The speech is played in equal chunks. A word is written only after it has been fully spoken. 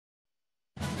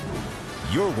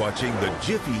You're watching the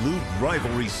Jiffy Lube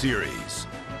Rivalry Series.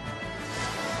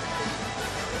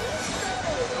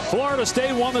 Florida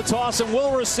State won the toss and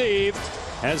will receive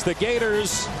as the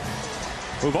Gators,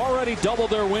 who've already doubled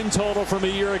their win total from a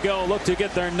year ago, look to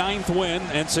get their 9th win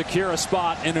and secure a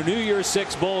spot in a New Year's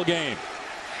Six bowl game.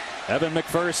 Evan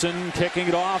McPherson kicking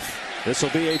it off. This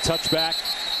will be a touchback.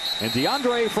 And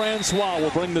DeAndre Francois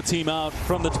will bring the team out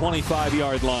from the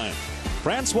 25-yard line.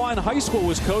 Francois in high school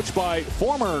was coached by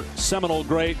former Seminole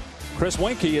great Chris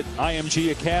Winkie at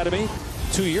IMG Academy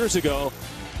 2 years ago.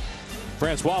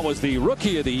 Francois was the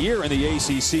Rookie of the Year in the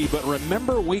ACC, but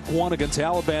remember week 1 against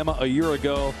Alabama a year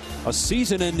ago, a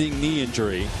season-ending knee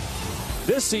injury.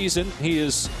 This season, he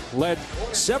has led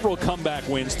several comeback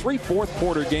wins, 3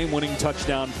 fourth-quarter game-winning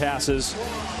touchdown passes.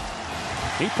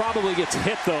 He probably gets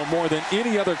hit, though, more than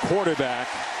any other quarterback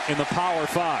in the Power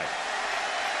 5.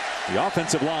 The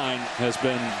offensive line has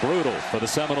been brutal for the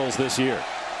Seminoles this year.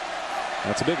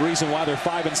 That's a big reason why they're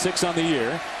 5-6 on the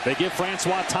year. They give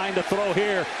Francois time to throw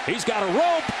here. He's got a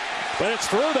rope, but it's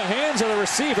through the hands of the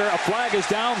receiver. A flag is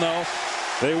down, though.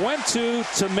 They went to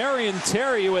Marion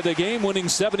Terry with a game-winning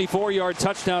 74-yard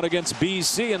touchdown against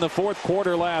BC in the 4th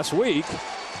quarter last week.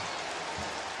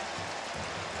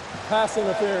 Pass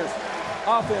interference.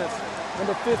 Offense,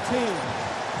 number 15.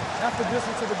 Half the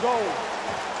distance to the goal.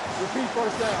 Repeat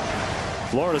first down.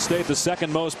 Florida State, the 2nd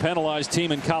most penalized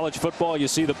team in college football. You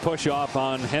see the push-off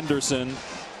on Henderson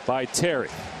by Terry.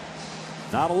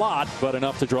 Not a lot, but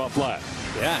enough to draw a flag.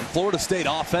 Yeah, and Florida State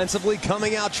offensively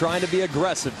coming out trying to be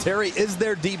aggressive. Terry is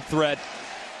their deep threat.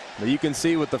 But you can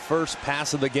see with the first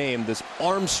pass of the game, this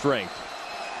arm strength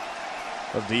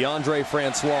of DeAndre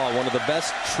Francois, one of the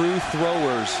best true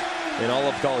throwers in all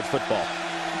of college football.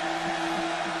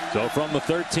 So from the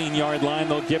 13-yard line,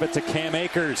 they'll give it to Cam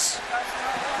Akers.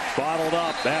 Bottled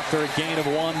up after a gain of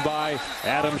 1 by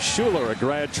Adam Schuler, a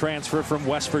grad transfer from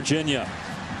West Virginia.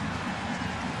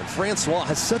 And Francois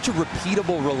has such a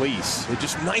repeatable release. It's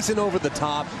just nice and over the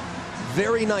top.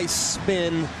 Very nice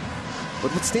spin.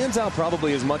 But what stands out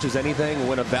probably as much as anything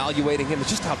when evaluating him is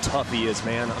just how tough he is,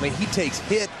 man. I mean, he takes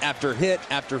hit after hit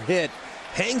after hit,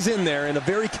 hangs in there in a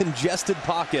very congested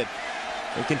pocket,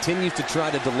 and continues to try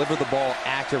to deliver the ball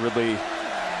accurately.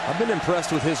 I've been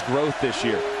impressed with his growth this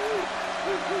year.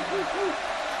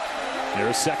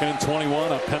 Here's 2nd and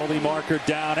 21, a penalty marker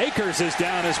down. Akers is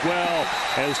down as well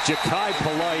as Ja'Kai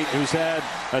Polite, who's had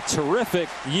a terrific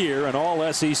year, an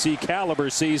all-SEC caliber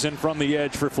season from the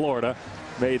edge for Florida,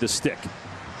 made the stick.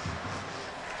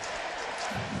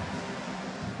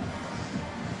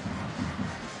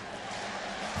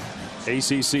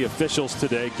 ACC officials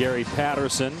today. Gary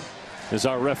Patterson is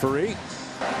our referee.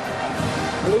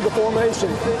 Illegal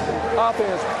formation.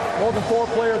 Offense. More than 4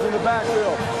 players in the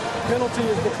backfield. Penalty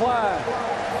is declined.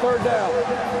 3rd down.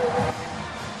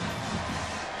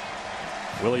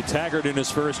 Willie Taggart in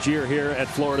his first year here at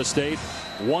Florida State.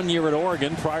 1 year at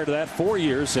Oregon. Prior to that, 4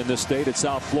 years in this state at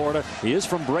South Florida. He is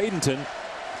from Bradenton.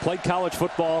 Played college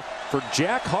football for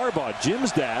Jack Harbaugh,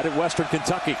 Jim's dad, at Western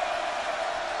Kentucky.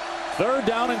 3rd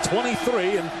down and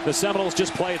 23, and the Seminoles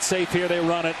just play it safe here. They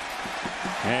run it.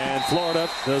 And Florida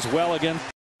does well again.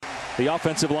 The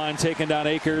offensive line taking down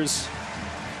Akers.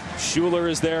 Schuler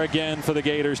is there again for the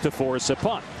Gators to force a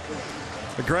punt.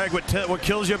 Greg, what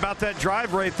kills you about that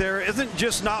drive right there isn't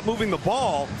just not moving the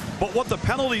ball, but what the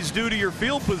penalties do to your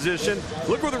field position.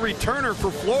 Look where the returner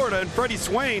for Florida and Freddie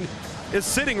Swain is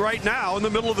sitting right now in the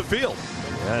middle of the field.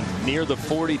 And near the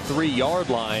 43-yard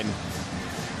line.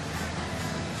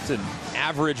 It's an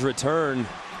average return.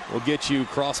 Will get you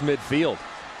across midfield.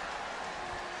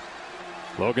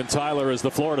 Logan Tyler is the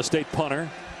Florida State punter.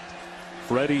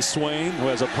 Freddie Swain, who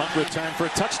has a punt return for a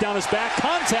touchdown, is back.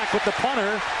 Contact with the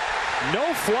punter.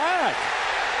 No flag.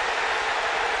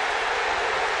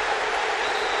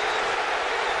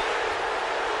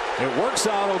 It works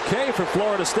out okay for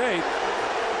Florida State.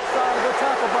 Side of the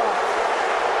tackle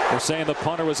box. They're saying the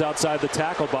punter was outside the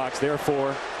tackle box,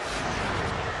 therefore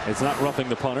it's not roughing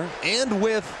the punter. And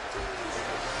with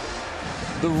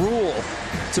the rule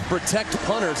to protect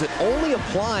punters, it only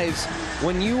applies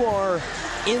when you are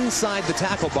inside the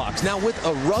tackle box. Now with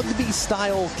a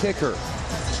rugby-style kicker,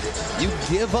 you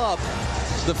give up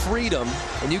the freedom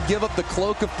and you give up the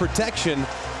cloak of protection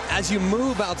as you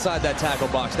move outside that tackle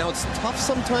box. Now it's tough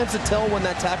sometimes to tell when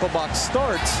that tackle box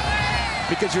starts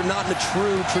because you're not in a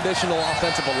true traditional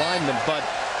offensive alignment, but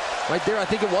right there I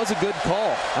think it was a good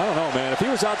call. I don't know, man. If he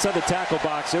was outside the tackle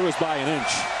box, it was by an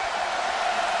inch.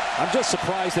 I'm just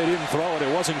surprised they didn't throw it.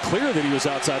 It wasn't clear that he was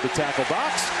outside the tackle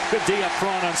box. Good D up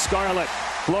front on Scarlett.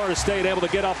 Florida State able to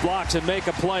get off blocks and make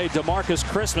a play. DeMarcus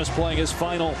Christmas playing his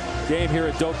final game here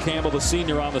at Doak Campbell, the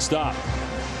senior, on the stop.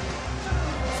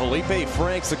 Felipe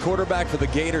Franks, the quarterback for the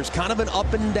Gators, kind of an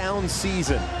up and down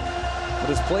season, but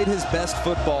has played his best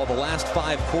football the last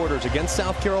 5 quarters against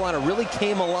South Carolina. Really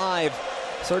came alive,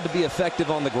 started to be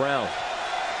effective on the ground.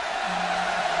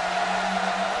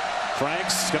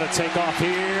 Franks going to take off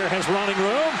here, has running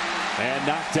room, and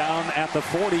knocked down at the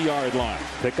 40-yard line.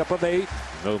 Pickup of 8.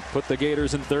 They'll put the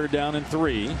Gators in 3rd down and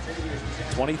 3.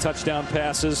 20 touchdown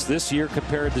passes this year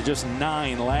compared to just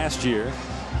 9 last year.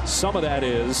 Some of that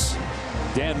is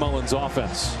Dan Mullen's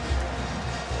offense.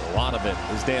 A lot of it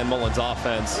is Dan Mullen's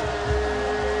offense.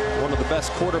 One of the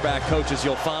best quarterback coaches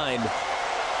you'll find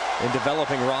in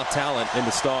developing raw talent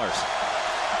into stars.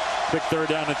 Big 3rd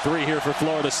down and 3 here for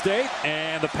Florida State,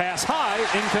 and the pass high,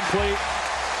 incomplete,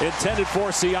 intended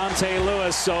for Keontae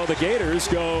Lewis. So the Gators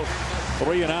go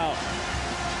 3 and out.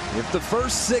 If the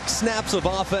first 6 snaps of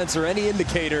offense are any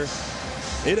indicator,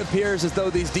 it appears as though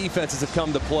these defenses have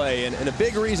come to play, and a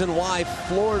big reason why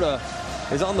Florida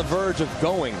is on the verge of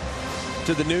going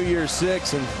to the New Year's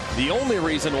Six, and the only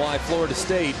reason why Florida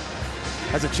State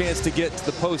has a chance to get to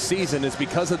the postseason is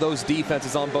because of those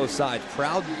defenses on both sides.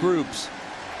 Proud groups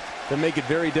that make it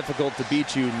very difficult to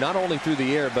beat you, not only through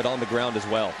the air, but on the ground as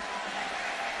well.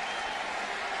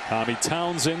 Tommy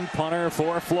Townsend, punter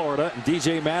for Florida.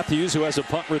 DJ Matthews, who has a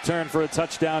punt return for a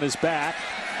touchdown, is back.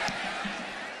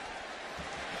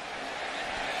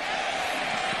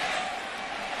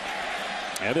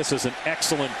 And this is an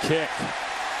excellent kick.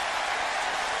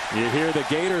 You hear the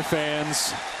Gator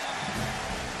fans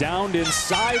downed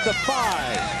inside the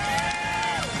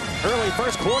 5. Early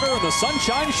first quarter of the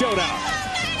Sunshine Showdown.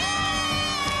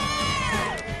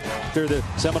 After the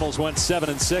Seminoles went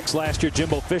 7-6 last year,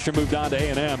 Jimbo Fisher moved on to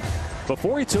A&M.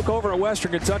 Before he took over at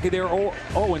Western Kentucky, they were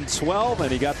 0-12,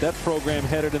 and he got that program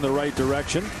headed in the right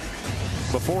direction.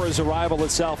 Before his arrival at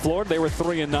South Florida, they were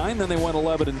 3-9. Then they went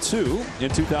 11-2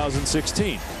 in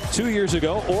 2016. 2 years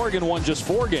ago, Oregon won just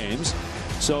 4 games.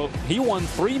 So he won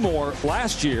 3 more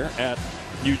last year at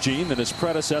Eugene than his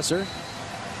predecessor.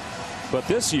 But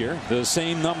this year, the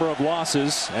same number of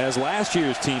losses as last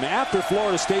year's team. After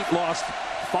Florida State lost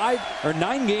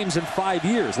 9 games in 5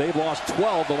 years, they've lost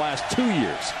 12 the last 2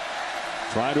 years.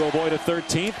 Trying to avoid a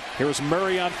 13th. Here's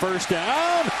Murray on 1st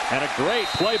down. And a great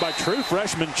play by true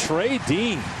freshman Trey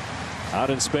Dean. Out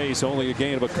in space, only a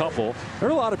gain of a couple. There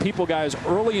are a lot of people, guys,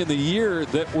 early in the year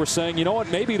that were saying, you know what,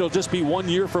 maybe it'll just be 1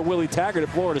 year for Willie Taggart at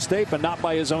Florida State, but not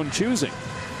by his own choosing.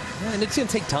 Yeah, and it's going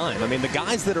to take time. I mean, the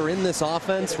guys that are in this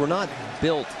offense were not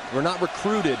built, were not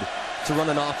recruited to run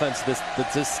an offense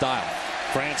that's this style.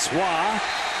 Francois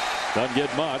doesn't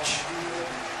get much.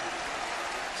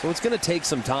 So it's going to take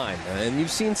some time, and you've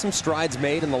seen some strides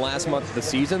made in the last month of the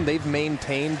season. They've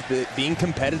maintained being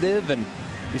competitive, and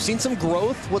you've seen some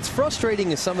growth. What's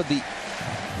frustrating is some of the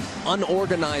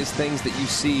unorganized things that you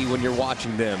see when you're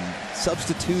watching them.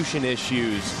 Substitution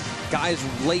issues, guys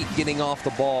late getting off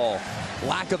the ball,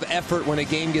 lack of effort when a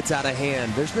game gets out of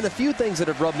hand. There's been a few things that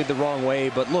have rubbed me the wrong way,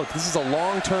 but look, this is a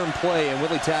long-term play, and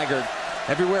Willie Taggart,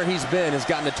 everywhere he's been, has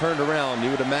gotten it turned around.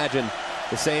 You would imagine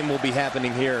the same will be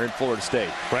happening here in Florida State.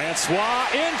 Francois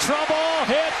in trouble,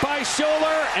 hit by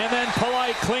Schuler, and then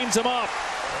Polite cleans him up.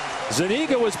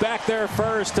 Zuniga was back there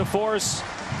first to force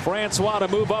Francois to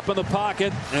move up in the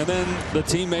pocket, and then the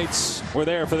teammates were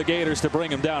there for the Gators to bring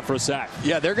him down for a sack.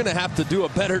 Yeah, they're going to have to do a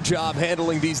better job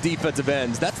handling these defensive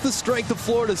ends. That's the strength of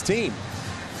Florida's team.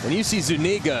 When you see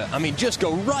Zuniga, I mean, just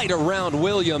go right around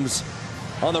Williams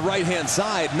on the right-hand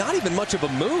side. Not even much of a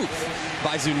move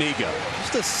by Zuniga.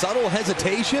 Just a subtle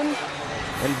hesitation,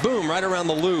 and boom, right around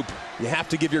the loop. You have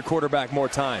to give your quarterback more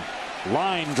time.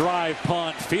 Line drive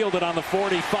punt, fielded on the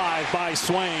 45 by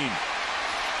Swain.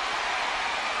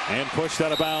 And pushed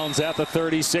out of bounds at the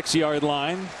 36-yard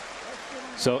line.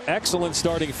 So excellent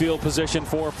starting field position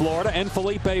for Florida and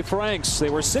Felipe Franks. They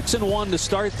were 6-1 to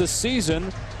start the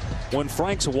season when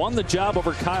Franks won the job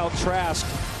over Kyle Trask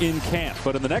in camp.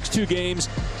 But in the next 2 games,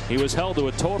 he was held to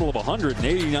a total of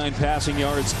 189 passing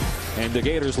yards, and the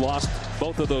Gators lost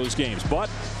both of those games. But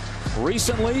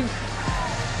recently,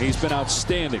 he's been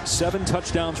outstanding. 7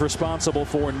 touchdowns, responsible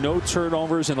for no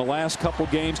turnovers in the last couple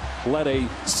games. Led a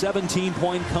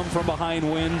 17-point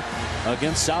come-from-behind win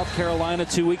against South Carolina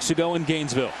 2 weeks ago in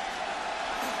Gainesville.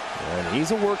 And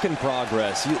he's a work in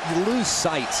progress. You lose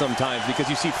sight sometimes because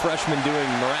you see freshmen doing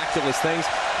miraculous things.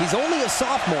 He's only a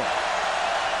sophomore.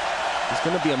 He's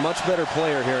going to be a much better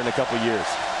player here in a couple years.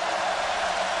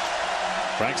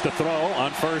 Franks to throw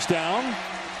on 1st down.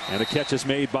 And the catch is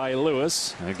made by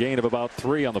Lewis. A gain of about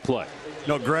 3 on the play.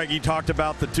 No, Greg, you talked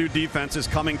about the 2 defenses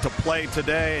coming to play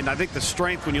today, and I think the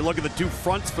strength when you look at the 2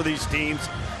 fronts for these teams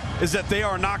is that they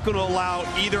are not going to allow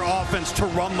either offense to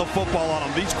run the football on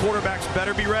them. These quarterbacks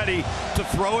better be ready to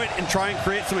throw it and try and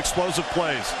create some explosive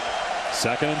plays.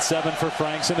 2nd and 7 for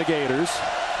Franks and the Gators.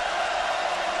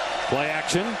 Play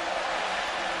action.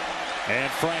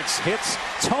 And Franks hits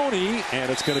Tony,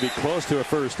 and it's going to be close to a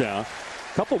first down.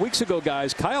 A couple weeks ago,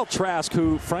 guys, Kyle Trask,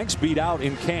 who Franks beat out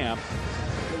in camp,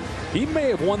 he may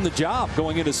have won the job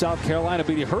going into South Carolina,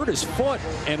 but he hurt his foot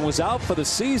and was out for the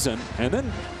season. And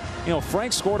then, you know,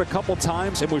 Frank scored a couple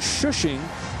times and was shushing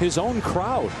his own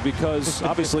crowd because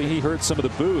obviously he heard some of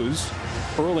the boos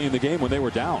early in the game when they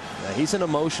were down. Yeah, he's an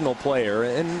emotional player,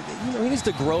 and you know, he needs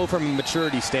to grow from a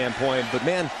maturity standpoint. But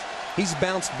man, he's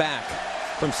bounced back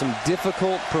from some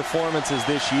difficult performances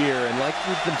this year, and like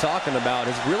we've been talking about,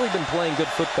 has really been playing good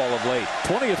football of late.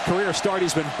 20th career start.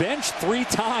 He's been benched 3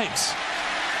 times.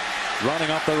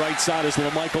 Running up the right side is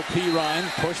LaMichael Pirine.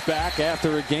 Pushed back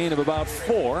after a gain of about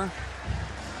 4.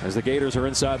 As the Gators are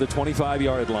inside the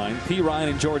 25-yard line.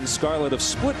 Pirine and Jordan Scarlett have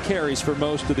split carries for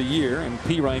most of the year, and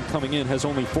Pirine coming in has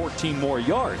only 14 more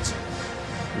yards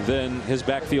than his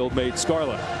backfield mate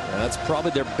Scarlett. That's probably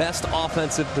their best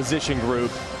offensive position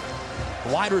group.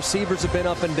 Wide receivers have been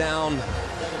up and down.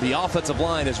 The offensive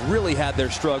line has really had their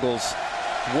struggles.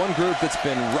 One group that's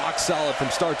been rock solid from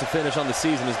start to finish on the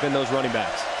season has been those running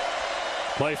backs.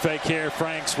 Play fake here.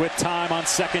 Franks with time on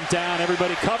 2nd down.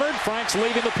 Everybody covered. Franks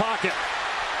leaving the pocket.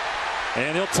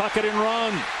 And he'll tuck it and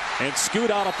run and scoot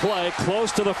out a play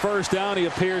close to the first down. He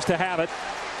appears to have it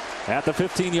at the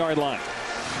 15-yard line.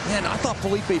 Man, I thought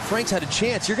Felipe Franks had a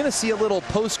chance. You're going to see a little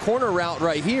post corner route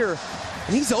right here,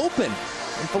 and he's open.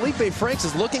 And Felipe Franks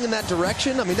is looking in that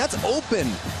direction. I mean, that's open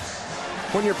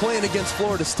when you're playing against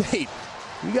Florida State.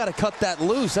 You got to cut that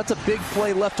loose. That's a big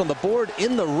play left on the board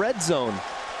in the red zone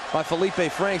by Felipe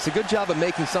Franks. A good job of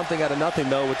making something out of nothing,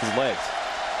 though, with his legs.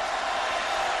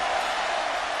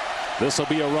 This will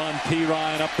be a run.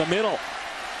 Pirine up the middle.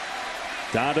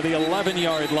 Down to the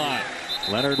 11-yard line.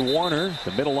 Leonard Warner,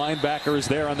 the middle linebacker, is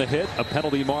there on the hit. A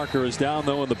penalty marker is down,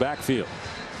 though, in the backfield.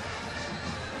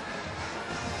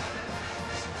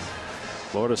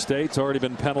 Florida State's already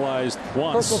been penalized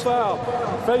once. Personal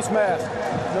foul. Face mask.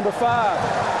 Number 5.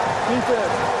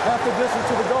 Defense. Half the distance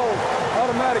to the goal.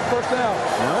 Automatic first down.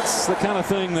 Now that's the kind of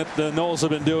thing that the Noles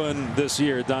have been doing this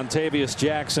year. Dontavius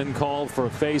Jackson called for a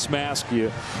face mask.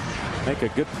 You make a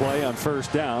good play on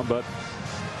first down, but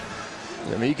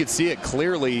I mean, you could see it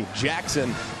clearly.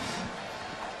 Jackson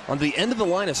on the end of the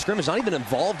line of scrimmage, not even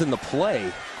involved in the play,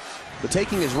 but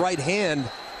taking his right hand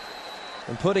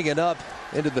and putting it up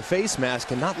into the face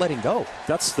mask and not letting go.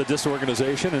 That's the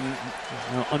disorganization and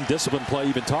undisciplined play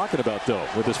you've been talking about, though,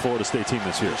 with this Florida State team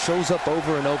this year. It shows up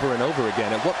over and over and over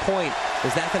again. At what point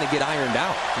is that going to get ironed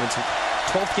out? I mean, it's the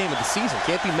 12th game of the season.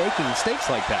 Can't be making mistakes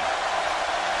like that.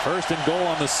 1st and goal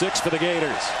on the 6 for the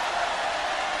Gators.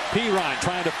 Pirine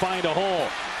trying to find a hole.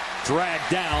 Dragged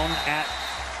down at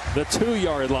the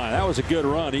 2-yard line. That was a good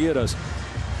run. He hit a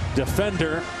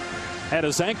defender at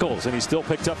his ankles, and he still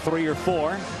picked up 3 or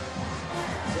 4.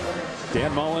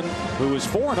 Dan Mullen, who was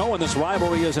 4-0 in this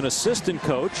rivalry as an assistant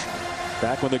coach,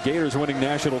 back when the Gators were winning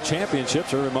national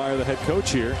championships. Urban Meyer, the head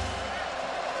coach here.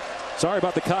 Sorry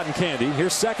about the cotton candy.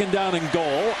 Here's 2nd down and goal,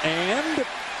 and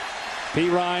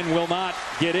Pirine will not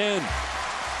get in.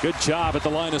 Good job at the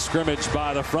line of scrimmage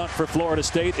by the front for Florida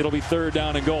State. It'll be 3rd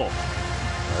down and goal.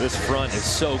 This front is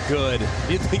so good.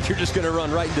 You think you're just going to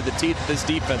run right into the teeth of this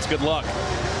defense. Good luck.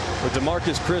 With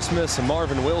DeMarcus Christmas and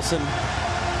Marvin Wilson.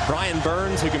 Brian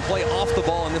Burns, who can play off the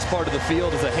ball in this part of the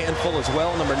field, is a handful as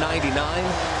well, number 99.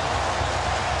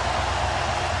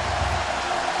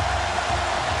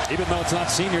 Even though it's not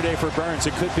senior day for Burns,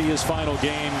 it could be his final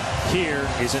game here.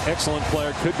 He's an excellent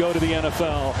player, could go to the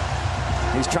NFL.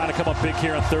 He's trying to come up big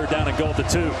here on 3rd down and goal to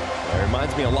 2. It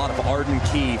reminds me a lot of Arden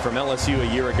Key from LSU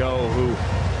a year ago, who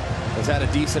has had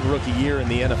a decent rookie year in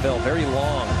the NFL. Very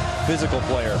long, physical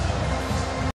player.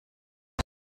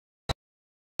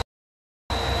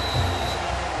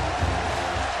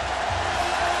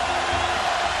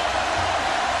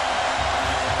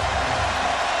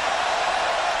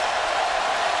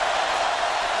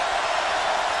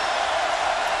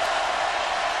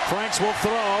 Franks will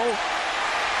throw.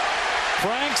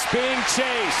 Franks being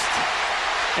chased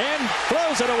and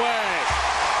throws it away.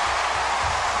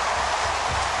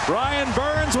 Brian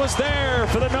Burns was there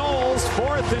for the Noles.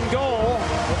 4th and goal.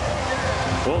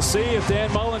 We'll see if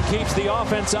Dan Mullen keeps the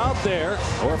offense out there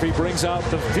or if he brings out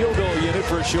the field goal unit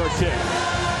for a short kick.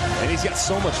 And he's got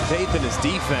so much faith in his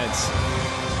defense.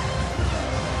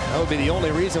 That would be the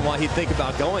only reason why he'd think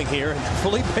about going here. And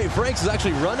Felipe Franks is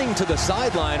actually running to the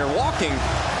sideline or walking.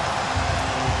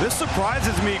 This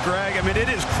surprises me, Greg. I mean, it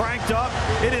is cranked up.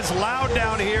 It is loud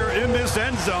down here in this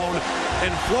end zone. And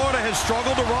Florida has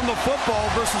struggled to run the football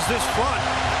versus this front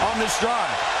on this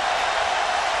drive.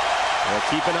 Well,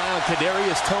 keep an eye on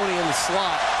Kadarius Toney in the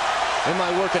slot. They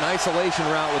might work an isolation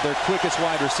route with their quickest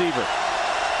wide receiver.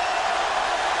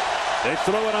 They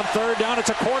throw it on third down.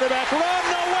 It's a quarterback run.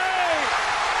 No way!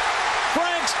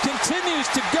 Franks continues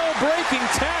to go breaking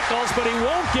tackles, but he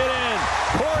won't get in.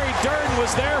 Corey Durden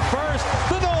was there first.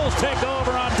 The Noles take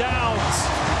over on downs.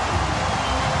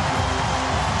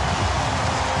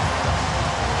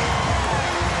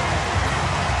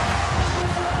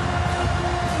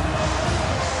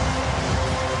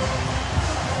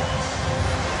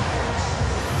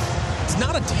 It's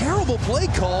not a terrible play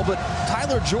call, but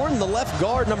Tyler Jordan, the left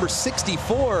guard, number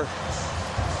 64,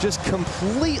 just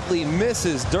completely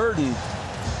misses Durden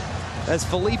as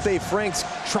Felipe Franks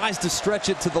tries to stretch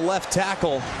it to the left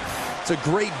tackle. It's a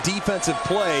great defensive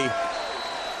play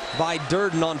by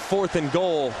Durden on 4th and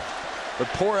goal, but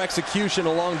poor execution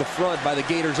along the front by the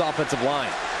Gators offensive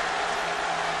line.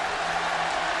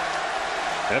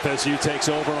 FSU takes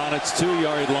over on its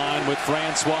 2-yard line with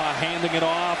Francois handing it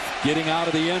off. Getting out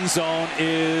of the end zone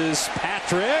is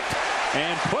Patrick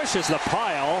and pushes the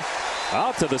pile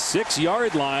out to the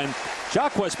 6-yard line.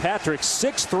 Jacques Patrick,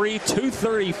 6'3",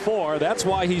 234. That's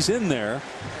why he's in there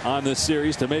on this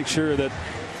series, to make sure that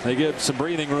they give some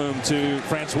breathing room to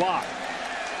Francois.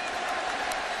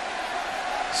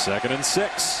 2nd and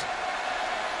 6.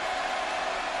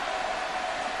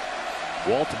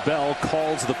 Walt Bell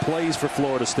calls the plays for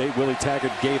Florida State. Willie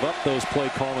Taggart gave up those play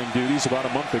calling duties about a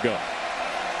month ago.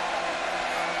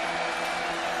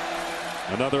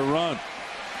 Another run.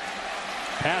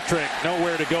 Patrick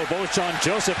nowhere to go. Beauchamp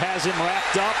Joseph has him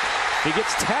wrapped up. He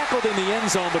gets tackled in the end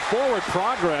zone, but forward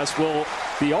progress will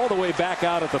be all the way back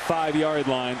out at the 5-yard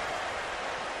line.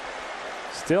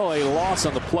 Still a loss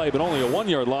on the play, but only a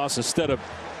 1-yard loss instead of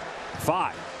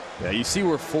 5. Yeah, you see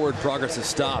where forward progress has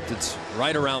stopped. It's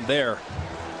right around there.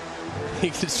 He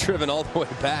gets driven all the way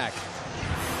back.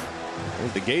 I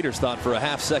think the Gators thought for a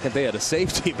half second they had a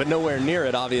safety, but nowhere near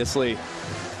it, obviously,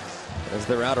 as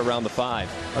they're out around the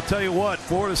 5. I'll tell you what,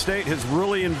 Florida State has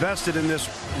really invested in this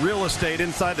real estate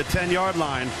inside the 10-yard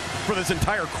line for this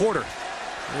entire quarter.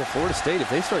 Well, Florida State, if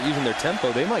they start using their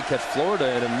tempo, they might catch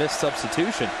Florida in a missed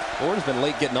substitution. Florida's been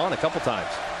late getting on a couple times.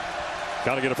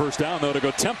 Got to get a first down, though, to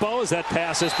go tempo as that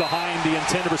pass is behind the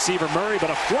intended receiver Murray, but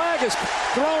a flag is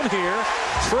thrown here.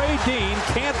 Trey Dean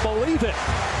can't believe it.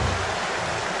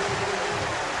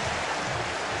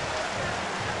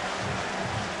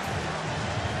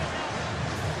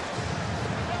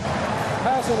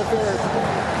 Pass interference.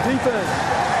 Defense.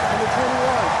 Number 21.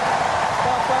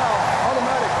 Stop foul.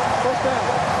 Automatic. First down.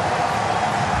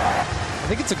 I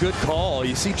think it's a good call.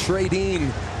 You see Trey Dean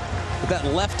with that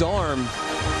left arm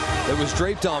that was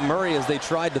draped on Murray as they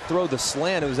tried to throw the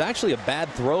slant. It was actually a bad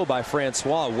throw by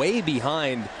Francois, way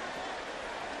behind.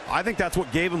 I think that's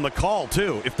what gave him the call,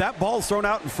 too. If that ball's thrown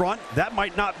out in front, that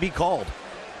might not be called.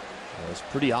 It was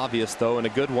pretty obvious, though, and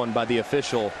a good one by the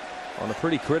official on a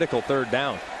pretty critical 3rd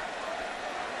down.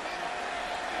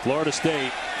 Florida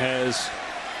State has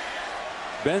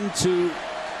been to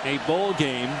a bowl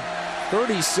game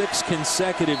 36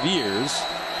 consecutive years.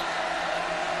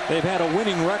 They've had a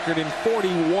winning record in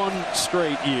 41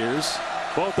 straight years.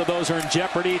 Both of those are in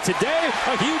jeopardy today.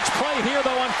 A huge play here,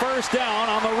 though, on first down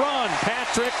on the run.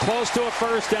 Patrick close to a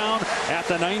first down at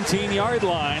the 19-yard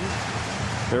line.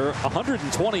 They're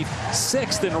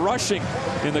 126th in rushing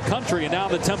in the country, and now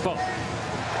the tempo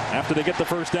after they get the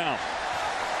first down.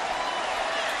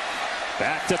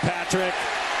 Back to Patrick.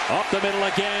 Up the middle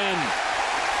again.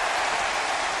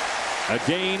 A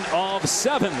gain of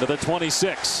 7 to the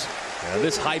 26. Yeah,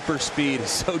 this hyper speed is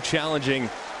so challenging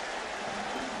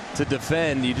to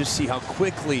defend. You just see how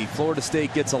quickly Florida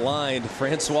State gets aligned.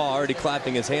 Francois already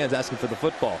clapping his hands, asking for the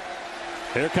football.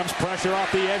 Here comes pressure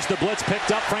off the edge. The blitz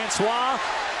picked up. Francois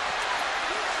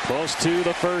close to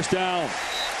the first down.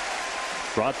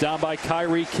 Brought down by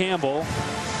Kyrie Campbell.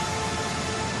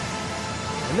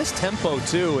 And this tempo,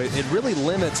 too, it really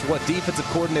limits what defensive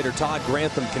coordinator Todd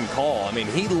Grantham can call. I mean,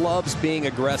 he loves being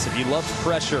aggressive. He loves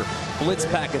pressure, blitz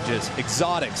packages,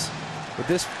 exotics. With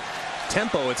this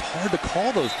tempo, it's hard to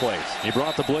call those plays. He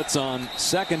brought the blitz on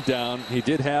 2nd down. He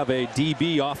did have a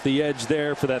DB off the edge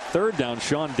there for that 3rd down,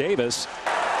 Sean Davis.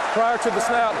 Prior to the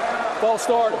snap, false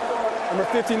start. Number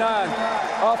 59.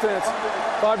 Offense.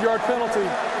 5-yard penalty.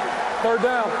 3rd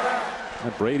down.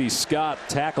 And Brady Scott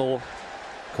tackle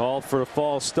called for a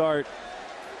false start.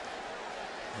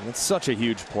 And it's such a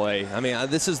huge play. I mean,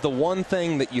 this is the one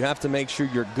thing that you have to make sure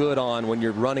you're good on when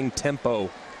you're running tempo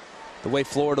the way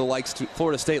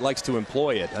Florida State likes to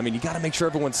employ it. I mean, you got to make sure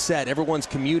everyone's set, everyone's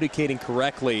communicating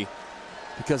correctly,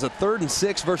 because a 3rd and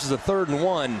 6 versus a 3rd and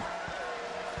 1,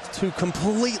 two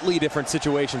completely different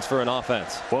situations for an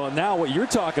offense. Well, now what you're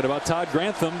talking about, Todd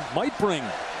Grantham might bring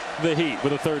the heat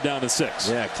with a 3rd down and 6.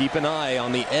 Yeah, keep an eye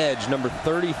on the edge, number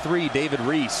 33, David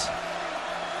Reese.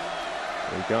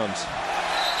 Here he comes.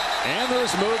 And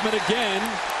there's movement again.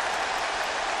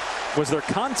 Was there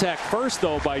contact first,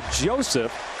 though, by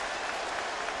Joseph?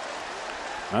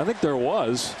 I think there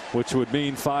was, which would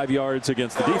mean 5 yards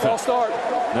against the defense. False start.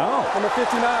 No. Number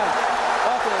 59.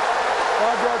 Offense.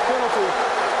 5-yard penalty.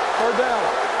 3rd down.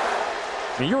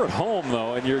 I mean, you're at home,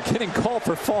 though, and you're getting called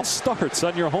for false starts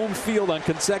on your home field on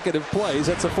consecutive plays.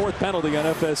 That's the 4th penalty on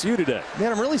FSU today.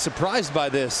 Man, I'm really surprised by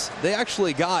this. They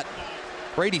actually got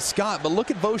Brady Scott, but look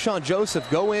at Voshon Joseph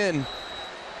go in,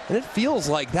 and it feels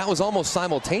like that was almost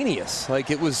simultaneous.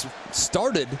 Like it was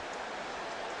started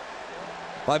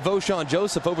by Voshon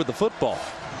Joseph over the football.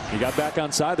 He got back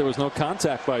on side. There was no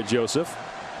contact by Joseph.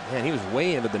 Man, he was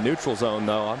way into the neutral zone,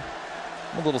 though. I'm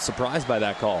a little surprised by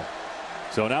that call.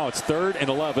 So now it's 3rd and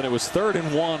 11. It was 3rd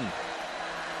and 1.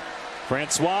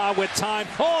 Francois with time.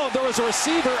 Oh, there was a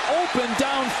receiver open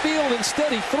downfield.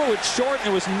 Instead, he threw it short and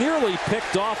it was nearly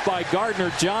picked off by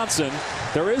Gardner Johnson.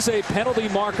 There is a penalty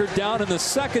marker down in the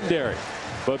secondary.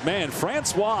 But, man,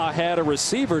 Francois had a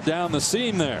receiver down the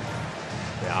seam there.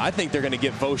 Yeah, I think they're going to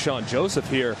get Voshon Joseph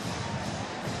here.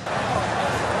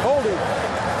 Holding.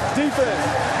 Defense.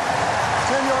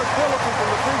 10-yard penalty from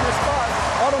the previous spot.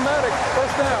 Automatic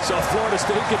 1st down. So Florida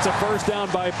State gets a 1st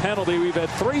down by penalty. We've had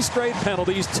 3 straight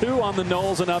penalties, 2 on the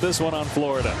Noles, and now this one on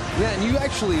Florida. Yeah, and you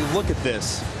actually look at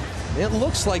this. It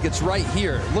looks like it's right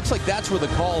here. It looks like that's where the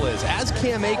call is. As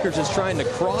Cam Akers is trying to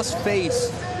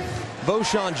cross-face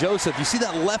Voshon Joseph, you see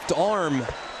that left arm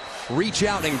reach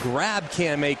out and grab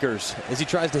Cam Akers as he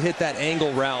tries to hit that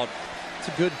angle route. It's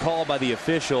a good call by the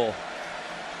official.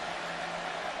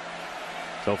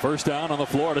 So 1st down on the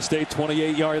Florida State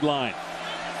 28-yard line.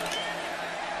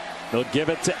 They'll give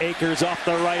it to Akers off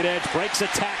the right edge. Breaks a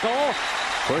tackle.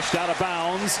 Pushed out of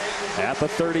bounds at the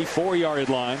 34-yard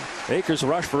line. Akers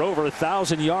rushed for over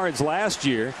 1,000 yards last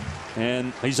year.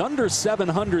 And he's under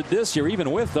 700 this year,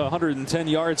 even with 110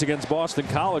 yards against Boston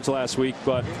College last week.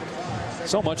 But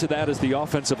so much of that is the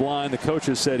offensive line. The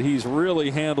coaches said he's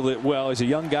really handled it well. He's a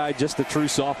young guy, just a true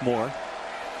sophomore.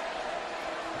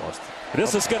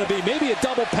 This is going to be maybe a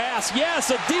double pass. Yes,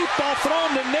 a deep ball thrown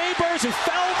to Neighbors, who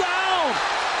fell down.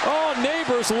 Oh,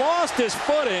 Neighbors lost his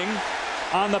footing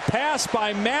on the pass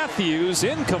by Matthews.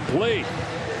 Incomplete.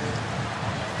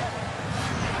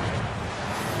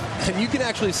 And you can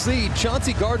actually see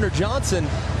Chauncey Gardner-Johnson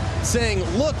saying,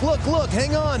 look, look, look,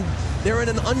 hang on. They're in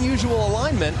an unusual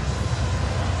alignment.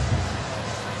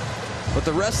 But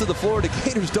the rest of the Florida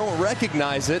Gators don't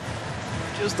recognize it.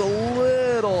 Just a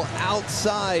little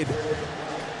outside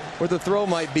where the throw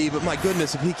might be, but my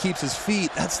goodness, if he keeps his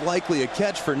feet, that's likely a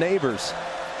catch for Neighbors.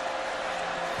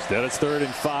 Instead, it's 3rd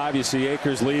and 5. You see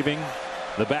Akers leaving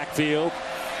the backfield.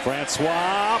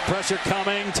 Francois, pressure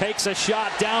coming, takes a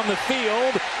shot down the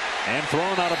field and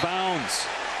thrown out of bounds.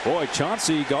 Boy,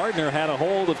 Chauncey Gardner had a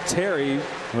hold of Terry,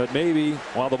 but maybe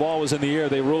while the ball was in the air,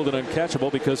 they ruled it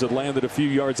uncatchable because it landed a few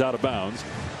yards out of bounds.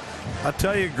 I'll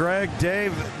tell you, Greg,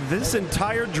 Dave, this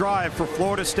entire drive for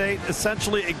Florida State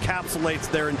essentially encapsulates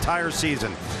their entire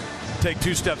season. Take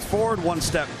 2 steps forward, 1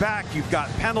 step back. You've got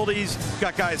penalties. You've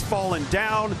got guys falling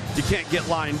down. You can't get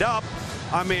lined up.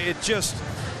 I mean,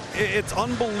 it's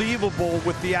unbelievable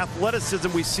with the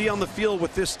athleticism we see on the field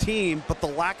with this team, but the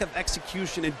lack of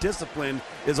execution and discipline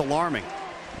is alarming.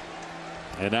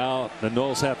 And now the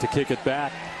Noles have to kick it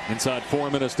back. Inside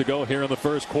 4 minutes to go here in the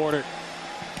 1st quarter.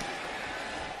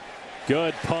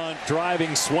 Good punt,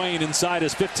 driving Swain inside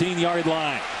his 15-yard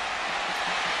line.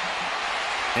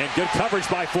 And good coverage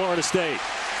by Florida State.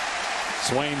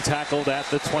 Swain tackled at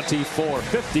the 24.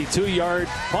 52-yard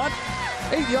punt,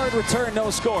 8-yard return, no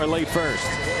score, late 1st.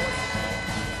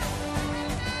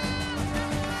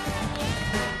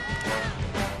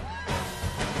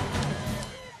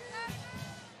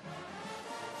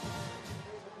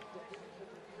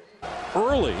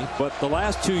 Early, but the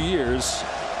last 2 years,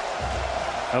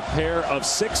 a pair of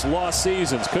 6-loss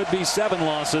seasons. Could be 7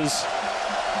 losses.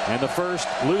 And the first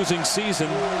losing season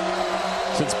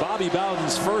since Bobby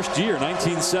Bowden's first year,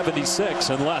 1976,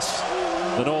 unless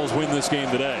the Noles win this game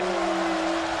today.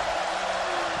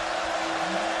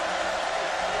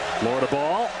 Florida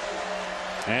ball.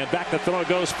 And back to throw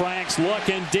goes Franks,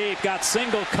 looking deep, got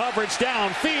single coverage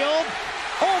downfield.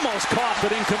 Almost caught,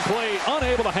 but incomplete.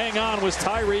 Unable to hang on was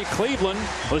Tyree Cleveland.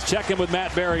 Let's check in with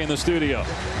Matt Berry in the studio.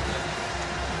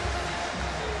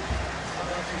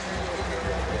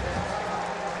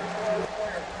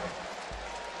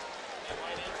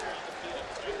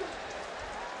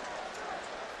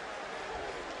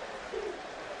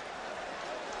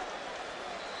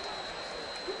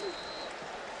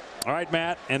 All right,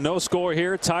 Matt, and no score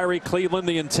here. Tyree Cleveland,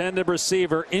 the intended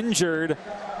receiver, injured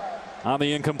on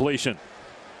the incompletion.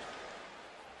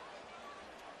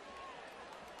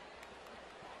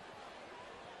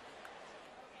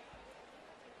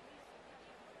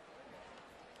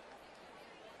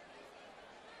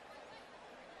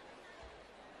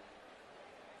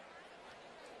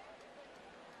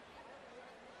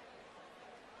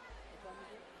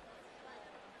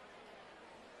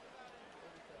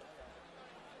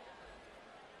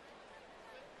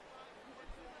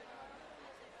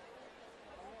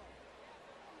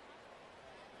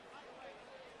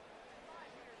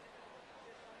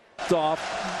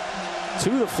 Off to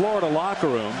the Florida locker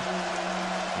room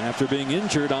after being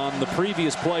injured on the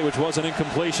previous play, which was an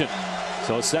incompletion.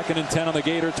 So 2nd and 10 on the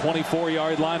Gator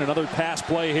 24-yard line. Another pass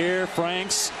play here.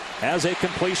 Franks has a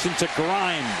completion to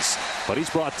Grimes, but he's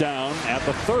brought down at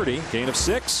the 30. Gain of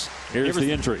 6. Here's the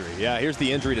injury. Yeah, here's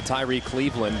the injury to Tyree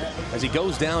Cleveland. As he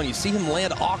goes down, you see him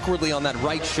land awkwardly on that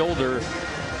right shoulder.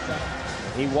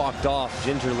 He walked off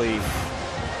gingerly.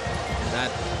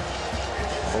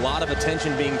 A lot of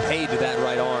attention being paid to that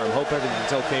right arm. Hope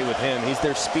everything's okay with him. He's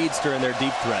their speedster and their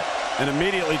deep threat. And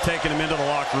immediately taking him into the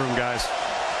locker room, guys.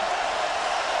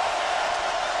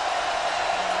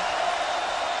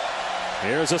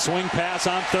 Here's a swing pass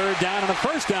on 3rd down and a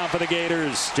 1st down for the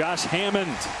Gators. Josh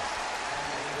Hammond.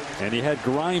 And he had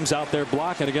Grimes out there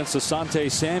blocking against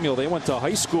Asante Samuel. They went to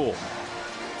high school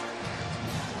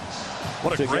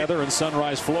together in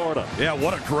Sunrise, Florida. Yeah,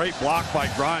 what a great block by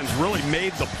Grimes. Really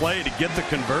made the play to get the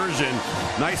conversion.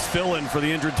 Nice fill-in for the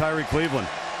injured Tyree Cleveland.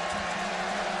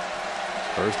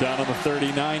 1st down on the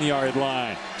 39-yard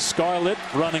line. Scarlett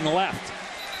running left.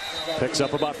 Picks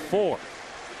up about 4.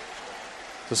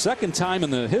 The 2nd time in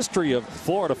the history of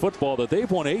Florida football that they've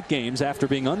won 8 games after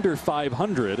being under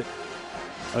 500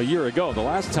 a year ago. The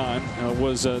last time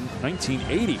was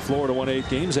 1980. Florida won 8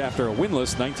 games after a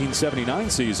winless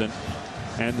 1979 season.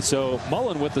 And so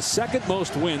Mullen with the 2nd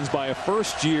most wins by a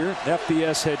first-year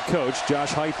FBS head coach.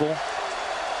 Josh Heupel,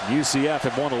 UCF,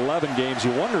 have won 11 games.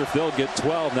 You wonder if they'll get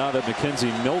 12 now that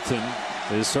Mackenzie Milton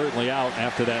is certainly out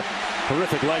after that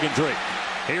horrific leg injury.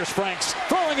 Here's Franks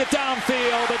throwing it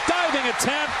downfield, a diving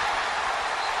attempt,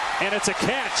 and it's a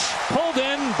catch. Pulled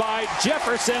in by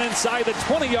Jefferson inside the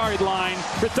 20-yard line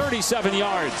for 37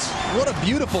 yards. What a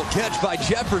beautiful catch by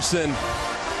Jefferson.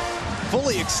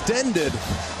 Fully extended.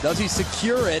 Does he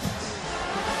secure it?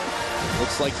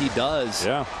 Looks like he does.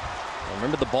 Yeah.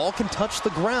 Remember, the ball can touch the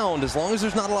ground as long as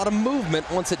there's not a lot of movement.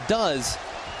 Once it does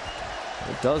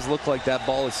look like that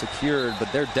ball is secured,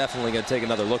 but they're definitely going to take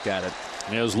another look at it.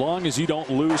 As long as you don't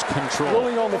lose control.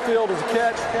 Ruling on the field is a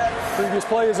catch. Previous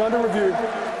play is under review.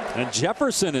 And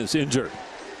Jefferson is injured.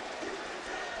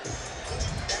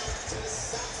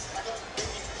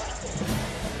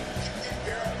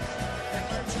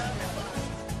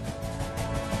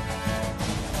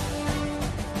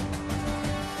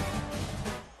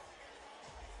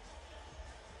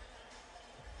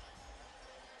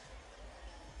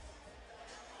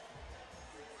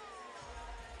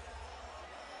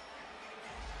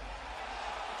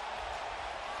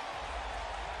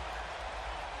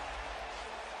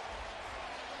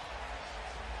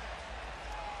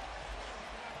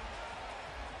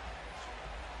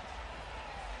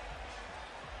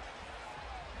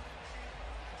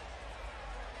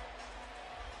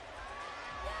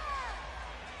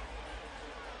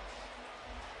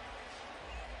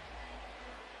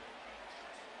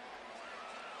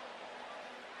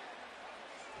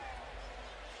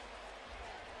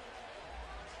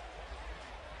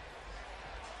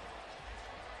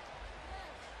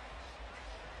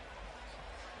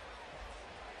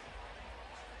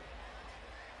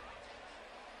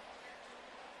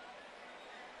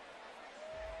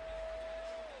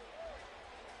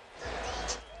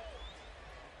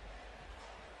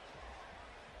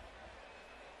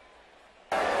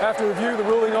 After review, the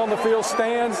ruling on the field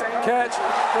stands. Catch.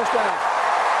 1st down.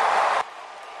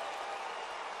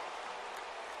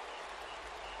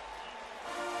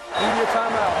 Media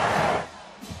timeout.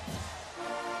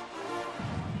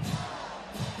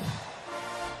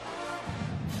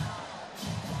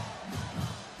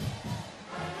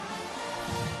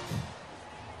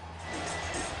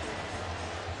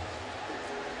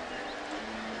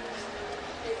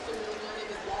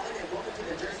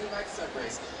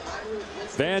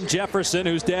 Van Jefferson,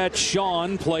 whose dad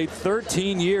Sean played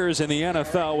 13 years in the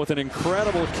NFL with an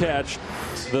incredible catch.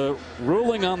 The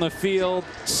ruling on the field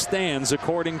stands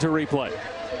according to replay.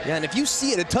 Yeah, and if you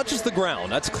see it, it touches the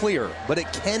ground. That's clear, but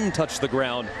it can touch the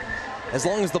ground as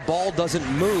long as the ball doesn't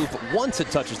move once it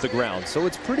touches the ground. So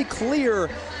it's pretty clear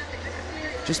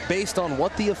just based on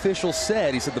what the official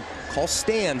said. He said the call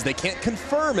stands. They can't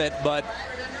confirm it, but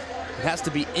it has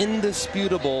to be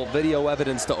indisputable video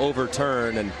evidence to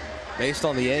overturn. And based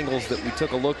on the angles that we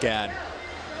took a look at,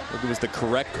 I think it was the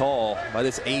correct call by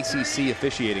this ACC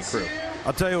officiating crew.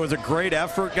 I'll tell you, it was a great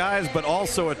effort, guys, but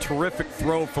also a terrific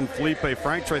throw from Felipe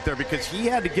Franks right there, because he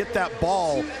had to get that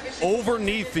ball over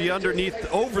the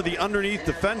underneath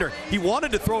defender. He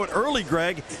wanted to throw it early,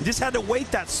 Greg. He just had to wait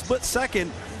that split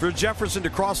second for Jefferson to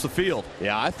cross the field.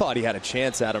 Yeah, I thought he had a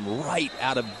chance at him right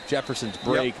out of Jefferson's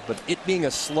break, but it being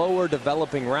a slower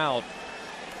developing route,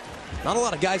 not a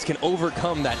lot of guys can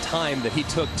overcome that time that he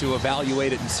took to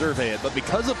evaluate it and survey it. But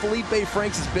because of Felipe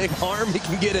Franks' big arm, he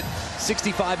can get it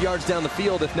 65 yards down the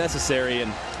field if necessary.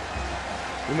 And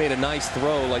he made a nice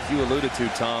throw, like you alluded to,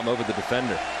 Tom, over the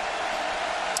defender.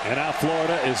 And now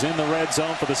Florida is in the red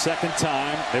zone for the second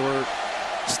time. They were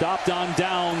stopped on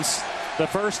downs the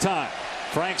first time.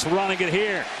 Franks running it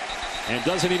here and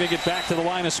doesn't even get back to the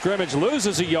line of scrimmage.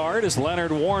 Loses a yard as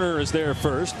Leonard Warner is there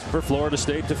first for Florida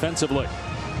State defensively.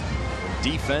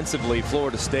 Defensively,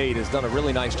 Florida State has done a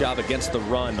really nice job against the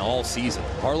run all season.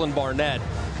 Harlan Barnett,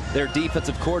 their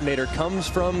defensive coordinator, comes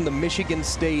from the Michigan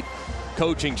State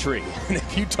coaching tree. And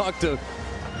if you talk to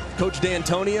Coach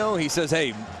D'Antonio, he says,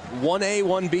 hey, 1A,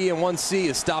 1B, and 1C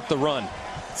is stop the run.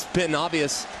 It's been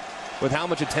obvious with how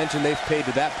much attention they've paid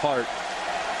to that part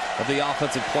of the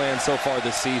offensive plan so far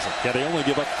this season. Yeah, they only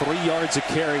give up 3 yards a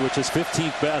carry, which is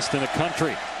 15th best in the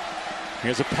country.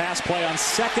 Here's a pass play on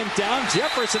second down.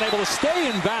 Jefferson able to stay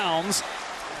in bounds.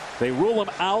 They rule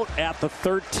him out at the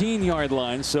 13-yard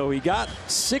line, so he got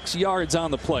 6 yards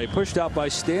on the play, pushed out by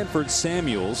Stanford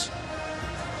Samuels.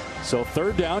 So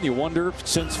third down, you wonder,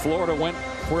 since Florida went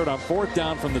for it on fourth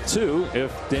down from the 2,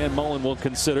 if Dan Mullen will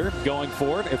consider going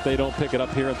for it if they don't pick it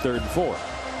up here at 3rd and 4.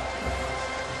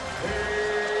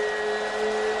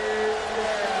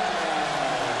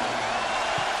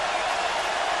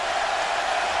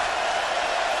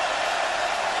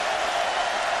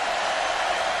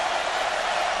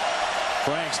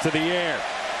 Franks to the air.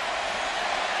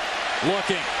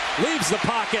 Looking. Leaves the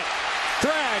pocket.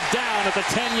 Dragged down at the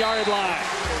 10-yard line.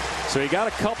 So he got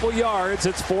a couple yards.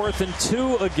 It's 4th and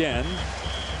 2 again.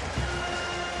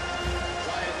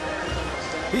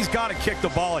 He's got to kick the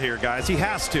ball here, guys. He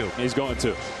has to. He's going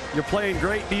to. You're playing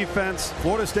great defense.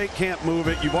 Florida State can't move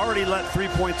it. You've already let 3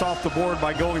 points off the board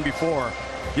by going before.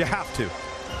 You have to.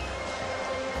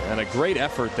 And a great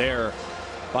effort there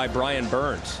by Brian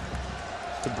Burns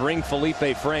to bring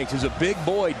Felipe Franks, who's a big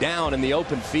boy, down in the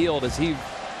open field as he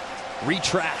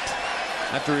retracked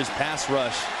after his pass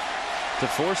rush to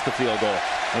force the field goal.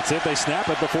 That's it. They snap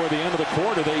it before the end of the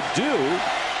quarter. They do.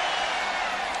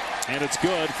 And it's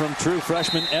good from true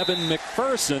freshman Evan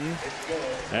McPherson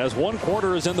as 1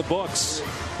 quarter is in the books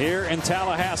here in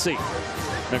Tallahassee.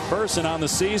 McPherson on the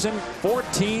season,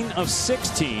 14 of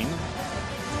 16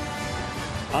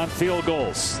 on field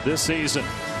goals this season.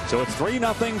 So it's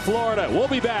 3-0 Florida. We'll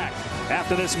be back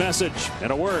after this message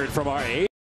and a word from our aide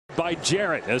by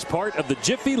Jarrett as part of the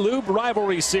Jiffy Lube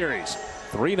rivalry series.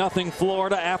 3-0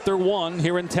 Florida after 1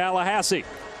 here in Tallahassee.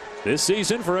 This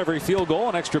season, for every field goal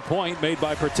and extra point made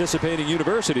by participating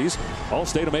universities,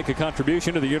 All-State will make a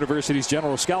contribution to the university's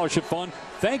general scholarship fund.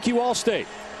 Thank you, All-State.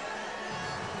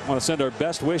 I want to send our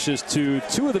best wishes to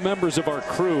 2 of the members of our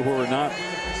crew who are not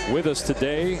with us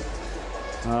today.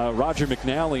 Roger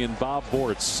McNally and Bob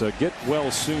Bortz. Get well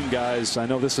soon, guys. I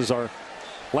know this is our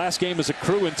last game as a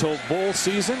crew until bowl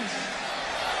season,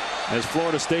 as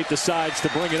Florida State decides to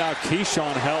bring it out.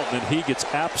 Keyshawn Helton, and he gets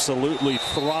absolutely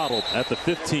throttled at the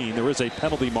 15. There is a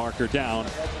penalty marker down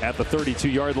at the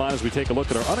 32-yard line as we take a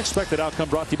look at our unexpected outcome,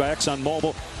 brought to you by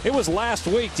ExxonMobil. It was last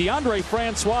week. DeAndre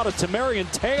Francois to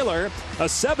Tamarian Taylor, a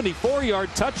 74-yard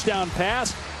touchdown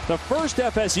pass. The first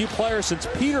FSU player since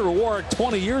Peter Warrick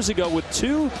 20 years ago with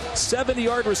 2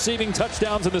 70-yard receiving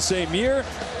touchdowns in the same year.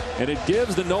 And it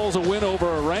gives the Noles a win over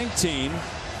a ranked team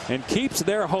and keeps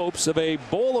their hopes of a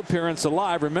bowl appearance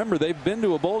alive. Remember, they've been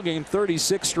to a bowl game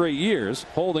 36 straight years.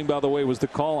 Holding, by the way, was the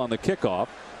call on the kickoff.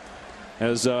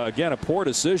 As, again, a poor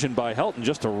decision by Helton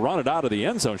just to run it out of the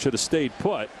end zone. Should have stayed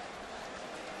put.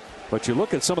 But you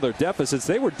look at some of their deficits.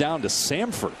 They were down to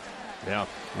Samford. Yeah.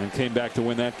 And came back to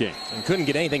win that game. And couldn't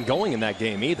get anything going in that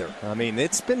game either. I mean,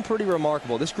 it's been pretty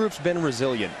remarkable. This group's been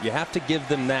resilient. You have to give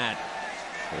them that.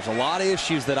 There's a lot of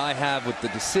issues that I have with the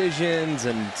decisions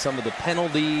and some of the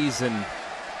penalties and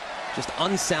just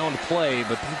unsound play,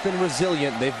 but they've been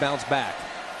resilient. They've bounced back.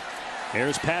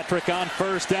 Here's Patrick on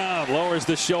first down. Lowers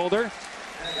the shoulder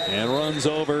and runs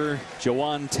over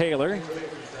Jawan Taylor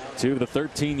to the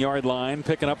 13-yard line,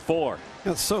 picking up 4.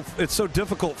 It's so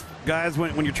difficult, guys,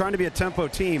 when you're trying to be a tempo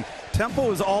team.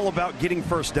 Tempo is all about getting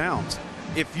first downs.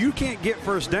 If you can't get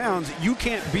first downs, you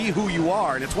can't be who you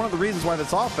are. And it's one of the reasons why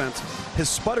this offense has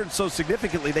sputtered so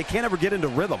significantly. They can't ever get into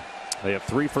rhythm. They have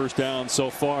 3 first downs so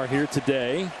far here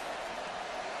today.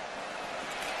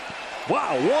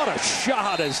 Wow, what a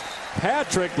shot as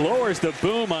Patrick lowers the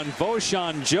boom on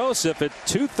Voshon Joseph at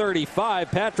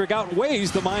 235. Patrick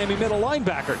outweighs the Miami middle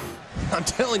linebacker. I'm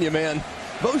telling you, man,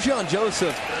 Voshon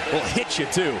Joseph will hit you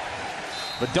too.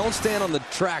 But don't stand on the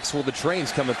tracks while the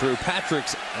train's coming through.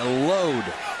 Patrick's a load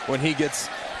when he gets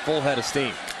full head of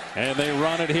steam. And they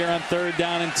run it here on 3rd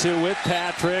down and 2 with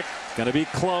Patrick. Going to be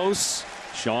close.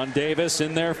 Sean Davis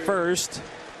in there first.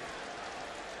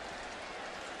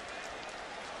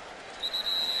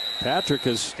 Patrick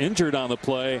is injured on the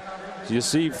play. As you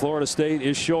see, Florida State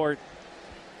is short.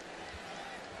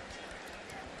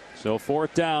 So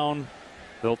 4th down.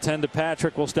 They'll tend to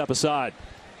Patrick. Will step aside.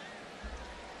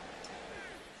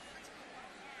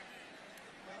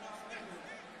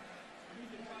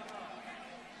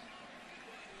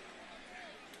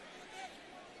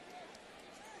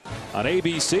 On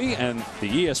ABC and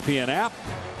the ESPN app,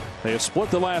 they have split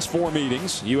the last 4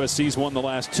 meetings. USC's won the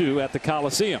last 2 at the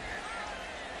Coliseum.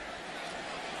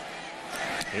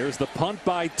 Here's the punt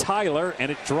by Tyler, and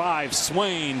it drives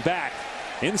Swain back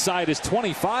inside his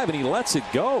 25, and he lets it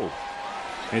go.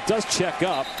 It does check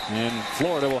up, and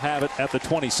Florida will have it at the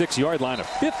 26-yard line. A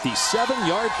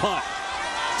 57-yard punt.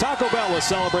 Taco Bell is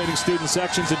celebrating student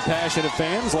sections and passionate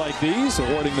fans like these,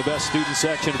 awarding the best student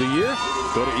section of the year.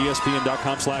 Go to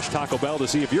ESPN.com/Taco Bell to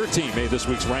see if your team made this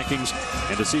week's rankings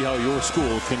and to see how your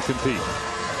school can compete.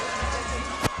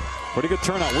 Pretty good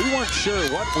turnout. We weren't sure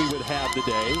what we would have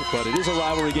today, but it is a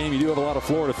rivalry game. You do have a lot of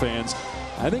Florida fans.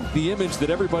 I think the image that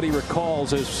everybody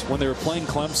recalls is when they were playing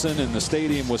Clemson and the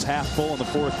stadium was half full in the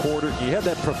 4th quarter. You had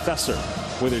that professor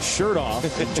with his shirt off,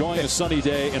 enjoying a sunny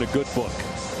day in a good book.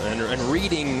 And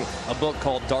reading a book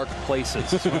called Dark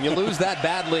Places. When you lose that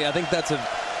badly, I think that's a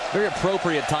very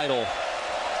appropriate title.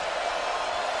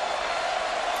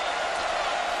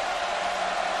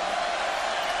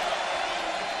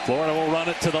 Florida will run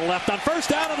it to the left on 1st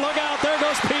down, and look out, there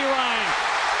goes P. Ryan.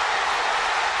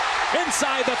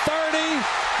 Inside the 30,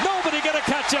 nobody gonna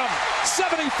catch him.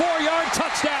 74-yard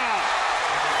touchdown.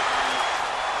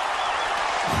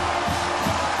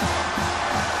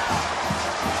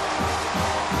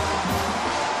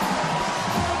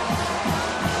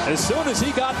 As soon as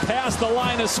he got past the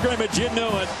line of scrimmage, you knew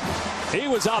it. He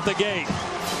was out the gate.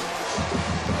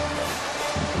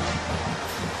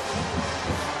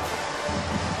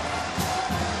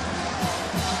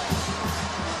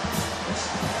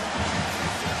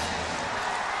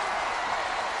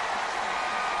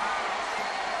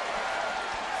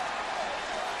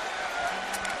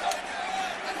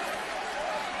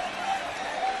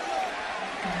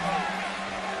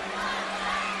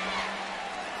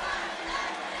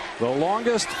 The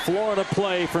longest Florida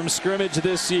play from scrimmage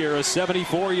this year, a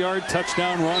 74-yard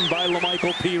touchdown run by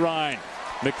LaMichael P. Ryan.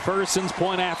 McPherson's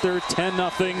point after,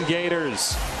 10-0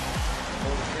 Gators.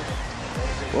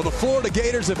 Well, the Florida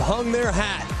Gators have hung their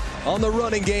hat on the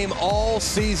running game all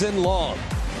season long.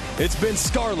 It's been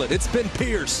Scarlett, it's been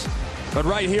Pierce, but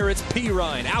right here it's P.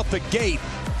 Ryan out the gate.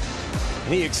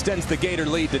 And he extends the Gator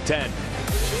lead to 10.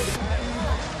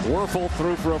 Werfel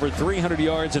threw for over 300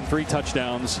 yards and 3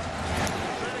 touchdowns.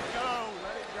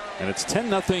 And it's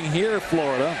 10-0 here,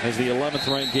 Florida, as the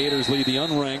 11th-ranked Gators lead the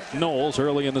unranked Noles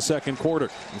early in the 2nd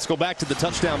quarter. Let's go back to the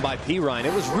touchdown by P. Ryan.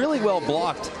 It was really well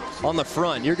blocked on the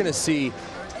front. You're going to see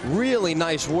really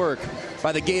nice work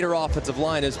by the Gator offensive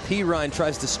line as P. Ryan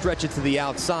tries to stretch it to the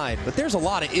outside. But there's a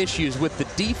lot of issues with the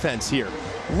defense here.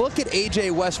 Look at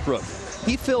A.J. Westbrook.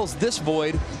 He fills this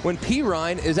void when P.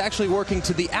 Ryan is actually working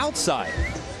to the outside.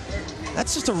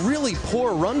 That's just a really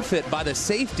poor run fit by the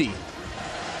safety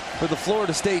for the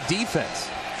Florida State defense.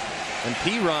 And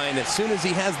P. Ryan, as soon as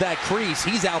he has that crease,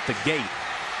 he's out the gate.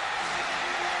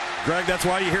 Greg, that's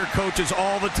why you hear coaches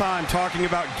all the time talking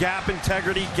about gap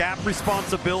integrity, gap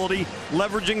responsibility,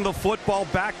 leveraging the football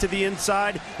back to the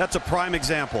inside. That's a prime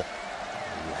example.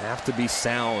 You have to be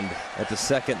sound at the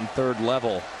 2nd and 3rd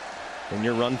level in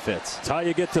your run fits. That's how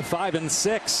you get to 5 and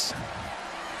 6.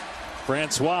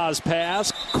 Francois'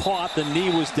 pass caught. The knee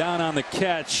was down on the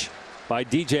catch by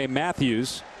DJ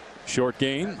Matthews. Short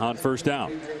gain on 1st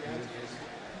down.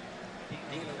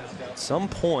 At some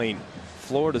point,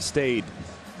 Florida State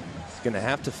is going to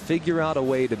have to figure out a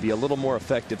way to be a little more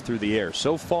effective through the air.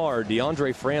 So far,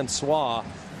 DeAndre Francois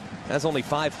has only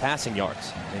 5 passing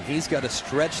yards, and he's got to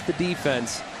stretch the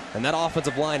defense, and that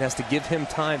offensive line has to give him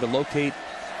time to locate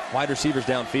wide receivers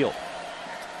downfield.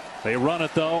 They run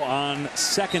it, though, on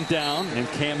second down, and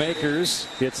Cam Akers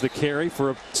gets the carry for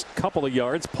a couple of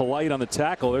yards. Polite on the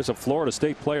tackle. There's a Florida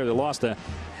State player that lost a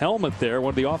helmet there.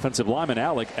 One of the offensive linemen,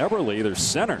 Alec Everly, their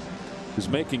center, who's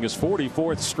making his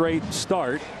 44th straight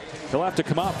start. He'll have to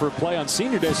come out for a play on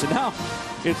senior day. So now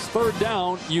it's third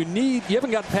down. You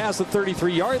haven't got past the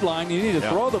 33-yard line. You need to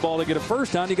throw the ball to get a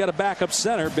first down. You got a backup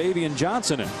center, Baby and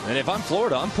Johnson in. And if I'm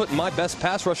Florida, I'm putting my best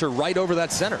pass rusher right over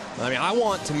that center. I mean, I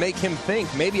want to make him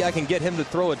think maybe I can get him to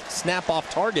throw a snap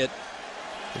off target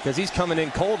because he's coming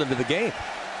in cold into the game.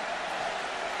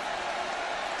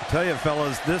 I tell you,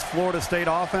 fellas, this Florida State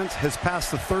offense has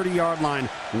passed the 30-yard line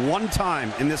one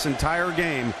time in this entire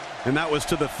game, and that was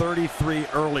to the 33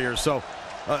 earlier. So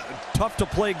tough to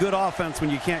play good offense when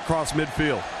you can't cross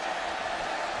midfield.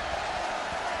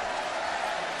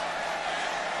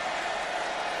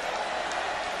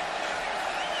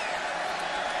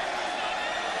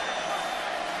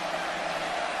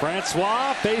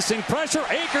 Francois facing pressure.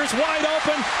 Akers wide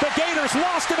open. The Gators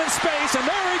lost him in space, and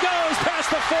there he goes past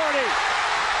the 40.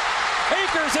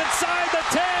 Akers inside the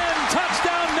 10.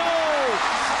 Touchdown, no.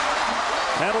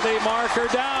 Penalty marker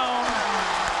down.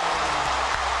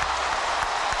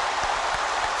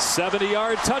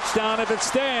 70-yard touchdown if it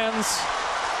stands.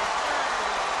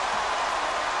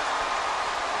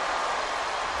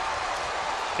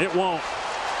 It won't.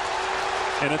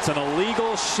 And it's an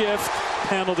illegal shift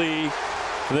penalty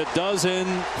that does in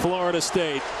Florida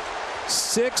State.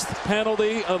 6th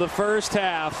penalty of the first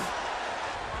half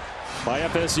by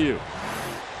FSU.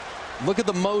 Look at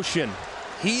the motion.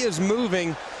 He is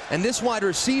moving, and this wide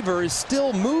receiver is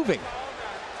still moving.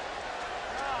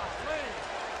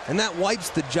 And that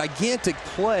wipes the gigantic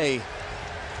play.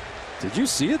 Did you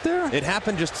see it there? It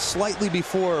happened just slightly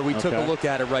before we took a look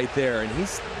at it right there. And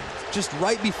he's just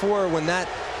right before when that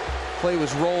play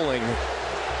was rolling.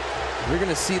 You're going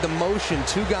to see the motion,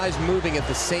 two guys moving at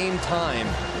the same time.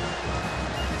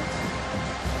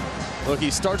 Look,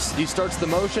 he starts the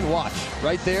motion. Watch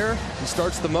right there. He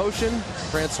starts the motion.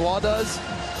 Francois does.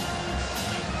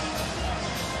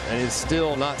 And he's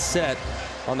still not set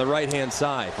on the right-hand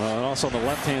side. Well, and also on the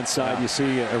left-hand side, you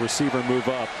see a receiver move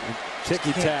up.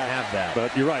 Ticky-tack. Have that.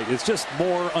 But you're right. It's just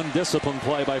more undisciplined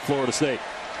play by Florida State.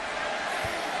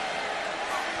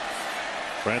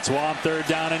 Francois on third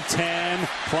down and 10.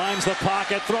 Climbs the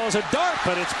pocket, throws a dart,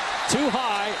 but it's too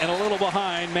high and a little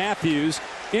behind. Matthews,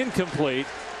 incomplete.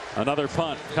 Another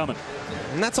punt coming.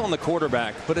 And that's on the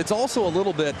quarterback, but it's also a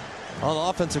little bit on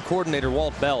offensive coordinator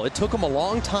Walt Bell. It took him a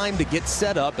long time to get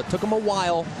set up. It took him a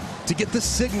while to get the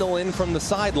signal in from the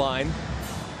sideline.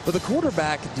 But the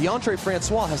quarterback, DeAndre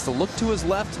Francois, has to look to his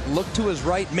left, look to his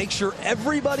right, make sure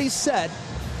everybody's set,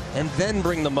 and then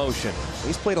bring the motion.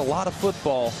 He's played a lot of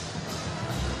football.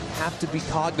 You have to be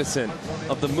cognizant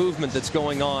of the movement that's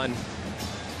going on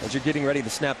as you're getting ready to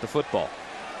snap the football.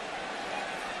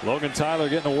 Logan Tyler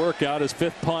getting a workout, his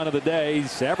 5th punt of the day.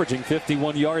 He's averaging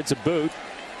 51 yards a boot.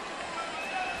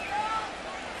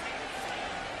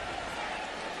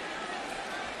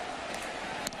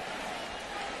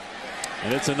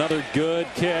 And it's another good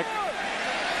kick.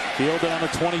 Fielded on the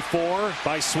 24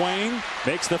 by Swain.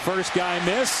 Makes the first guy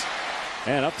miss.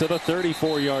 And up to the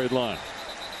 34-yard line.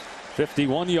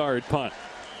 51-yard punt.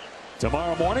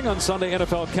 Tomorrow morning on Sunday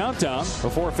NFL Countdown,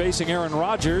 before facing Aaron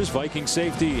Rodgers, Viking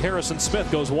safety Harrison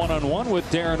Smith goes one-on-one with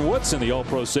Darren Woodson, the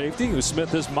All-Pro safety, who Smith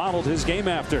has modeled his game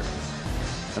after.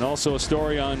 And also a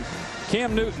story on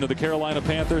Cam Newton of the Carolina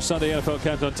Panthers. Sunday NFL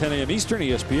Countdown 10 a.m. Eastern,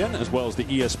 ESPN, as well as the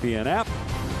ESPN app.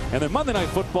 And then Monday Night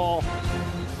Football.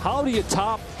 How do you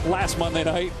top last Monday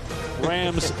night?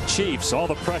 Rams Chiefs. All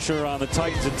the pressure on the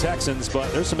Titans and Texans,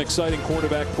 but there's some exciting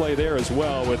quarterback play there as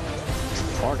well with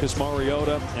Marcus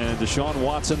Mariota and Deshaun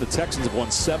Watson. The Texans have won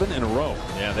 7 in a row.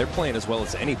 Yeah, they're playing as well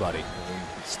as anybody.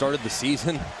 Started the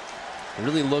season. It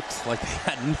really looked like they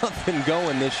had nothing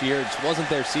going this year. It just wasn't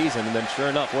their season. And then sure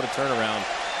enough, what a turnaround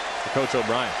for Coach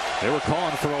O'Brien. They were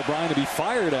calling for O'Brien to be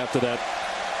fired after that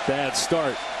bad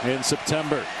start in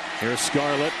September. Here's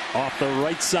Scarlett off the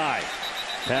right side.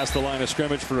 Past the line of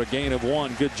scrimmage for a gain of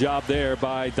 1. Good job there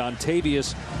by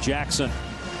Dontavius Jackson.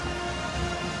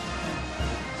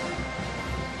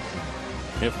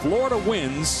 If Florida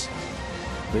wins,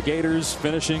 the Gators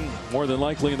finishing more than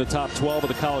likely in the top 12 of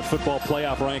the college football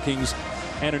playoff rankings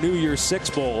and a New Year's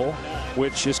Six Bowl,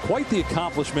 which is quite the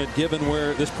accomplishment given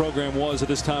where this program was at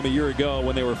this time a year ago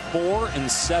when they were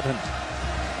 4-7.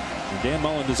 And Dan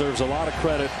Mullen deserves a lot of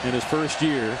credit in his first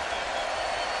year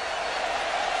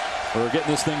for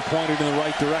getting this thing pointed in the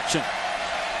right direction.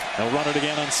 They'll run it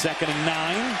again on 2nd and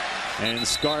 9. And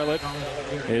Scarlett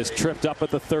is tripped up at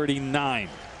the 39.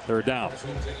 Third down.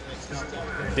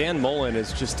 Dan Mullen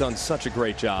has just done such a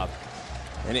great job.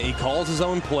 And he calls his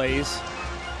own plays.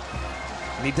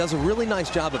 And he does a really nice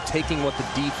job of taking what the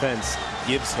defense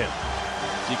gives him.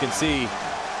 As you can see,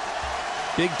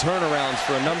 big turnarounds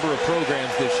for a number of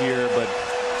programs this year, but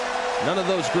none of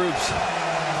those groups,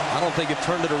 I don't think, have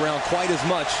turned it around quite as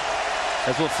much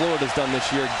as what Florida's done this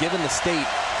year, given the state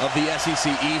of the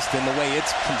SEC East and the way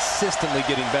it's consistently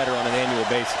getting better on an annual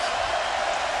basis.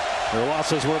 Their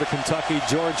losses were to Kentucky,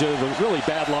 Georgia. The really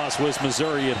bad loss was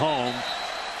Missouri at home.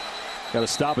 Got a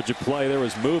stoppage of play. There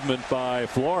was movement by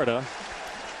Florida.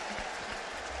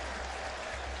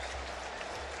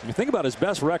 When you think about his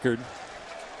best record,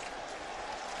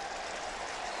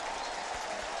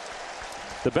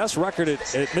 the best record at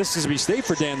Mississippi State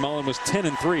for Dan Mullen was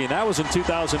 10-3, and that was in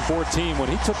 2014 when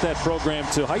he took that program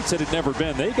to heights it had never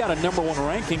been. They got a #1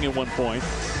 ranking at one point.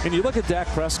 And you look at Dak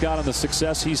Prescott and the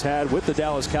success he's had with the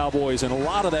Dallas Cowboys, and a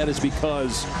lot of that is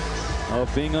because of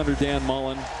being under Dan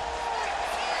Mullen.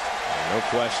 No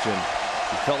question.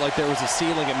 He felt like there was a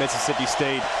ceiling at Mississippi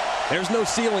State. There's no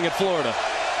ceiling at Florida.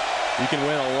 You can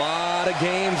win a lot of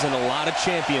games and a lot of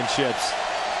championships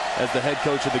as the head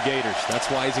coach of the Gators. That's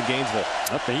why he's in Gainesville.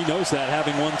 He knows that,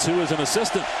 having won 2 as an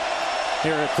assistant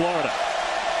here at Florida.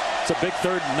 It's a big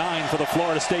 3rd and 9 for the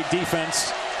Florida State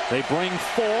defense. They bring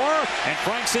 4, and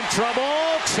Frank's in trouble.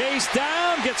 Chased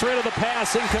down, gets rid of the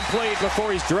pass, incomplete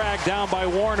before he's dragged down by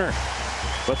Warner.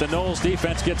 But the Noles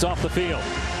defense gets off the field.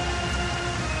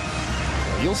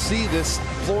 You'll see this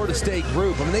Florida State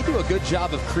group. I mean, they do a good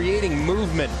job of creating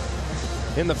movement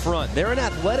in the front. They're an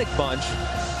athletic bunch.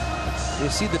 You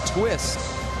see the twist.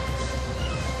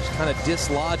 Just kind of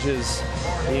dislodges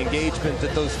the engagement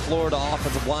that those Florida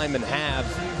offensive linemen have.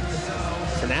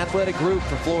 It's an athletic group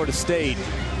for Florida State.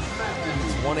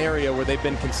 It's one area where they've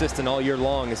been consistent all year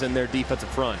long is in their defensive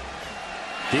front.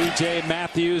 DJ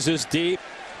Matthews is deep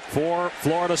for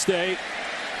Florida State.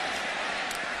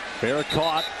 Bear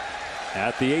caught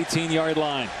at the 18-yard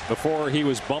line before he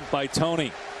was bumped by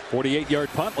Tony. 48-yard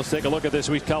punt. Let's take a look at this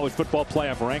week's college football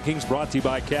playoff rankings brought to you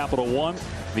by Capital One.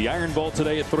 The Iron Bowl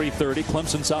today at 3:30.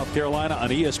 Clemson, South Carolina on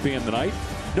ESPN tonight.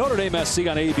 Notre Dame SC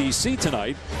on ABC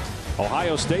tonight.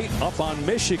 Ohio State up on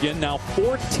Michigan, now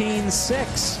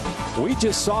 14-6. We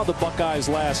just saw the Buckeyes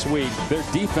last week. Their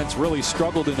defense really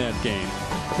struggled in that game.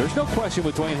 There's no question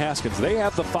with Dwayne Haskins. They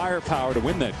have the firepower to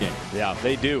win that game. Yeah,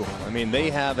 they do. I mean, they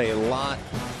have a lot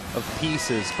of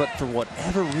pieces, but for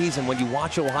whatever reason, when you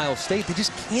watch Ohio State, they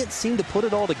just can't seem to put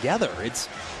it all together. It's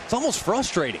almost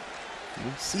frustrating.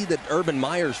 You see that Urban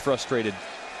Meyer's frustrated,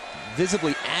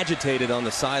 visibly agitated on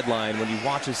the sideline when he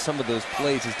watches some of those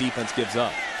plays his defense gives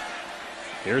up.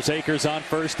 Here's Akers on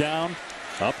 1st down,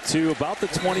 up to about the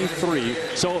 23.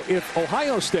 So if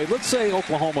Ohio State, let's say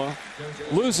Oklahoma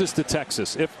loses to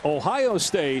Texas, if Ohio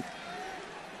State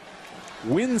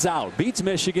wins out, beats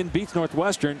Michigan, beats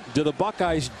Northwestern, do the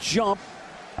Buckeyes jump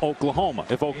Oklahoma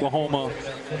if Oklahoma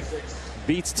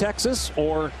beats Texas,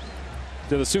 or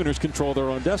do the Sooners control their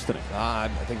own destiny? I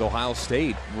think Ohio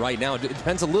State right now, it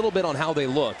depends a little bit on how they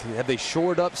look. Have they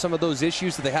shored up some of those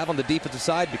issues that they have on the defensive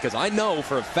side? Because I know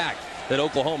for a fact that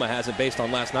Oklahoma hasn't, based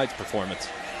on last night's performance.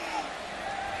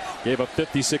 Gave up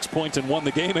 56 points and won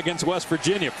the game against West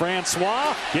Virginia.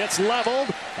 Francois gets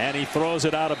leveled, and he throws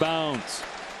it out of bounds.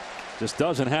 Just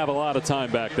doesn't have a lot of time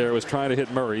back there. Was trying to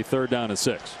hit Murray. 3rd down and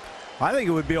 6. I think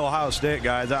it would be Ohio State,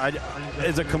 guys.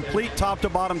 As a complete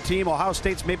top-to-bottom team, Ohio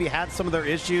State's maybe had some of their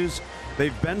issues.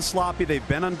 They've been sloppy. They've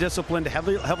been undisciplined,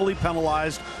 heavily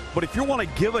penalized. But if you want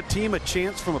to give a team a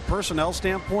chance from a personnel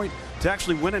standpoint to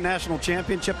actually win a national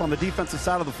championship on the defensive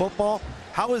side of the football,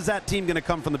 how is that team going to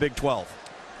come from the Big 12?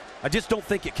 I just don't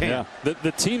think it can. Yeah.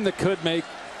 The team that could make,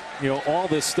 all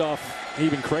this stuff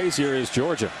even crazier is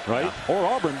Georgia, right? Yeah. Or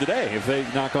Auburn today if they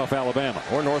knock off Alabama.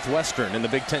 Or Northwestern in the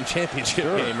Big Ten championship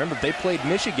game. Remember, they played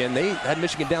Michigan. They had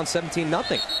Michigan down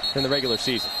 17-0 in the regular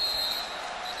season.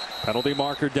 Penalty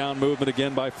marker down movement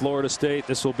again by Florida State.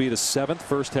 This will be the 7th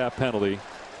first-half penalty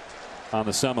on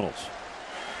the Seminoles.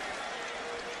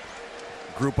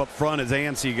 Group up front is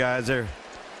antsy, guys.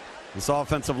 This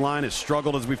offensive line has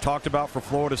struggled, as we've talked about, for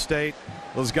Florida State.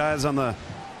 Those guys on the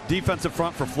defensive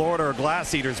front for Florida are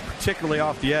glass eaters, particularly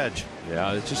off the edge.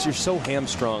 Yeah, it's just you're so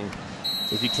hamstrung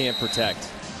if you can't protect.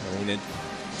 I mean,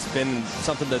 it's been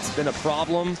something that's been a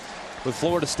problem with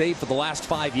Florida State for the last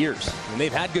 5 years. I mean,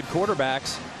 they've had good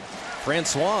quarterbacks.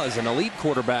 Francois is an elite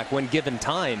quarterback when given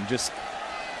time, just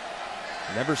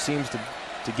never seems to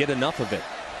get enough of it.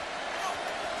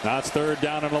 Now it's 3rd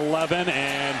down and 11,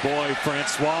 and boy,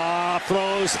 Francois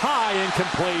throws high,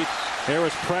 incomplete. There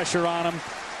was pressure on him.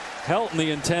 Helton, the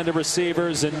intended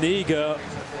receiver, Zuniga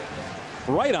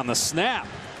right on the snap.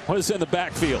 was in the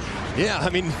backfield. Yeah, I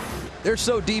mean, they're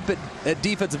so deep at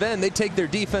defensive end, they take their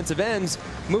defensive ends,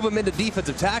 move them into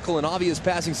defensive tackle in obvious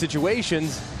passing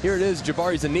situations. Here it is,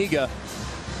 Jabari Zuniga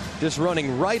just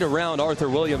running right around Arthur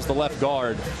Williams, the left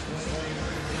guard,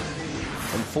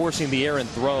 and forcing the errant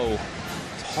throw.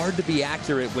 It's hard to be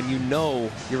accurate when you know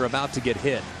you're about to get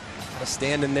hit. Gotta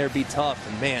stand in there, be tough,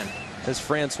 and man, has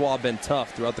Francois been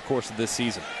tough throughout the course of this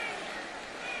season.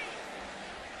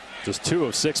 Just 2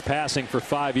 of 6 passing for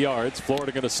 5 yards.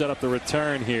 Florida going to set up the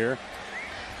return here.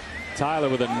 Tyler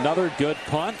with another good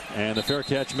punt, and the fair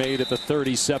catch made at the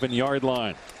 37-yard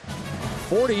line.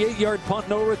 48-yard punt,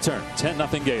 no return.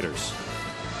 10-0 Gators.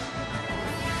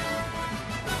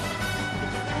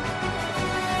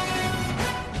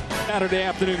 Saturday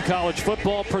afternoon college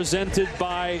football presented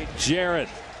by Jarrett.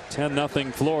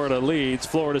 10-0 Florida leads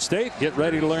Florida State. Get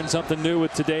ready to learn something new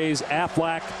with today's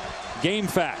Aflac Game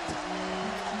Fact.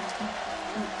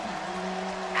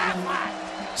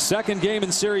 Second game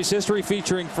in series history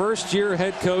featuring first-year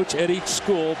head coach at each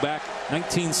school. Back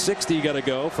 1960 got to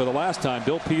go for the last time.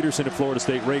 Bill Peterson at Florida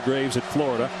State, Ray Graves at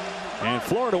Florida. And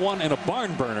Florida won in a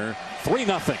barn burner,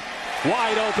 3-0.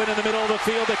 Wide open in the middle of the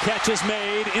field. The catch is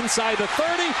made inside the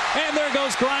 30. And there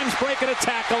goes Grimes breaking a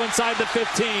tackle inside the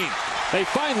 15. They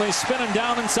finally spin him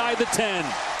down inside the 10.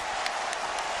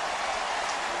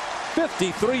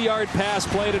 53-yard pass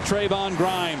play to Trayvon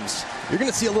Grimes. You're going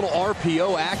to see a little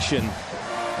RPO action,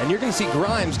 and you're going to see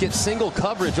Grimes get single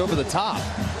coverage over the top.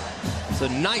 It's a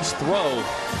nice throw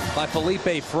by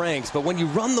Felipe Franks, but when you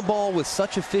run the ball with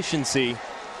such efficiency,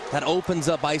 that opens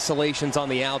up isolations on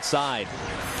the outside.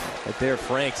 Right there,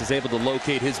 Franks is able to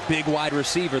locate his big wide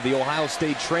receiver, the Ohio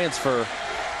State transfer,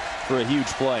 for a huge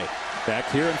play.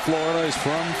 Back here in Florida is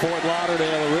from Fort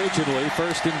Lauderdale originally.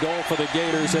 First and goal for the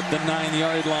Gators at the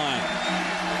 9-yard line.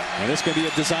 And this can be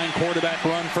a design quarterback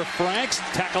run for Franks.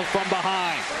 Tackled from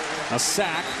behind. A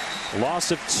sack.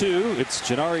 Loss of 2. It's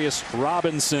Janarius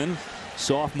Robinson,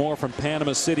 sophomore from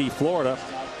Panama City, Florida,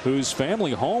 whose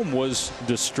family home was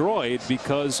destroyed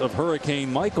because of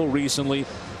Hurricane Michael recently.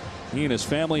 He and his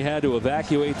family had to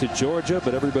evacuate to Georgia,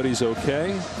 but everybody's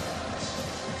okay.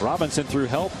 Robinson, through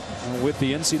help with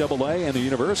the NCAA and the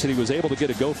university, was able to get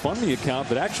a GoFundMe account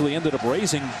that actually ended up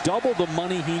raising double the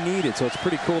money he needed. So it's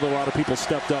pretty cool that a lot of people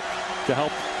stepped up to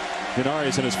help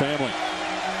Janarius and his family.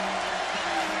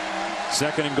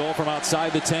 Second and goal from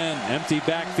outside the 10. Empty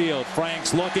backfield.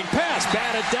 Franks looking. Pass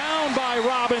batted down by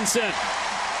Robinson.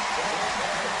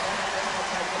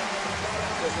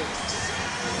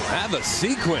 Have a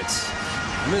sequence.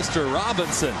 Mr.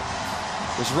 Robinson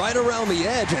is right around the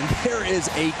edge, and there is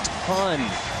a ton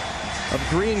of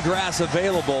green grass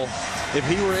available if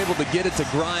he were able to get it to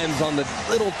Grimes on the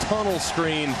little tunnel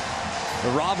screen.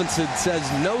 Robinson says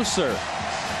no, sir.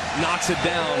 Knocks it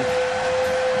down.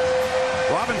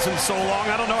 Robinson's so long,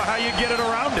 I don't know how you get it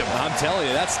around him. I'm telling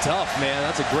you, that's tough, man.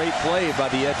 That's a great play by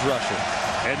the edge rusher.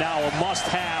 And now a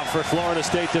must-have for Florida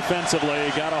State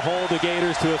defensively. Got to hold the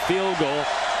Gators to a field goal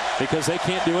because they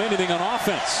can't do anything on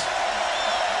offense.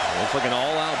 Looks like an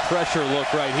all-out pressure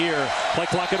look right here. Play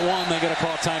clock at 1. They got to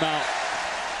call timeout.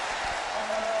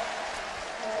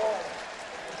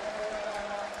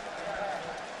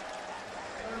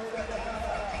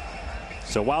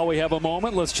 So while we have a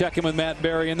moment, let's check in with Matt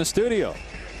Berry in the studio.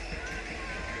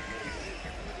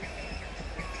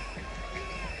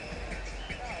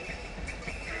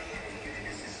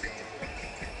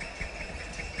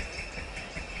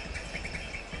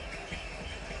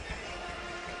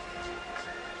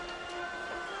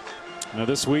 Now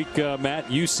this week, Matt,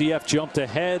 UCF jumped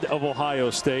ahead of Ohio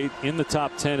State in the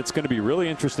top 10. It's going to be really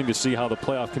interesting to see how the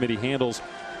playoff committee handles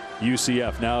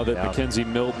UCF now that Mackenzie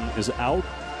Milton is out.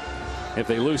 If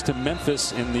they lose to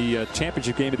Memphis in the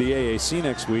championship game of the AAC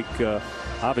next week,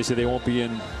 obviously they won't be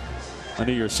in a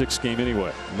New Year's Six game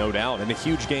anyway. No doubt, and a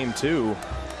huge game too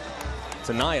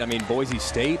tonight. I mean, Boise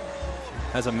State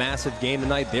has a massive game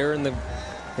tonight. They're in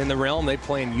the realm. They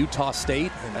play in Utah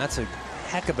State, and that's a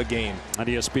heck of a game on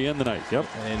ESPN tonight. Yep.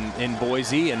 And in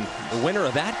Boise, and the winner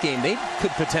of that game, they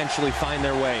could potentially find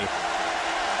their way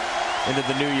into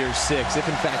the New Year's Six if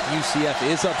in fact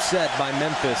UCF is upset by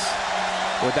Memphis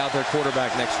without their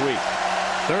quarterback next week.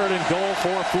 Third and goal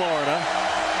for Florida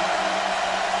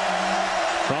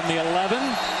from the 11,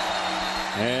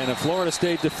 and the Florida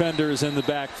State defenders in the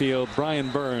backfield. Brian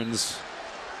Burns,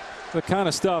 the kind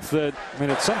of stuff that, I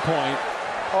mean, at some point,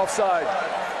 Offside.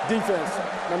 Defense.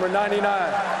 Number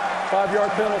 99.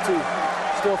 5-yard penalty.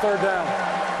 Still third down.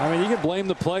 I mean, you can blame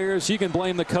the players. You can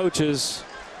blame the coaches.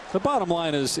 The bottom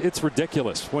line is it's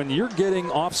ridiculous when you're getting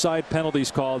offside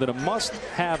penalties called in a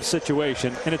must-have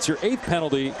situation, and it's your 8th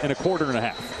penalty in a quarter and a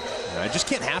half. It just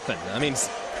can't happen. I mean,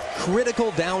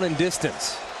 critical down and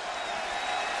distance.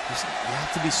 You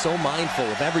have to be so mindful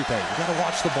of everything. You got to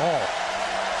watch the ball.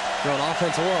 You're on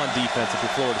offense or on defense if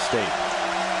you're Florida State.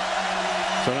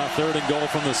 So now 3rd and goal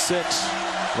from the 6.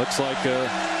 Looks like a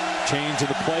change in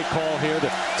the play call here. The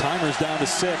timer's down to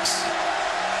 6.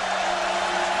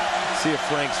 See if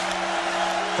Franks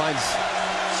finds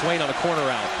Swain on a corner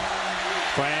route.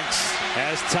 Franks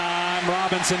has time.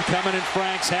 Robinson coming, and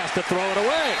Franks has to throw it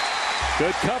away.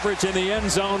 Good coverage in the end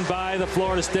zone by the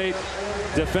Florida State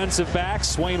defensive backs.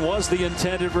 Swain was the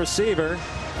intended receiver.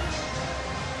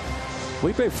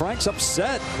 Felipe Franks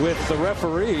upset with the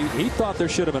referee. He thought there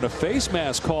should have been a face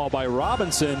mask call by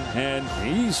Robinson, and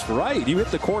he's right. You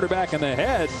hit the quarterback in the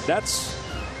head. That's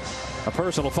a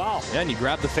personal foul. Yeah, and you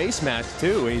grab the face mask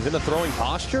too. He's in a throwing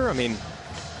posture. I mean,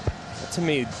 that to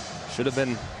me should have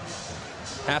been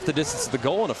half the distance to the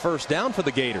goal and a 1st down for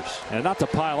the Gators. And not to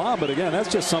pile on, but again,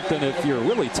 that's just something if you're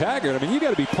Willie Taggart. I mean, you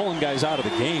got to be pulling guys out of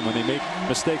the game when they make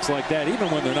mistakes like that, even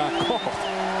when they're not called.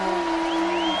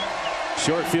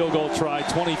 Short field goal try,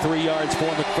 23 yards for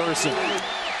McPherson.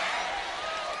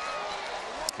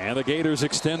 And the Gators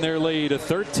extend their lead to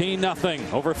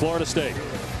 13-0 over Florida State.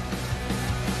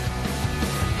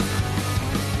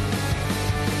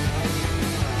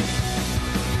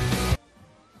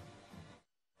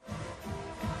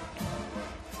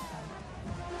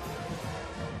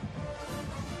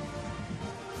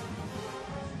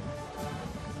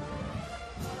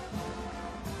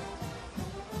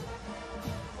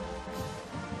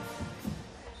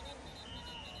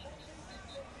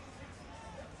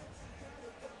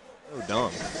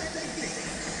 Dumb.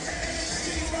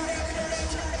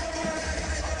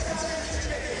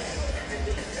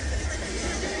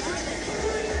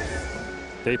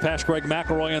 They pass Greg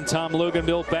McElroy and Tom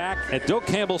Luganville back at Doak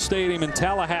Campbell Stadium in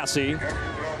Tallahassee.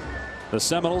 The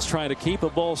Seminoles trying to keep a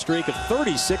bowl streak of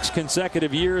 36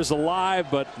 consecutive years alive,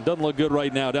 but doesn't look good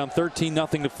right now. Down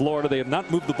 13-0 to Florida. They have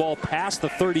not moved the ball past the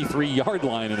 33-yard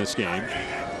line in this game.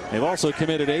 They've also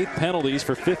committed 8 penalties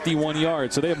for 51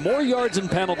 yards. So they have more yards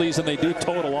and penalties than they do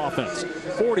total offense.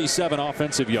 47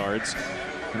 offensive yards.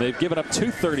 And they've given up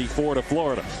 234 to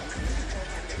Florida.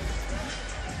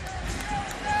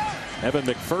 Evan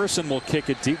McPherson will kick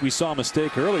it deep. We saw a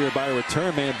mistake earlier by a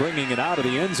return man bringing it out of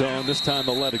the end zone. This time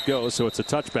they'll let it go, so it's a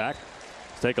touchback.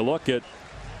 Let's take a look at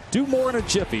Do More in a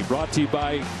Jiffy, brought to you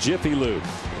by Jiffy Lube.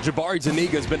 Jabari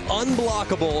Zuniga has been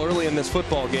unblockable early in this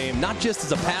football game, not just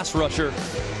as a pass rusher,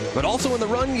 but also in the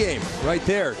run game. Right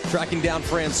there, tracking down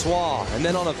Francois, and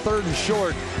then on a 3rd and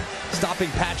short, stopping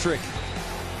Patrick.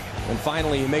 And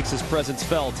finally, he makes his presence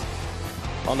felt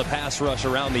on the pass rush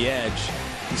around the edge.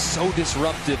 He's so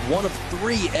disruptive. One of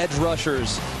 3 edge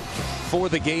rushers for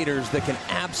the Gators that can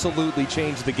absolutely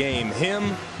change the game.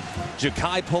 Him,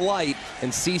 Ja'Kai Polite,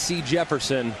 and C.C.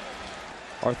 Jefferson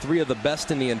are 3 of the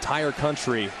best in the entire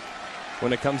country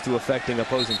when it comes to affecting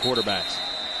opposing quarterbacks.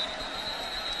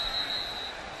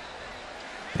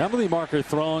 Penalty marker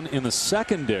thrown in the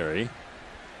secondary.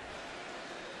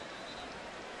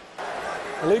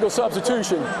 Illegal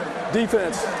substitution.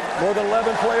 Defense. More than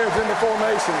 11 players in the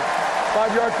formation.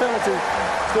 5-yard penalty.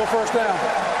 Still 1st down.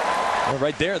 Well,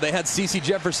 right there, they had C.C.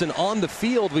 Jefferson on the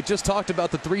field. We just talked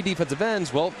about the 3 defensive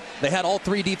ends. Well, they had all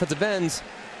 3 defensive ends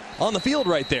on the field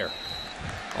right there,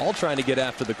 all trying to get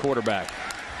after the quarterback.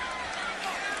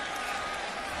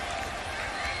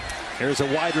 Here's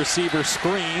a wide receiver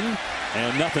screen,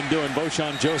 and nothing doing.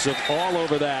 Boshawn Joseph all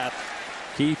over that.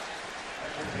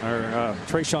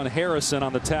 Trayshawn Harrison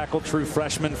on the tackle, true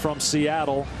freshman from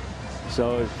Seattle.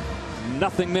 So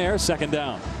nothing there, 2nd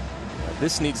down.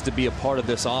 This needs to be a part of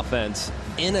this offense.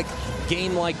 In a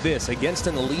game like this, against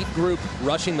an elite group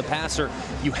rushing the passer,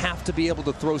 you have to be able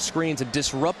to throw screens and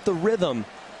disrupt the rhythm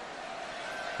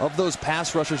of those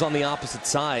pass rushers on the opposite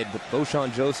side. But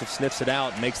Boshawn Joseph sniffs it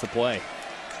out and makes the play.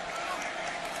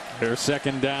 Their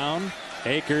 2nd down.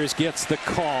 Akers gets the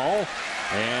call,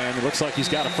 and it looks like he's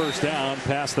got a 1st down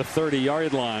past the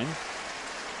 30-yard line.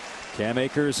 Cam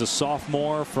Akers, a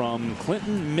sophomore from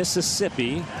Clinton,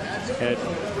 Mississippi, at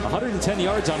 110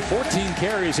 yards on 14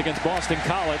 carries against Boston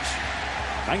College.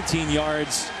 19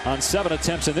 yards on 7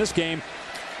 attempts in this game.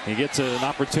 He gets an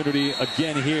opportunity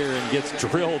again here and gets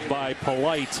drilled by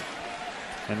Polite.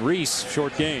 And Reese,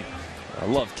 short gain. I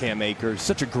love Cam Akers,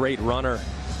 such a great runner.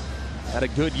 Had a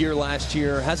good year last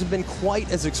year. Hasn't been quite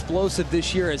as explosive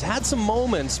this year. Has had some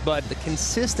moments, but the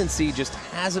consistency just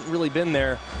hasn't really been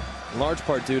there. In large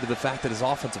part due to the fact that his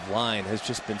offensive line has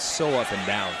just been so up and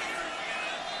down.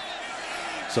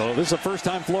 So this is the first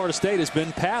time Florida State has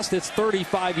been past its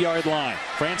 35-yard line.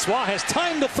 Francois has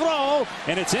time to throw,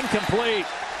 and it's incomplete.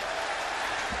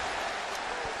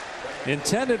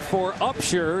 Intended for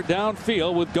Upshur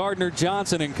downfield with Gardner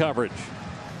Johnson in coverage.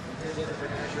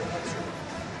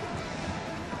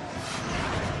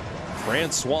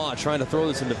 Francois trying to throw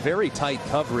this into very tight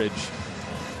coverage.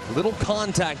 Little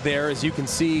contact there, as you can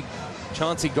see.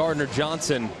 Chauncey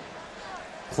Gardner-Johnson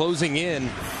closing in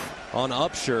on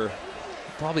Upshur.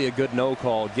 Probably a good no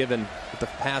call, given that the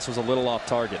pass was a little off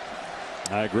target.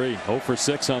 I agree. 0 for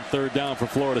 6 on third down for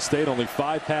Florida State. Only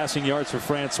 5 passing yards for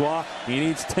Francois. He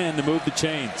needs 10 to move the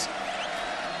chains.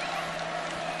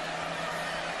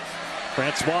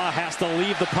 Francois has to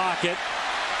leave the pocket.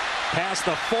 Past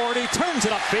the 40, turns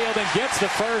it upfield and gets the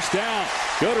first down.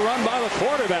 Good run by the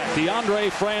quarterback, DeAndre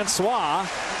Francois,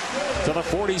 to the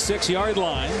 46-yard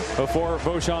line before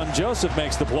Voshon Joseph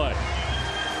makes the play.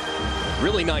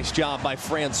 Really nice job by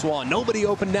Francois. Nobody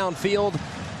open downfield.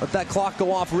 Let that clock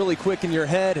go off really quick in your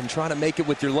head and try to make it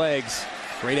with your legs.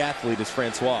 Great athlete is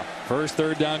Francois. First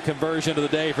third down conversion of the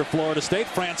day for Florida State.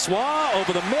 Francois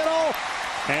over the middle.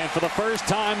 And for the first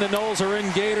time, the Noles are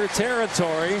in Gator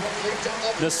territory.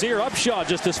 Nasir Upshaw,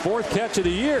 just his 4th catch of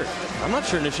the year. I'm not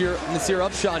sure Nasir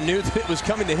Upshaw knew that it was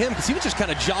coming to him, because he was just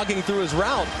kind of jogging through his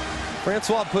route.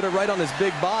 Francois put it right on his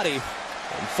big body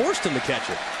and forced him to catch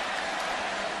it.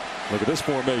 Look at this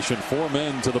formation. 4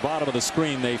 men to the bottom of the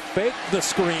screen. They fake the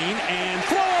screen and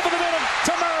throw over the middle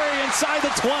to Murray inside the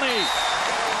 20.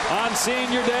 On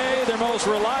senior day, their most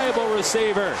reliable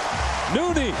receiver,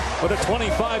 Nooney, with a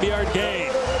 25-yard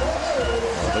gain.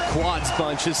 The quads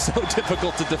bunch is so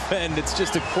difficult to defend. It's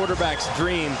just a quarterback's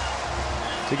dream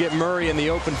to get Murray in the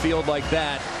open field like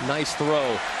that. Nice throw.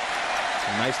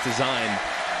 A nice design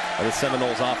by the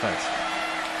Seminoles offense.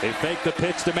 They fake the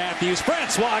pitch to Matthews.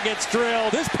 Francois gets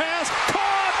drilled. His pass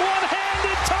caught,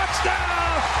 one-handed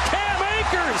touchdown. Cam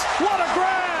Akers, what a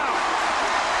grab.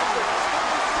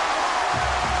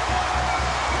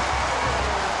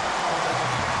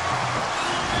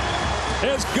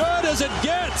 As good as it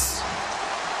gets.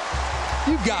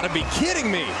 You got to be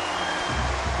kidding me.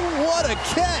 What a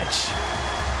catch.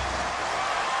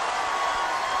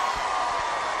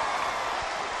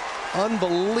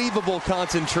 Unbelievable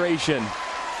concentration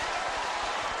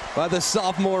by the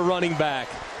sophomore running back.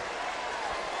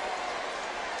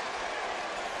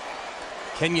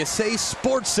 Can you say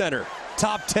SportsCenter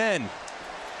top 10?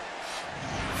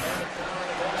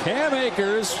 Cam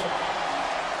Akers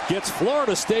gets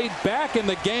Florida State back in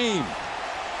the game.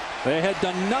 They had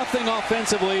done nothing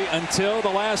offensively until the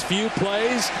last few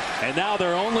plays, and now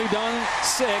they're only done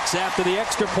 6 after the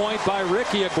extra point by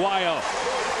Ricky Aguayo.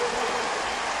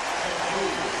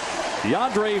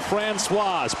 DeAndre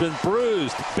Francois has been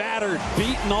bruised, battered,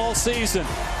 beaten all season.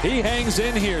 He hangs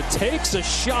in here, takes a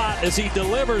shot as he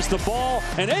delivers the ball,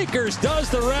 and Akers does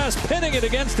the rest, pinning it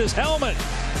against his helmet.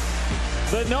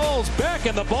 The Noles back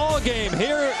in the ball game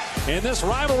here in this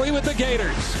rivalry with the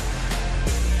Gators.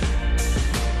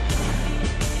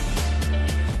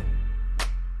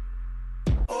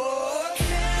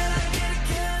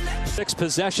 Six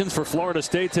possessions for Florida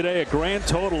State today, a grand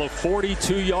total of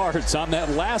 42 yards. On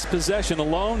that last possession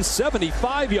alone,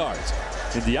 75 yards.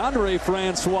 And DeAndre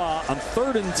Francois on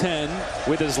 3rd and 10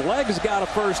 with his legs got a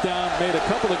first down, made a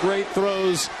couple of great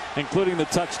throws, including the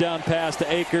touchdown pass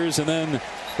to Akers, and then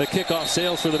the kickoff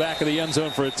sails for the back of the end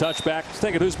zone for a touchback.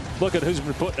 Look at who's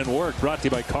been putting in work, brought to you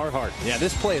by Carhartt. Yeah,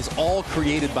 this play is all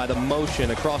created by the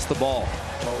motion across the ball,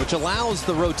 which allows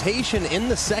the rotation in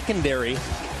the secondary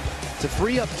to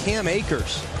free up Cam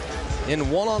Akers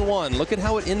in one-on-one. Look at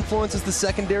how it influences the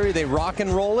secondary. They rock and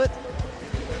roll it.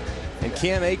 And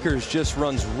Cam Akers just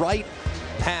runs right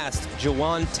past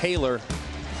Jawan Taylor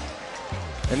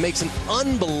and makes an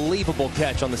unbelievable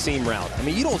catch on the seam route. I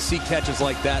mean, you don't see catches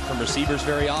like that from receivers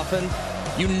very often.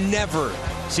 You never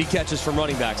see catches from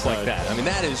running backs like that. I mean,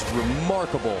 that is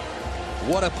remarkable.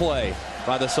 What a play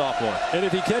by the sophomore. And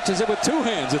if he catches it with 2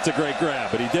 hands, it's a great grab,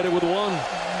 but he did it with 1.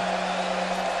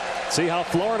 See how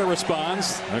Florida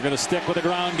responds. They're going to stick with the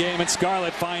ground game, and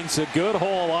Scarlett finds a good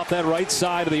hole off that right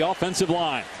side of the offensive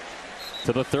line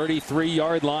to the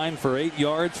 33-yard line for 8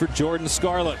 yards for Jordan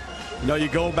Scarlett. No, you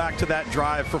go back to that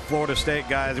drive for Florida State,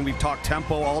 guys, and we've talked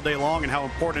tempo all day long and how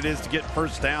important it is to get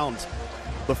first downs.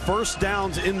 The first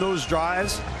downs in those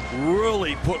drives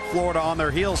really put Florida on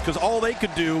their heels, because all they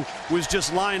could do was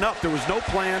just line up. There was no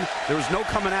plan. There was no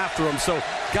coming after them. So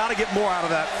got to get more out of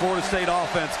that Florida State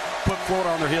offense, put Florida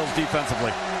on their heels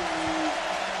defensively.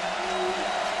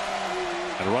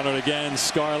 And run it again,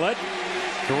 Scarlett.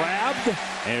 Grabbed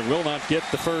and will not get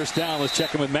the first down. Let's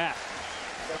check in with Matt.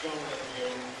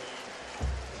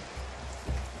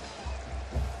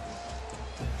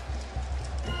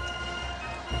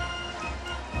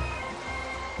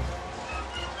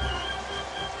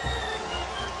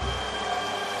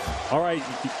 All right,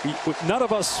 none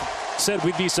of us said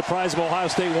we'd be surprised if Ohio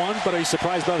State won, but are you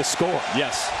surprised by the score?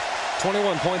 Yes.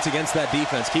 21 points against that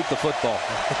defense. Keep the football.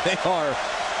 They are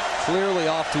clearly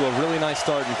off to a really nice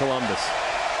start in Columbus.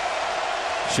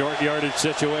 Short yardage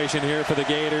situation here for the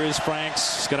Gators.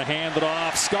 Franks going to hand it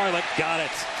off. Scarlett got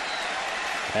it.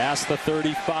 Past the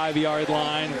 35-yard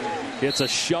line. It's a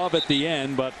shove at the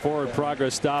end, but forward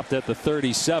progress stopped at the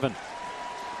 37.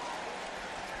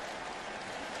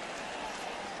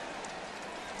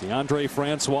 DeAndre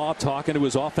Francois talking to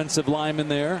his offensive lineman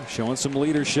there, showing some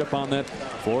leadership on that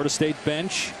Florida State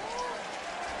bench.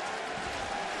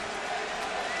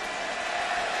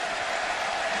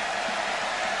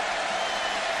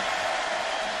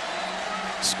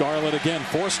 Scarlett again,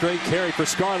 4th straight carry for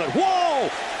Scarlett. Whoa!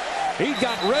 He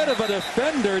got rid of a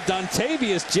defender,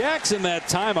 Dontavius Jackson, that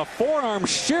time. A forearm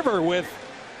shiver with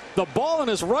the ball in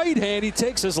his right hand. He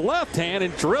takes his left hand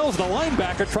and drills the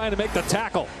linebacker trying to make the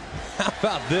tackle. How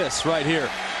about this right here?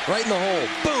 Right in the hole.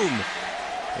 Boom!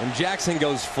 And Jackson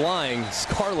goes flying.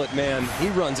 Scarlett, man, he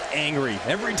runs angry.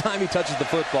 Every time he touches the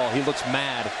football, he looks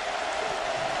mad.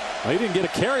 Well, he didn't get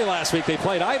a carry last week. They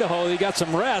played Idaho. He got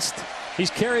some rest.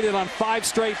 He's carried it on 5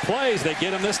 straight plays. They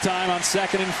get him this time on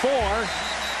 2nd and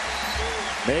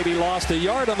 4. Maybe lost a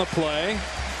yard on the play.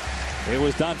 It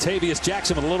was Dontavius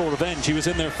Jackson with a little revenge. He was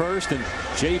in there first, and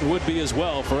Jade would be as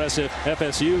well for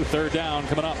FSU. 3rd down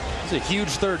coming up. It's a huge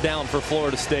 3rd down for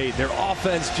Florida State. Their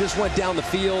offense just went down the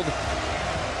field.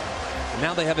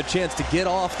 Now they have a chance to get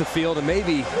off the field and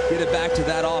maybe get it back to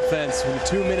that offense in a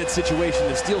 2-minute situation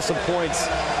to steal some points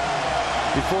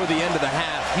before the end of the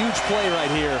half. Huge play right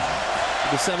here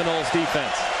for the Seminoles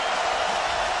defense.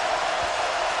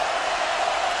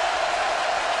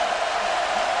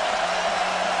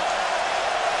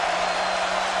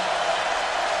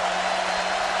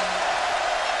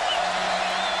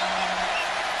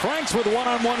 Franks with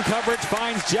one-on-one coverage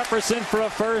finds Jefferson for a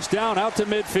 1st down out to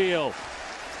midfield.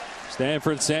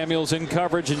 Stanford Samuels in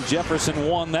coverage, and Jefferson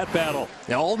won that battle.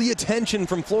 Now all the attention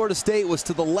from Florida State was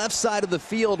to the left side of the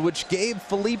field, which gave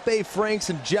Felipe Franks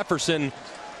and Jefferson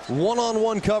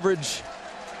one-on-one coverage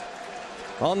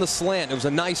on the slant. It was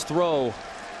a nice throw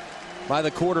by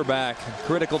the quarterback,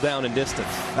 critical down and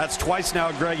distance. That's twice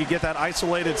now, Greg. You get that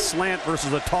isolated slant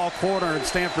versus a tall corner, and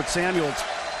Stanford Samuels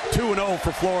 2-0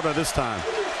 for Florida this time.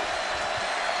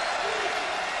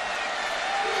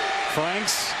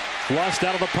 Franks flushed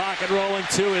out of the pocket, rolling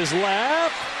to his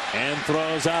left, and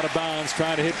throws out of bounds,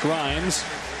 trying to hit Grimes.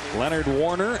 Leonard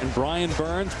Warner and Brian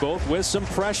Burns both with some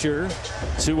pressure.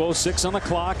 2:06 on the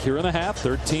clock here in the half.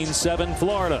 13-7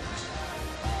 Florida.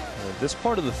 This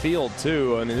part of the field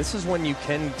too, I mean, this is when you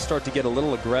can start to get a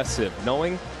little aggressive,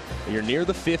 knowing that you're near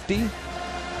the 50. You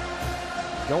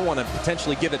don't want to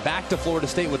potentially give it back to Florida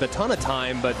State with a ton of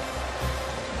time, but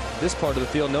this part of the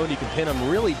field, knowing you can pin them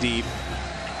really deep,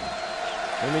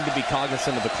 you need to be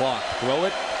cognizant of the clock. Throw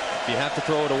it. If you have to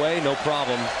throw it away, no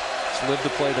problem. Just live to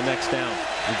play the next down.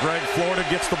 And Greg, Florida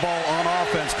gets the ball on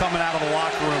offense coming out of the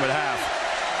locker room at half.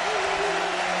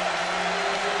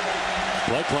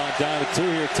 Play clock down to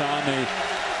 2 here, Tom. They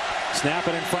snap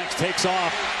it, and Franks takes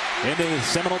off into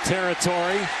Seminole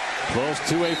territory. Close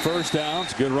to a 1st down.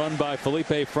 It's a good run by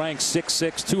Felipe Franks,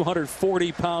 6'6",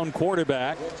 240-pound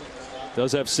quarterback.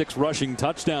 Does have 6 rushing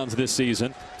touchdowns this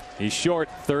season. He's short,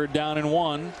 3rd down and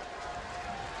 1.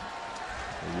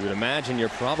 You would imagine you're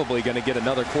probably going to get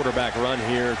another quarterback run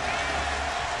here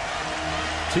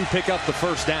to pick up the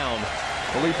 1st down.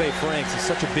 Felipe Franks is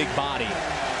such a big body.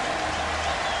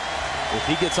 If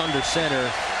he gets under center,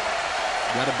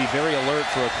 you got to be very alert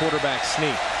for a quarterback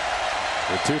sneak.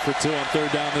 They're 2 for 2 on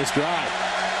 3rd down this drive.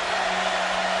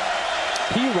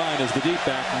 Pirine is the deep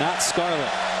back, not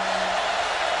Scarlett.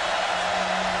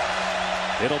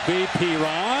 It'll be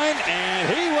Pirine, and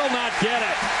he will not get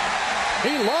it.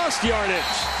 He lost yardage.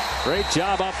 Great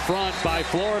job up front by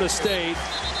Florida State.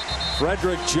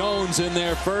 Frederick Jones in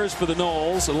there first for the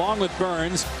Noles, along with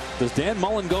Burns. Does Dan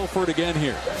Mullen go for it again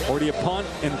here? Or do you punt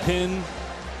and pin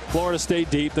Florida State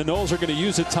deep? The Noles are going to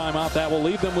use a timeout. That will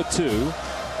leave them with 2.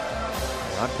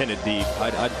 I'd pin it deep.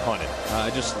 I'd punt it.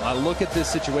 I look at this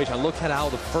situation. I look at how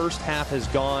the first half has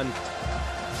gone.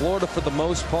 Florida, for the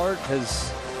most part,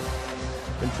 has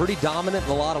been pretty dominant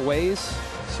in a lot of ways.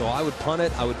 So I would punt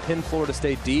it. I would pin Florida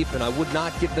State deep, and I would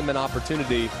not give them an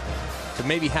opportunity to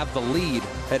maybe have the lead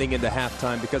heading into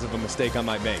halftime because of a mistake I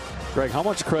might make. Greg, how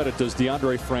much credit does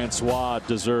DeAndre Francois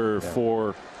deserve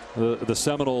for the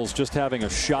Seminoles just having a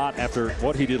shot after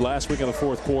what he did last week in the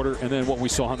 4th quarter and then what we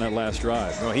saw on that last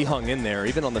drive? Well, he hung in there.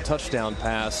 Even on the touchdown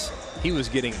pass, he was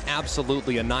getting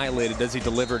absolutely annihilated as he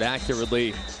delivered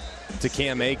accurately to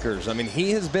Cam Akers. I mean,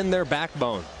 he has been their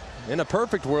backbone. In a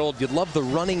perfect world, you'd love the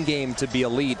running game to be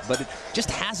elite, but it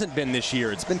just hasn't been this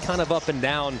year. It's been kind of up and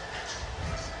down.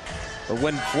 But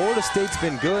when Florida State's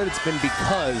been good, it's been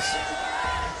because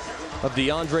of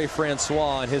DeAndre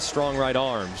Francois and his strong right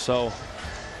arm. So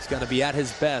he's got to be at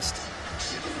his best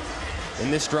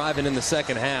in this drive and in the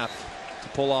second half to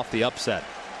pull off the upset.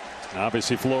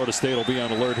 Obviously, Florida State will be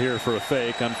on alert here for a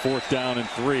fake on 4th down and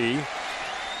 3.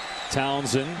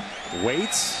 Townsend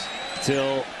waits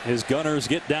till his gunners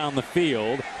get down the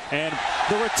field, and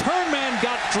the return man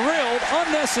got drilled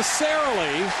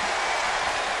unnecessarily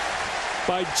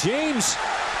by James,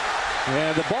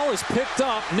 and the ball is picked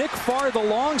up. Nick Farr, the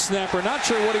long snapper, not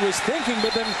sure what he was thinking,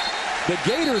 but then the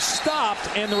Gators stopped,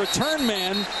 and the return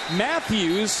man,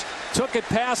 Matthews, took it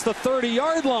past the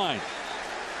 30-yard line.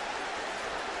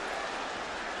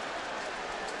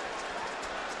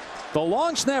 The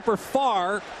long snapper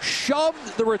Farr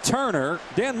shoved the returner.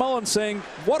 Dan Mullen saying,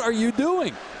 "What are you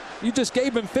doing? You just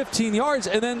gave him 15 yards."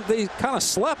 And then they kind of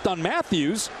slept on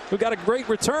Matthews, who got a great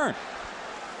return.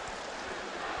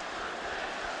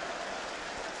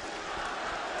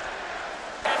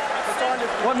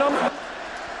 What number?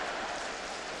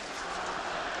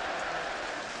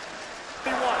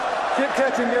 Kick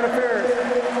catching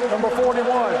interference. Number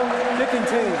 41, kicking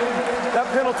team. That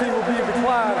penalty will be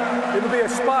declined. It will be a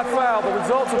spot foul. The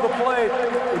results of the play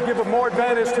would give a more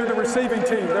advantage to the receiving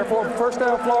team. Therefore, first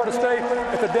down Florida State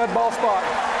at the dead ball spot.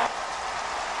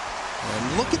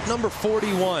 And look at number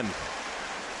 41.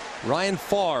 Ryan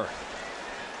Farr,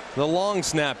 the long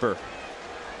snapper,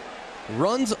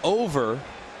 runs over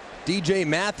DJ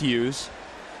Matthews.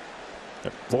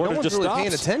 Florida no one's just really stops.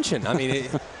 paying attention. I mean,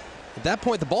 at that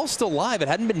point, the ball's still live. It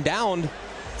hadn't been downed.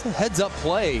 It's a heads-up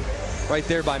play right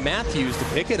there by Matthews to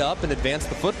pick it up and advance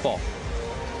the football.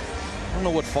 I don't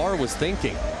know what Farr was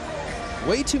thinking.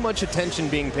 Way too much attention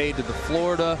being paid to the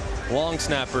Florida long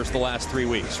snappers the last 3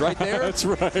 weeks. Right there. That's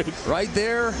right. Right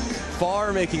there,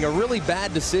 Farr making a really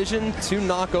bad decision to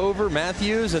knock over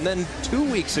Matthews, and then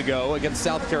 2 weeks ago against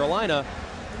South Carolina,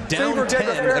 down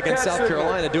 10 against South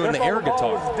Carolina doing the air guitar.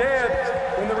 The ball was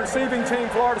dead when the receiving team,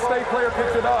 Florida State player,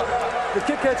 picked it up. The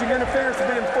kick catching interference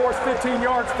is being forced 15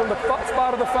 yards from the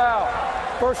spot of the foul.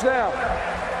 First down.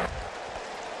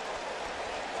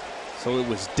 So it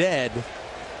was dead.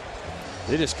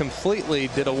 They just completely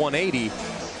did a 180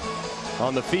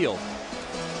 on the field.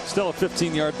 Still a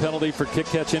 15-yard penalty for kick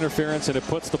catch interference, and it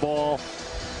puts the ball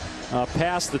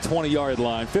past the 20-yard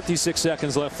line. 56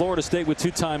 seconds left. Florida State with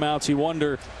 2 timeouts. You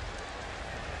wonder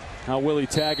how Willie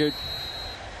Taggart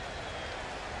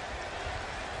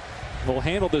will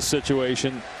handle this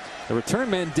situation. The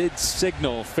return man did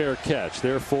signal fair catch.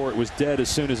 Therefore, it was dead as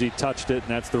soon as he touched it, and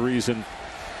that's the reason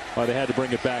why they had to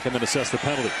bring it back and then assess the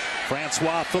penalty.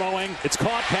 Francois throwing. It's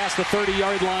caught past the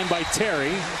 30-yard line by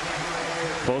Terry.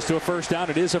 Close to a first down.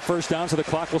 It is a first down, so the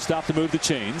clock will stop to move the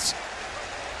chains.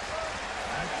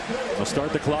 They'll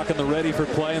start the clock and the ready for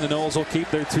play, and the Noles will keep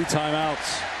their 2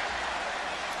 timeouts.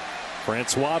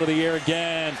 Francois to the air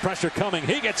again. Pressure coming.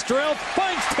 He gets drilled.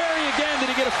 Finds Terry again. Did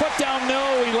he get a foot down?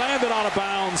 No. He landed out of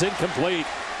bounds. Incomplete.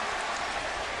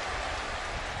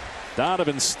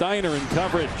 Donovan Steiner in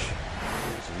coverage.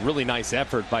 Really nice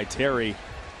effort by Terry.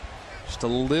 Just a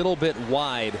little bit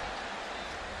wide.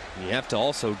 You have to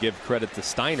also give credit to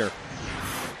Steiner,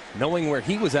 knowing where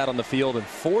he was at on the field and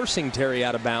forcing Terry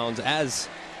out of bounds as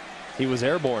he was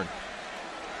airborne.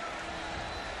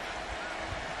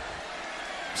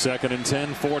 2nd and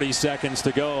 10, 40 seconds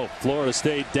to go. Florida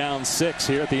State down 6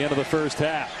 here at the end of the first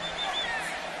half.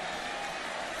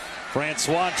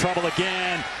 Francois in trouble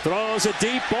again. Throws a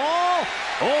deep ball.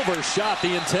 Overshot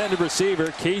the intended receiver,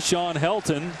 Keyshawn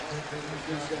Helton.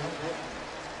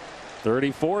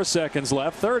 34 seconds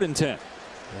left. 3rd and 10.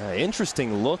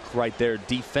 Interesting look right there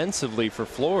defensively for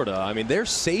Florida. I mean, their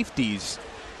safeties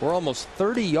were almost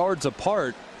 30 yards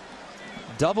apart,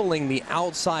 doubling the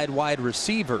outside wide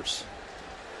receivers,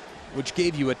 which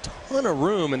gave you a ton of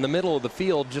room in the middle of the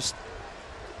field. Just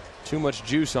too much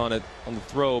juice on it on the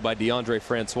throw by DeAndre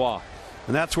Francois.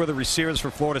 And that's where the receivers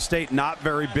for Florida State, not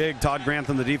very big. Todd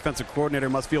Grantham, the defensive coordinator,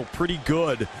 must feel pretty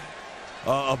good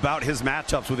about his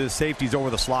matchups with his safeties over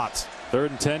the slots. 3rd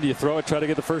and 10. Do you throw it, try to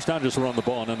get the first down, just run the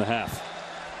ball and end the half?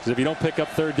 Because if you don't pick up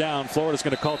 3rd down, Florida's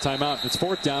going to call timeout. It's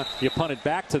 4th down. You punt it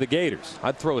back to the Gators.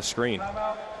 I'd throw a screen.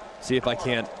 See if I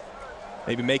can't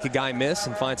maybe make a guy miss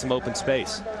and find some open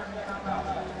space.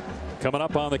 Coming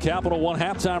up on the Capital One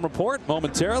halftime report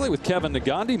momentarily with Kevin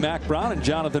Negandhi, Mac Brown, and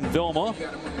Jonathan Vilma.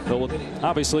 They'll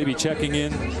obviously be checking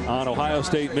in on Ohio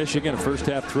State, Michigan, a first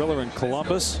half thriller in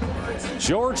Columbus.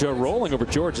 Georgia rolling over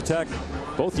Georgia Tech.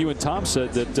 Both you and Tom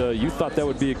said that you thought that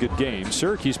would be a good game.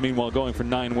 Syracuse, meanwhile, going for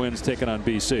 9 wins, taking on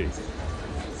BC.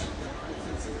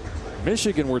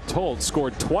 Michigan, we're told,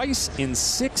 scored twice in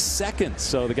 6 seconds.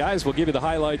 So the guys will give you the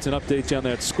highlights and update you on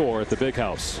that score at the Big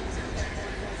House.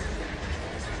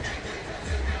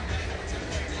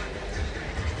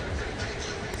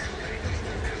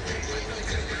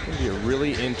 Be a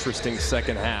really interesting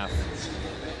second half,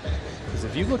 because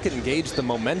if you look at engage the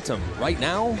momentum right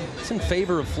now, it's in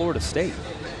favor of Florida State.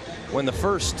 When the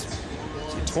first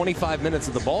 25 minutes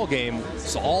of the ball game,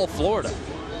 it's all Florida.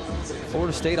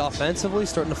 Florida State offensively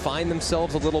starting to find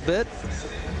themselves a little bit.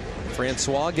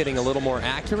 Francois getting a little more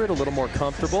accurate, a little more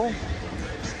comfortable.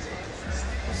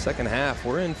 Second half,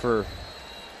 we're in for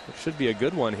what should be a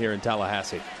good one here in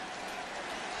Tallahassee.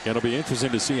 It'll be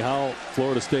interesting to see how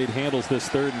Florida State handles this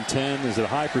 3rd and 10. Is it a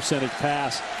high percentage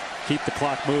pass? Keep the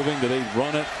clock moving. Do they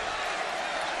run it?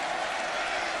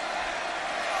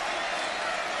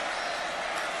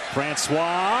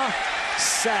 Francois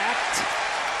sacked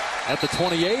at the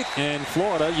 28, and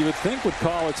Florida, you would think, would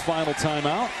call its final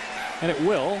timeout, and it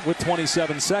will with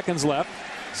 27 seconds left.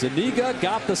 Zuniga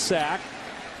got the sack,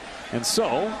 and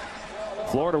so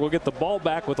Florida will get the ball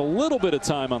back with a little bit of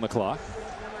time on the clock.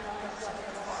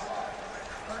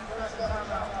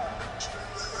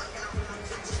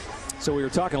 So we were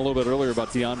talking a little bit earlier about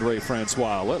DeAndre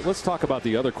Francois. Let's talk about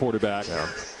the other quarterback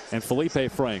and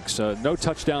Felipe Franks. No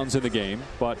touchdowns in the game,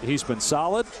 but he's been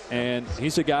solid, and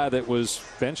he's a guy that was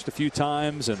benched a few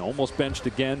times and almost benched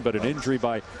again, but an injury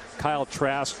by Kyle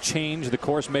Trask changed the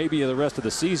course maybe of the rest of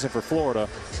the season for Florida.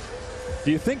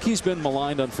 Do you think he's been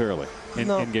maligned unfairly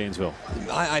in Gainesville?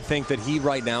 I think that he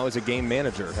right now is a game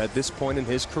manager. At this point in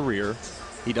his career,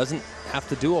 he doesn't have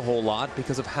to do a whole lot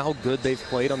because of how good they've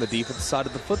played on the defensive side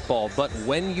of the football. But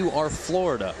when you are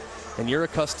Florida and you're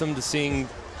accustomed to seeing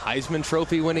Heisman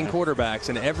Trophy winning quarterbacks,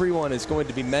 and everyone is going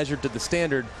to be measured to the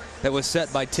standard that was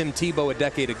set by Tim Tebow a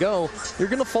decade ago, you're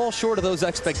going to fall short of those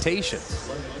expectations.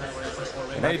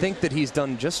 And I think that he's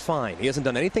done just fine. He hasn't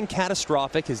done anything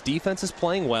catastrophic. His defense is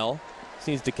playing well.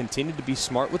 He needs to continue to be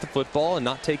smart with the football and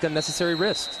not take unnecessary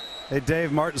risks. Hey,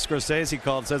 Dave, Martin Scorsese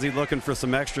called, says he's looking for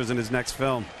some extras in his next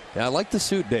film. Yeah, I like the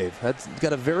suit, Dave. That's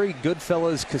got a very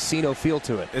Goodfellas casino feel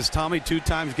to it. Is Tommy 2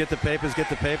 times get the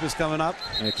papers coming up?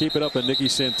 And keep it up, and Nicky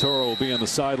Santoro will be on the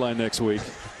sideline next week.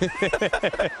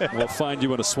 We'll find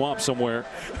you in a swamp somewhere.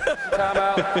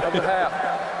 Timeout of the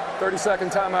half.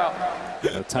 30-second timeout.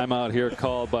 A timeout here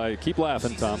called by, keep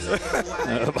laughing, Tom,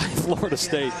 by Florida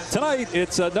State. Tonight,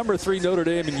 it's number 3 Notre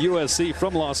Dame and USC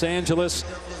from Los Angeles.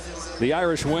 The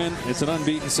Irish win. It's an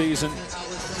unbeaten season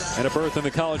and a berth in the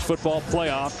college football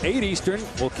playoff. 8 Eastern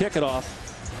will kick it off.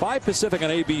 5 Pacific on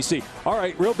ABC. All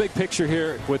right, real big picture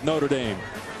here with Notre Dame.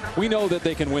 We know that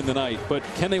they can win the night, but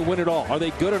can they win it all? Are they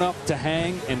good enough to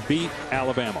hang and beat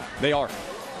Alabama? They are.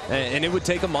 And it would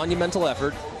take a monumental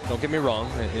effort, don't get me wrong,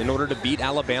 in order to beat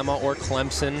Alabama or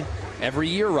Clemson every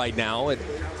year right now. It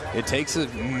takes a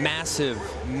massive,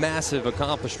 massive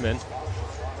accomplishment.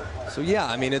 So, yeah,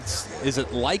 I mean, is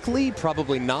it likely?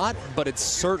 Probably not, but it's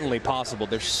certainly possible.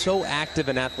 They're so active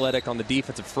and athletic on the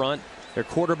defensive front. Their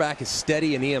quarterback is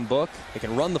steady in Ian Book. They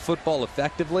can run the football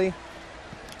effectively.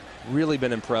 Really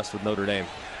been impressed with Notre Dame.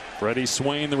 Freddie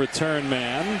Swain, the return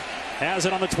man, has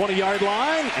it on the 20-yard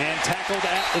line and tackled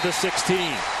at the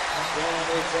 16.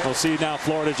 We'll see now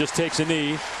Florida just takes a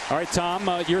knee. All right, Tom,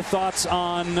 your thoughts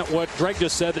on what Greg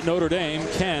just said, that Notre Dame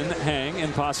can hang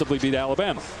and possibly beat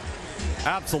Alabama?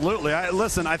 Absolutely.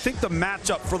 Listen, I think the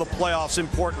matchup for the playoffs is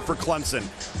important for Clemson.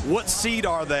 What seed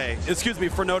are they? Excuse me,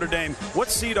 for Notre Dame.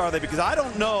 What seed are they? Because I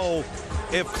don't know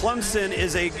if Clemson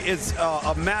is a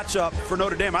matchup for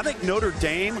Notre Dame. I think Notre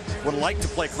Dame would like to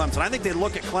play Clemson. I think they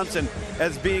look at Clemson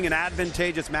as being an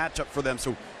advantageous matchup for them.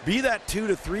 So be that 2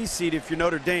 to 3 seed if you're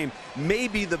Notre Dame, may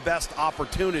be the best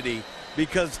opportunity,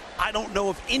 because I don't know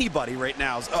if anybody right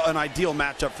now is an ideal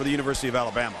matchup for the University of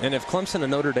Alabama. And if Clemson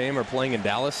and Notre Dame are playing in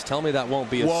Dallas, tell me that won't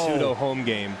be a pseudo home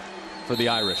game for the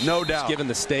Irish. No doubt. Just given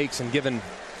the stakes and given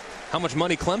how much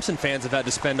money Clemson fans have had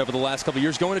to spend over the last couple of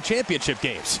years going to championship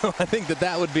games. So I think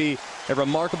that would be a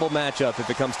remarkable matchup if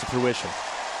it comes to fruition.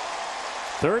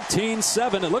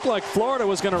 13-7. It looked like Florida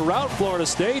was going to rout Florida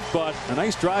State, but a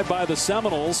nice drive by the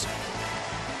Seminoles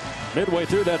midway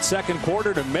through that second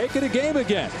quarter to make it a game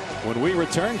again. When we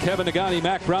return, Kevin Negandhi,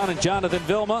 Mac Brown, and Jonathan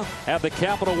Vilma have the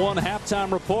Capital One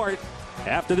halftime report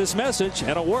after this message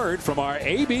and a word from our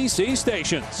ABC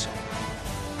stations.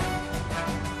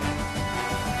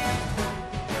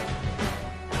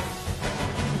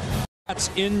 That's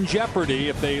in jeopardy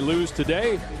if they lose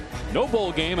today. No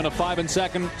bowl game and a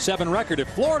 5-7 record. If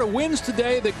Florida wins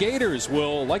today, the Gators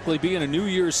will likely be in a New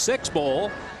Year's Six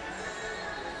bowl.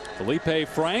 Felipe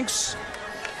Franks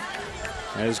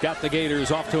has got the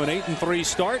Gators off to an 8-3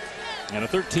 start and a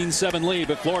 13-7 lead,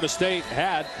 but Florida State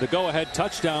had the go-ahead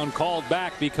touchdown called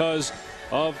back because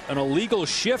of an illegal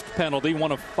shift penalty.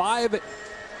 One of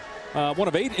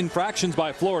 8 infractions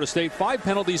by Florida State, 5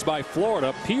 penalties by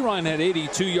Florida. Pirine had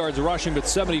 82 yards rushing, but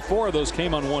 74 of those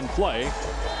came on one play.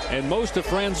 And most of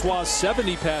Francois'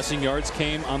 70 passing yards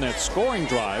came on that scoring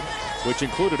drive, which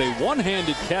included a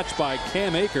one-handed catch by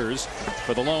Cam Akers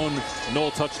for the lone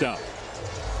Nole touchdown.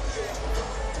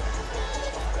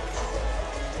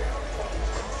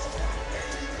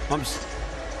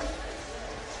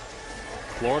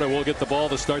 Florida will get the ball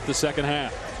to start the second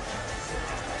half.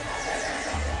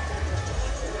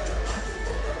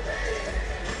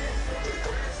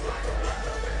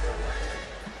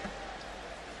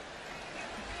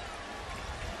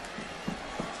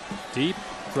 Deep,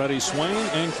 Freddie Swain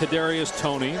and Kadarius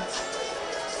Toney.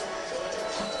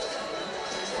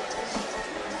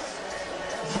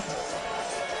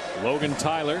 Logan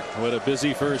Tyler with a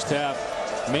busy first half,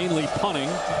 mainly punting.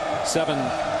 7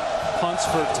 punts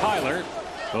for Tyler.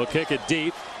 He'll kick it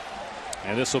deep,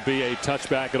 and this will be a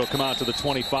touchback. It'll come out to the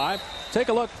 25. Take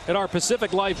a look at our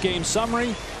Pacific Life game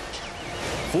summary.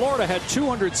 Florida had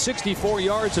 264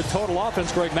 yards of total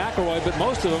offense, Greg McElroy, but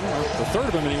most of them, or a third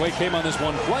of them anyway, came on this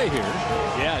one play here.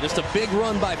 Yeah, just a big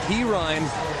run by Pirine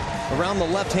around the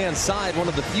left-hand side. One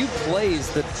of the few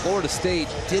plays that Florida State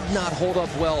did not hold up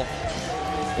well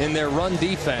in their run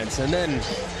defense. And then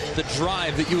the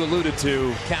drive that you alluded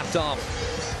to, capped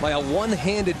off by a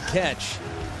one-handed catch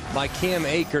by Cam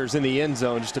Akers in the end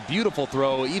zone. Just a beautiful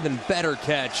throw, even better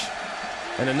catch.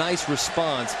 And a nice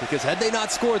response, because had they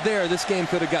not scored there, this game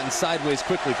could have gotten sideways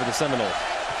quickly for the Seminoles.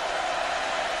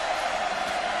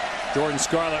 Jordan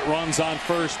Scarlett runs on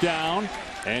first down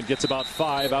and gets about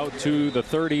 5 out to the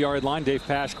 30-yard line. Dave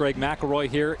Pasch, Greg McElroy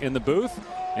here in the booth,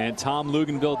 and Tom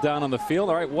Luganville down on the field.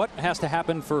 All right, what has to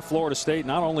happen for Florida State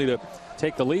not only to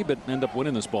take the lead but end up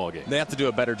winning this ball game? They have to do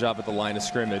a better job at the line of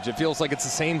scrimmage. It feels like it's the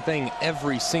same thing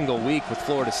every single week with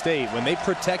Florida State. When they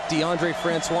protect DeAndre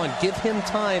Francois and give him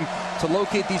time to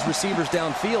locate these receivers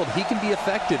downfield, he can be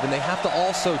effective. And they have to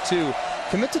also too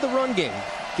commit to the run game.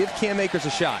 Give Cam Akers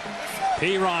a shot.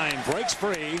 Pirine breaks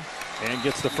free and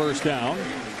gets the first down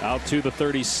out to the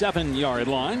 37-yard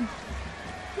line.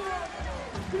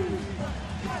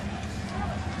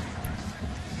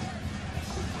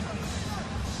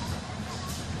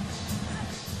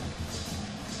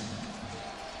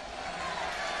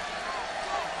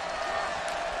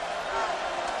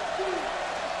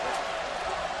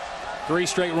 Three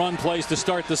straight run plays to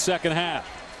start the second half.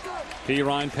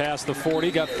 Pirine passed the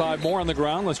 40, got 5 more on the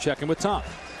ground. Let's check in with Tom.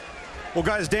 Well,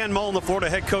 guys, Dan Mullen, the Florida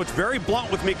head coach, very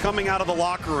blunt with me coming out of the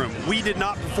locker room. We did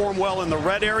not perform well in the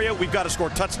red area. We've got to score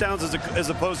touchdowns as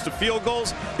opposed to field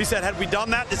goals. He said, had we done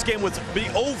that, this game would be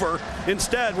over.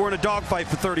 Instead, we're in a dogfight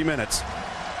for 30 minutes.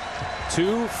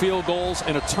 2 field goals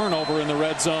and a turnover in the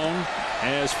red zone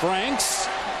as Franks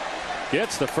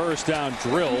gets the first down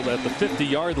drilled at the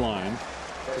 50-yard line.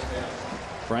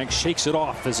 Franks shakes it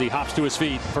off as he hops to his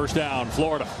feet. First down,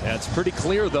 Florida. Yeah, it's pretty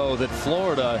clear, though, that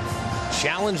Florida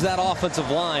challenged that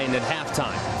offensive line at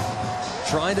halftime.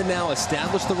 Trying to now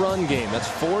establish the run game. That's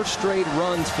 4 straight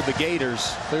runs for the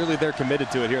Gators. Clearly, they're committed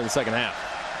to it here in the second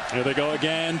half. Here they go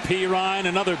again. Pirine,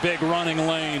 another big running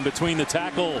lane between the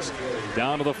tackles.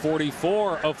 Down to the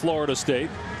 44 of Florida State.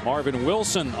 Marvin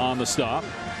Wilson on the stop.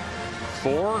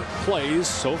 4 plays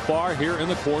so far here in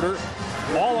the quarter,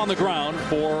 all on the ground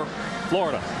for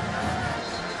Florida.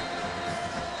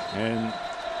 And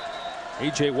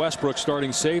A.J. Westbrook,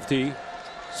 starting safety,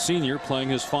 senior, playing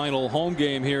his final home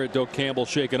game here at Doak Campbell,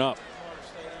 shaken up.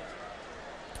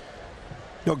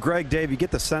 You know, Greg, Dave, you get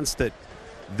the sense that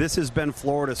this has been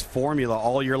Florida's formula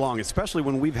all year long, especially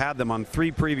when we've had them on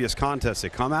 3 previous contests. They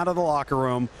come out of the locker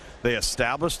room, they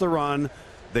establish the run,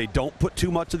 they don't put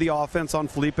too much of the offense on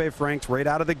Felipe Franks right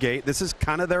out of the gate. This is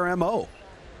kind of their M.O.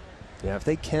 Yeah, if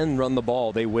they can run the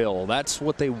ball, they will. That's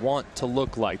what they want to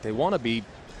look like. They want to be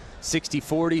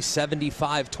 60-40,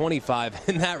 75-25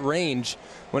 in that range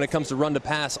when it comes to run to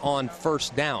pass on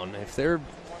first down. If they're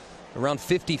around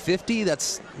 50-50,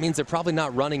 that means they're probably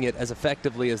not running it as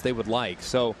effectively as they would like.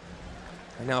 So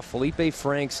right now Felipe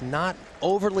Franks not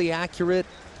overly accurate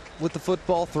with the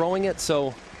football, throwing it.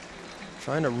 So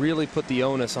trying to really put the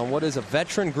onus on what is a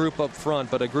veteran group up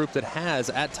front, but a group that has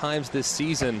at times this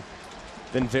season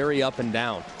been very up and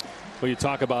down. Well, you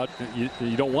talk about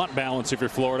you don't want balance if you're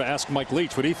Florida. Ask Mike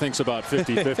Leach what he thinks about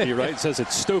 50-50, right? Says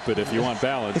it's stupid if you want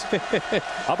balance.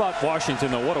 How about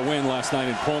Washington, though? What a win last night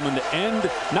in Pullman to end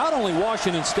not only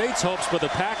Washington State's hopes, but the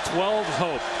Pac-12's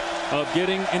hope of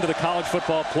getting into the college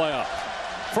football playoff.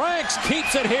 Franks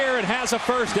keeps it here and has a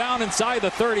first down inside the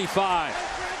 35.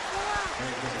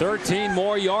 13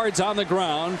 more yards on the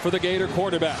ground for the Gator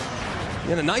quarterback.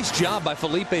 And a nice job by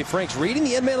Felipe Franks reading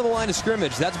the end man of the line of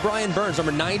scrimmage. That's Brian Burns,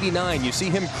 number 99. You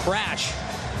see him crash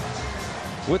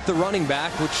with the running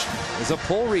back, which is a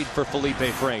pull read for Felipe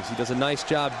Franks. He does a nice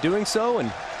job doing so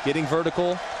and getting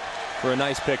vertical for a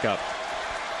nice pickup.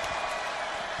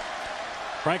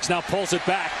 Franks now pulls it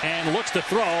back and looks to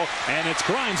throw, and it's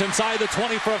Grimes inside the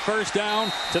 20 for a first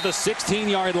down to the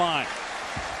 16-yard line.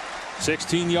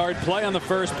 16-yard play on the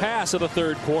first pass of the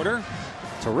third quarter.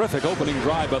 Terrific opening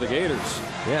drive by the Gators.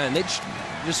 Yeah, and they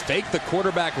just fake the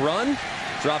quarterback run,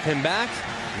 drop him back.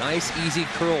 Nice, easy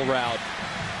curl route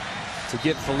to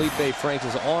get Felipe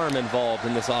Franks' arm involved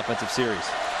in this offensive series.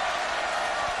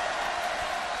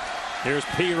 Here's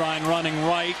Pirine running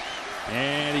right,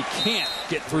 and he can't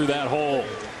get through that hole.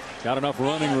 Got enough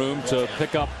running room to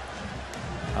pick up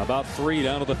about 3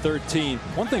 down to the 13.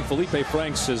 One thing Felipe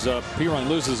Franks, as Pirine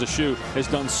loses a shoe, has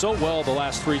done so well the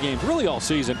last 3 games, really all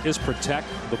season, is protect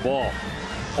the ball.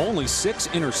 Only 6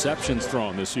 interceptions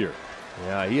thrown this year.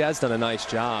 Yeah, he has done a nice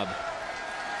job.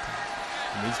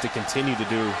 He needs to continue to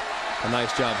do a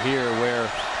nice job here, where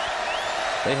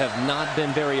they have not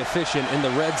been very efficient in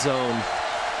the red zone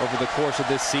over the course of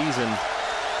this season.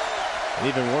 And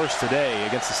even worse today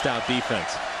against the stout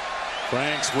defense.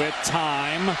 Franks with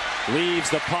time, leaves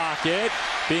the pocket,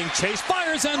 being chased,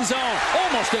 fires end zone,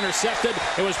 almost intercepted.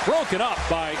 It was broken up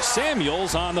by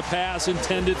Samuels on the pass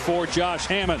intended for Josh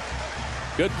Hammond.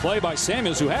 Good play by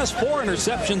Samuels, who has 4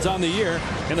 interceptions on the year,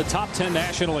 in the top 10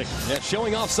 nationally. Yeah,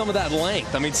 showing off some of that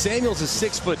length. I mean, Samuels is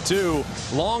 6'2",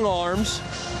 long arms.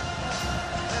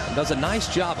 Does a nice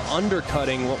job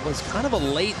undercutting what was kind of a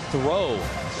late throw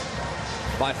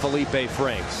by Felipe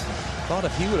Franks. Thought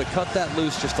if he would have cut that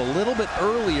loose just a little bit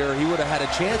earlier, he would have had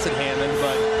a chance at Hammond,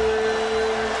 but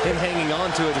him hanging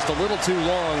on to it just a little too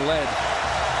long led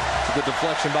to the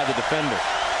deflection by the defender.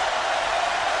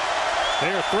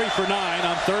 They're 3 for 9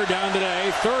 on 3rd down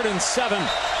today, 3rd and 7.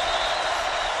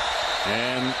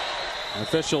 And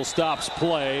official stops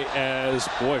play as,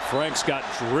 boy, Franks got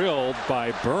drilled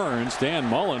by Burns. Dan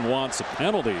Mullen wants a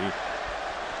penalty.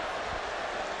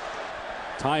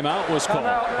 Timeout was called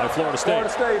by Florida State. Florida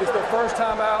State is their first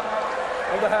timeout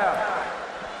of the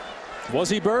half. Was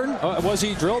he burned? Was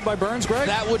he drilled by Burns, Greg?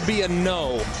 That would be a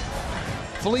no.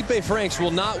 Felipe Franks will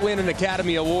not win an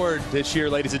Academy Award this year,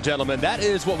 ladies and gentlemen. That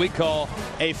is what we call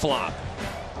a flop.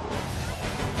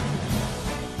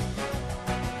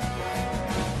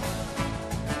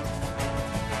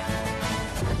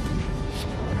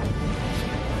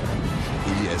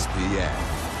 ESPN,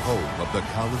 home of the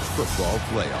college football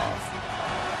playoff.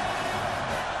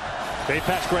 Big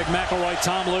pass, Greg McElroy,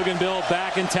 Tom Luganbill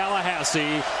back in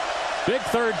Tallahassee. Big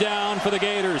 3rd down for the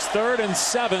Gators. 3rd and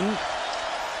 7.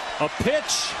 A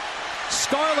pitch.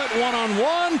 Scarlett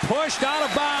one-on-one, pushed out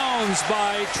of bounds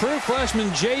by true freshman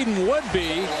Jaden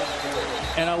Woodby.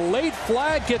 And a late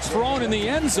flag gets thrown in the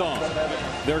end zone.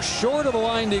 They're short of the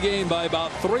line to gain by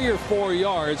about 3 or 4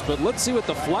 yards, but let's see what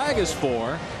the flag is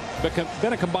for.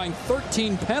 Been a combined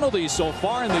 13 penalties so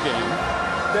far in the game.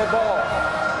 Dead ball.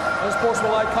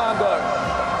 Unsportsmanlike conduct.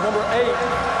 Number 8,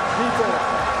 defense.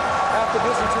 Half the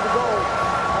distance to the goal.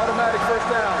 Automatic first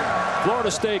down.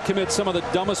 Florida State commits some of the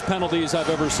dumbest penalties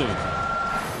I've ever seen.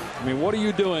 I mean, what are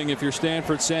you doing if you're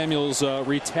Stanford Samuels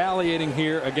retaliating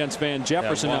here against Van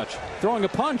Jefferson? Yeah, watch. Throwing a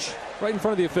punch right in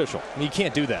front of the official. You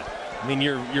can't do that. I mean,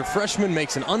 your freshman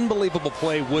makes an unbelievable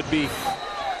play, Woodby,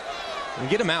 and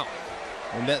get him out.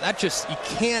 And that just, you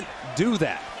can't do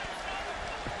that.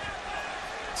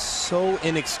 So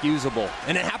inexcusable,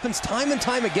 and it happens time and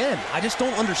time again. I just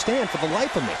don't understand for the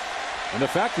life of me. And the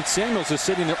fact that Samuels is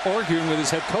sitting there arguing with his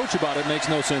head coach about it makes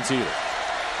no sense either.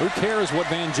 Who cares what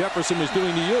Van Jefferson was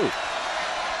doing to you?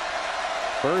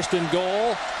 1st and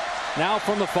goal, now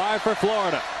from the 5 for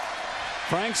Florida.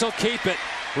 Franks will keep it,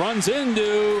 runs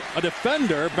into a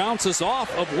defender, bounces off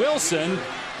of Wilson,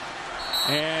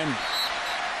 and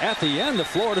at the end, the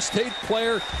Florida State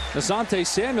player Asante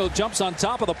Samuel jumps on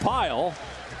top of the pile.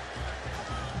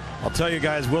 I'll tell you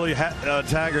guys, Willie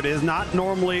Taggart is not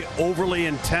normally overly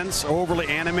intense or overly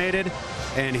animated,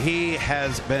 and he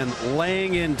has been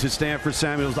laying into Stanford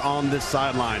Samuels on this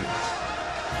sideline.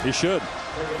 He should.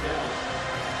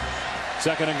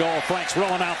 2nd and goal. Franks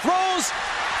rolling out, throws.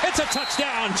 It's a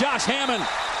touchdown. Josh Hammond.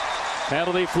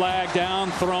 Penalty flag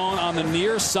down, thrown on the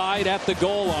near side at the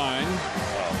goal line.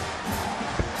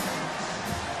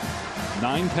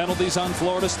 9 penalties on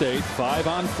Florida State, 5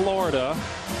 on Florida.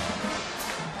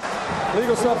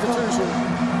 Legal substitution.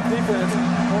 Defense.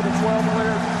 More than 12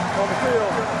 players on the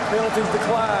field. Penalties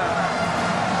decline.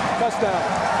 Touchdown.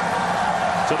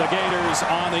 So the Gators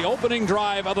on the opening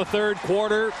drive of the third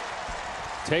quarter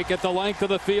take it the length of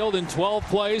the field in 12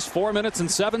 plays, 4 minutes and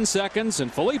 7 seconds,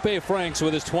 and Felipe Franks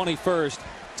with his 21st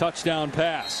touchdown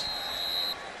pass.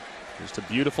 Just a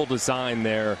beautiful design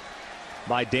there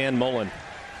by Dan Mullen.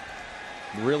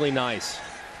 Really nice.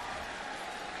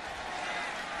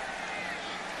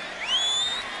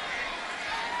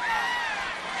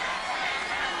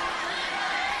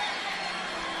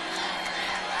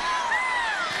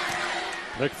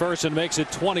 McPherson makes it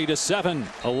 20-7.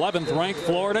 11th ranked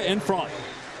Florida in front.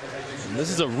 And this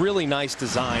is a really nice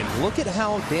design. Look at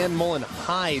how Dan Mullen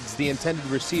hides the intended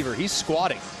receiver. He's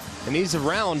squatting, and he's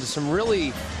around some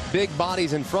really big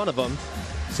bodies in front of him.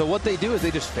 So what they do is they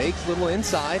just fake little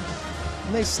inside,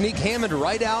 and they sneak Hammond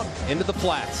right out into the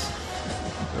flats.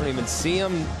 You don't even see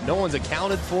him. No one's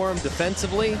accounted for him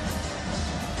defensively.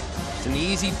 It's an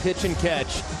easy pitch and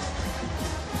catch.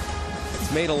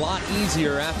 Made a lot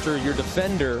easier after your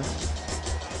defender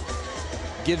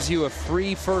gives you a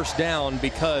free first down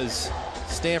because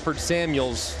Stanford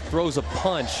Samuels throws a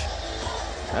punch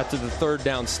after the third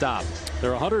down stop.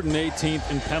 They're 118th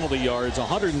in penalty yards,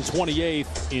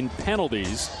 128th in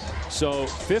penalties. So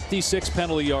 56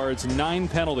 penalty yards, 9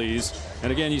 penalties.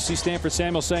 And again, you see Stanford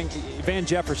Samuels saying, Van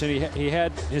Jefferson, he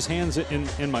had his hands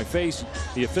in my face.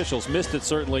 The officials missed it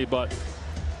certainly, but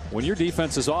when your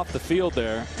defense is off the field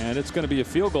there and it's going to be a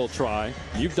field goal try,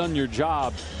 you've done your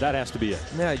job. That has to be it.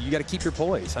 Yeah, you got to keep your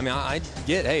poise. I mean, I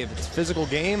get, hey, if it's a physical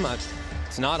game,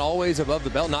 it's not always above the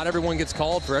belt. Not everyone gets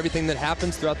called for everything that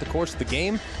happens throughout the course of the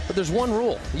game. But there's one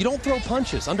rule. You don't throw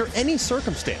punches under any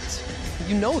circumstance.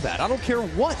 You know that. I don't care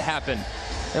what happened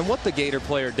and what the Gator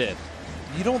player did.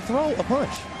 You don't throw a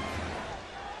punch.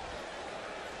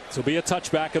 This will be a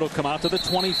touchback. It'll come out to the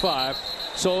 25.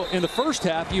 So in the first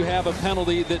half, you have a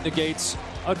penalty that negates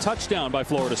a touchdown by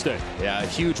Florida State. Yeah, a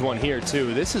huge one here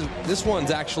too. This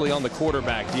one's actually on the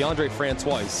quarterback, DeAndre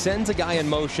Francois. He sends a guy in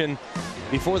motion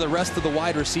before the rest of the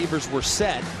wide receivers were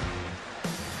set.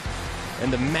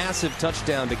 And the massive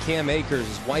touchdown to Cam Akers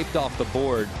is wiped off the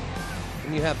board.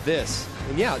 And you have this.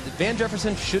 And yeah, Van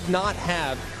Jefferson should not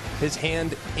have his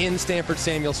hand in Stanford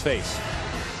Samuels' face.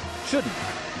 Shouldn't.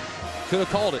 Could have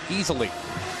called it easily.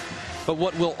 But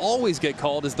what will always get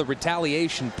called is the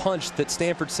retaliation punch that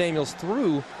Stanford Samuels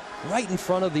threw right in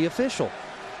front of the official.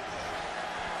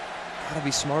 Gotta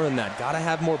be smarter than that. Gotta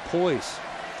have more poise.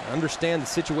 Understand the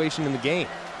situation in the game.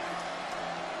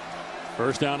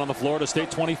 First down on the Florida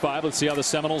State 25. Let's see how the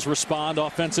Seminoles respond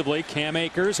offensively. Cam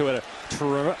Akers, who had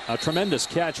a tremendous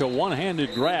catch, a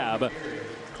one-handed grab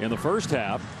in the first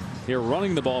half. Here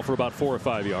running the ball for about 4 or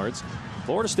 5 yards.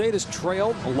 Florida State has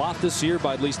trailed a lot this year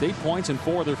by at least 8 points in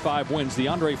 4 of their 5 wins.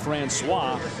 DeAndre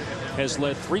Francois has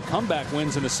led 3 comeback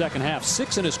wins in the second half,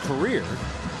 6 in his career.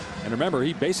 And remember,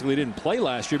 he basically didn't play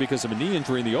last year because of a knee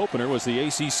injury in the opener. Was the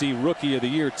ACC Rookie of the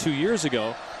Year 2 years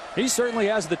ago. He certainly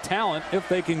has the talent if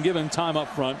they can give him time up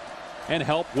front and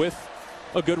help with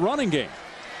a good running game.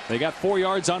 They got 4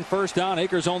 yards on first down.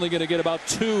 Akers only going to get about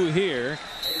 2 here.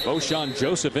 Boshawn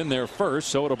Joseph in there first,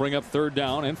 so it'll bring up 3rd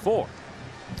down and 4.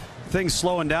 Things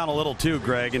slowing down a little too,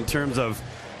 Greg, in terms of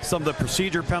some of the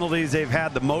procedure penalties they've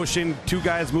had, the motion, 2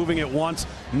 guys moving at once.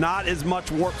 Not as much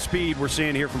warp speed we're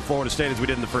seeing here from Florida State as we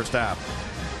did in the first half.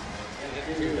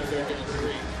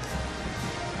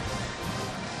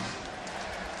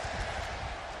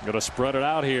 Going to spread it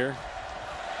out here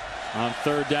on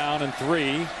 3rd down and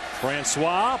 3.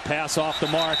 Francois, pass off the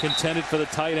mark, intended for the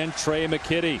tight end Trey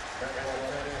McKitty.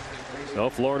 So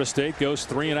Florida State goes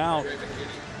 3 and out.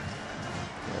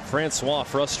 Francois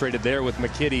frustrated there with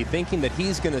McKitty, thinking that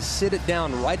he's going to sit it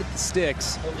down right at the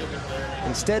sticks.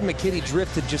 Instead, McKitty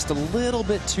drifted just a little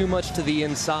bit too much to the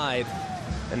inside,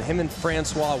 and him and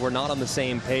Francois were not on the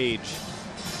same page.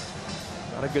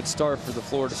 Not a good start for the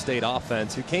Florida State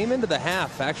offense, who came into the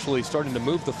half actually starting to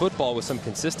move the football with some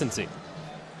consistency.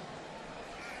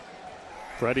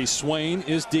 Freddie Swain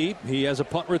is deep. He has a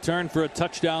punt return for a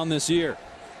touchdown this year.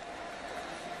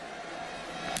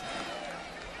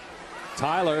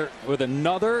 Tyler with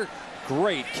another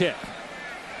great kick.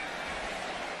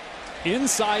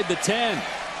 Inside the 10.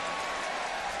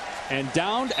 And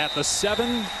down at the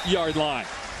 7-yard line.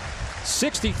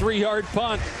 63-yard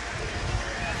punt.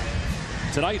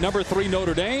 Tonight, number 3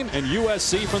 Notre Dame and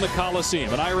USC from the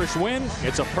Coliseum. An Irish win.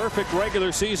 It's a perfect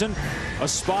regular season. A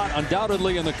spot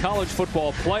undoubtedly in the college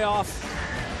football playoff.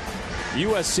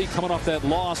 USC coming off that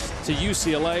loss to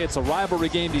UCLA. It's a rivalry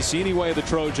game. Do you see any way the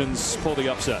Trojans pull the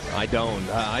upset? I don't.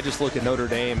 I just look at Notre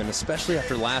Dame, and especially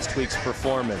after last week's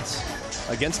performance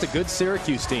against a good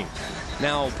Syracuse team.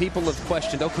 Now, people have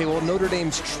questioned, okay, well, Notre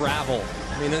Dame's travel.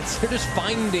 I mean, they're just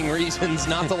finding reasons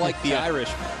not to like the Irish.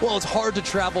 Well, it's hard to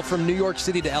travel from New York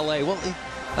City to L.A. Well,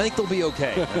 I think they'll be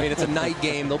okay. I mean, it's a night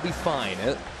game. They'll be fine.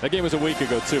 That game was a week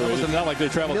ago, too. It's not like they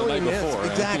traveled the night before.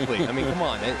 Exactly. I mean, come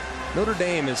on. Notre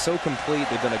Dame is so complete.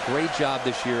 They've done a great job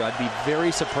this year. I'd be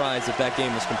very surprised if that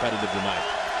game was competitive tonight.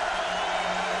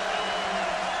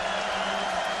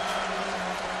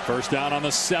 First down on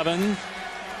the 7.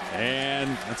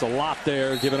 And that's a lot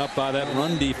there given up by that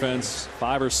run defense.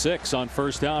 5 or 6 on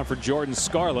first down for Jordan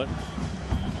Scarlett.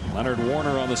 Leonard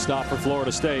Warner on the stop for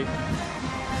Florida State.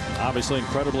 Obviously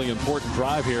incredibly important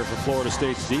drive here for Florida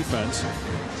State's defense.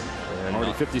 And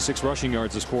already 56 rushing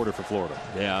yards this quarter for Florida.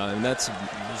 Yeah, and that's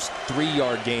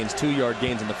 3-yard gains, 2-yard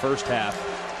gains in the first half.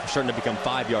 They're starting to become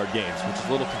 5-yard gains, which is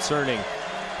a little concerning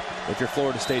if you're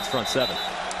Florida State's front 7.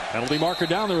 Penalty marker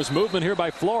down. There was movement here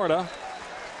by Florida.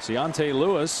 Deontay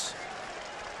Lewis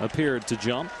appeared to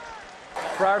jump.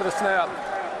 Prior to the snap,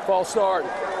 false start,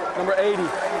 number 80,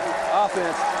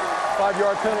 offense,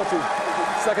 5-yard penalty,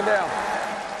 second down.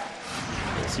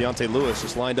 Deontay Lewis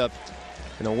just lined up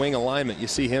in a wing alignment. You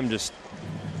see him just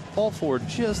fall forward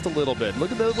just a little bit.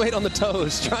 Look at the weight on the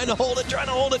toes, trying to hold it,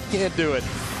 can't do it.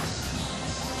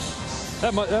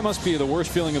 That must be the worst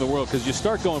feeling in the world, because you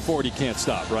start going forward, you can't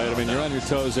stop, right? I mean, you're on your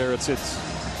toes there. It's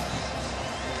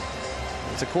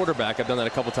a quarterback. I've done that a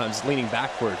couple times, leaning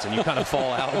backwards, and you kind of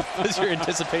fall out as you're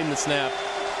anticipating the snap.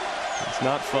 It's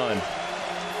not fun.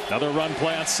 Another run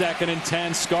play on 2nd and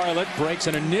 10. Scarlett breaks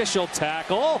an initial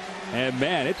tackle, and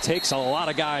man, it takes a lot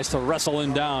of guys to wrestle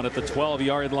him down at the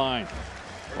 12-yard line.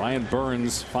 Ryan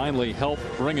Burns finally helped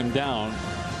bring him down.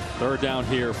 Third down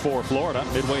here for Florida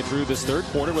midway through this third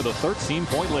quarter with a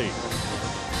 13-point lead.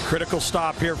 Critical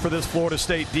stop here for this Florida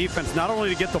State defense, not only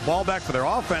to get the ball back for their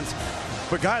offense,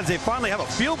 but guys, they finally have a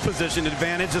field position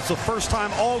advantage. It's the first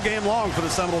time all game long for the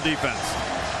Seminole defense.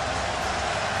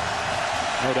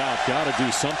 No doubt, got to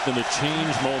do something to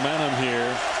change momentum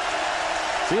here.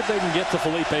 See if they can get to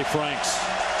Felipe Franks.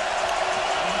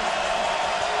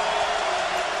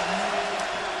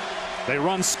 They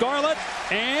run Scarlett,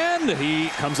 and he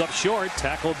comes up short,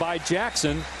 tackled by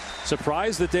Jackson.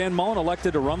 Surprised that Dan Mullen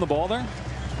elected to run the ball there?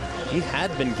 He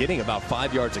had been getting about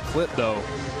 5 yards a clip, though,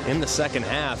 in the second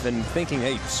half, and thinking,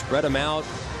 hey, spread them out.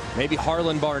 Maybe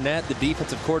Harlan Barnett, the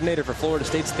defensive coordinator for Florida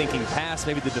State's thinking pass.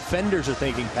 Maybe the defenders are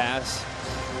thinking pass.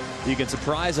 You can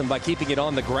surprise them by keeping it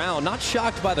on the ground. Not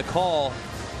shocked by the call,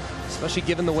 especially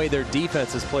given the way their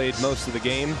defense has played most of the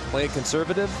game. Play it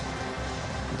conservative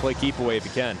and play keep away if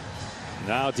you can.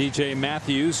 Now DJ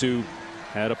Matthews, who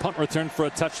had a punt return for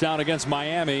a touchdown against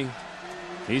Miami.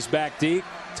 He's back deep.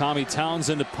 Tommy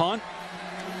Townsend to punt.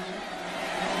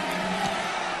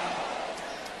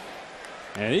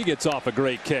 And he gets off a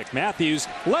great kick. Matthews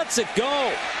lets it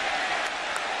go.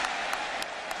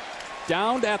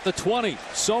 Down at the 20.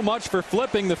 So much for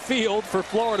flipping the field for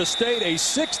Florida State. A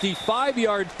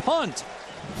 65-yard punt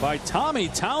by Tommy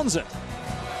Townsend.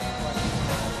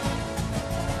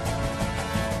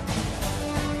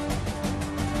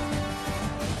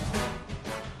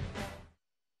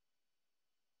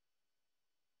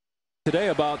 Today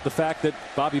about the fact that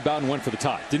Bobby Bowden went for the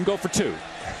tie. Didn't go for 2.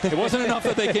 It wasn't enough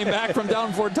that they came back from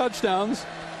down 4 touchdowns.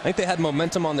 I think they had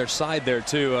momentum on their side there,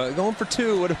 too. Going for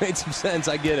 2 would have made some sense.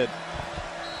 I get it.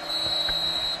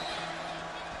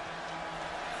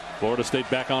 Florida State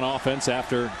back on offense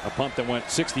after a punt that went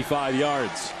 65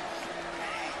 yards.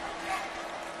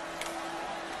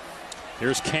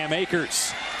 Here's Cam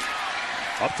Akers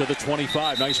up to the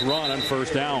 25. Nice run on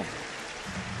first down.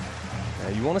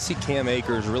 You want to see Cam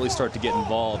Akers really start to get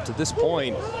involved. To this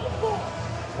point,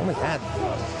 only had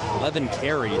 11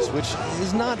 carries, which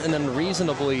is not an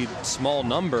unreasonably small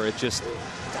number. It's just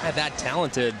a guy that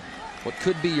talented. What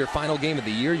could be your final game of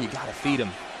the year, you got to feed him.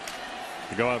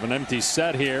 To go have an empty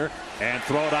set here and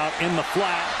throw it out in the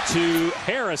flat to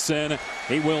Harrison.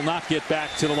 He will not get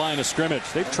back to the line of scrimmage.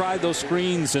 They've tried those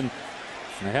screens and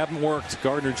they haven't worked.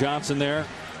 Gardner Johnson there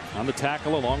on the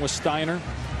tackle along with Steiner.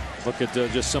 Look at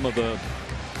just some of the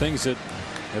things that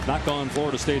have not gone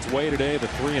Florida State's way today. The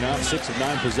 3 and out, 6 of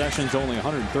 9 possessions, only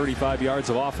 135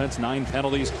 yards of offense, 9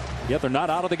 penalties. Yet they're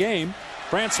not out of the game.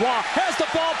 Francois has the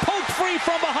ball poked free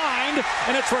from behind,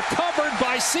 and it's recovered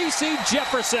by C.C.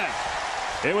 Jefferson.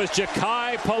 It was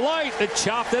Ja'Kai Polite that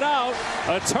chopped it out.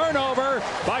 A turnover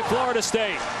by Florida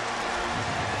State.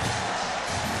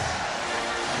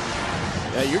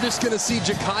 Yeah, you're just going to see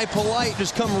Ja'Kai Polite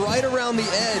just come right around the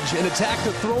edge and attack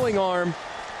the throwing arm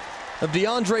of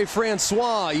DeAndre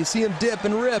Francois. You see him dip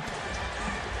and rip.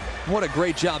 What a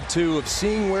great job, too, of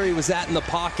seeing where he was at in the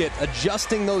pocket,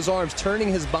 adjusting those arms, turning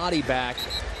his body back,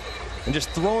 and just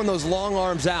throwing those long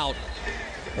arms out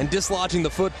and dislodging the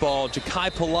football.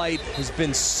 Ja'Kai Polite has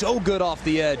been so good off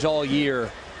the edge all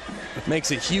year.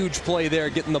 Makes a huge play there,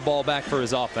 getting the ball back for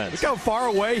his offense. Look how far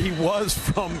away he was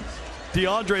from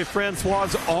DeAndre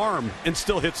Francois' arm and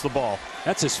still hits the ball.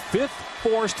 That's his 5th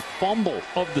forced fumble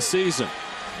of the season.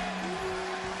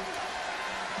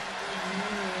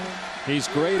 He's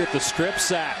great at the strip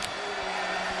sack.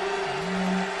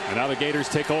 And now the Gators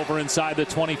take over inside the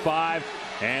 25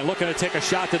 and looking to take a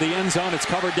shot to the end zone. It's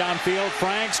covered downfield.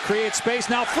 Franks creates space,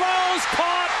 now throws,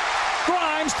 caught.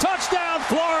 Grimes, touchdown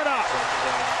Florida.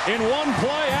 In one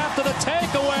play after the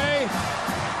takeaway,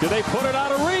 do they put it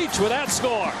out of reach with that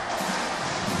score?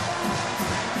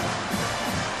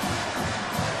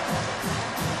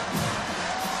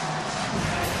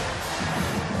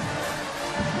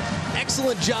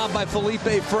 Excellent job by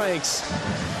Felipe Franks,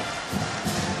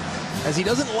 as he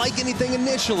doesn't like anything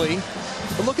initially,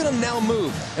 but look at him now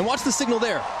move, and watch the signal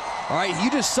there. All right,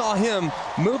 you just saw him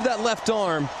move that left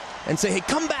arm and say, hey,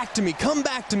 come back to me, come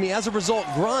back to me. As a result,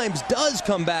 Grimes does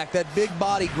come back. That big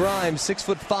body Grimes,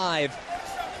 6'5",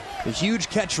 a huge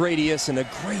catch radius, and a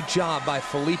great job by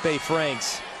Felipe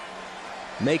Franks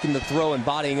making the throw and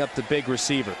bodying up the big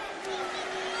receiver.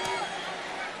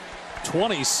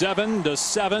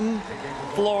 27-7,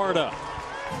 Florida.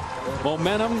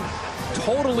 Momentum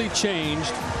totally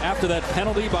changed after that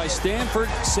penalty by Stanford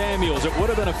Samuels. It would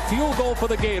have been a field goal for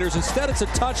the Gators. Instead, it's a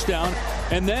touchdown.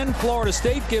 And then Florida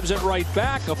State gives it right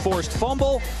back, a forced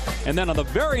fumble. And then on the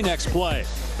very next play,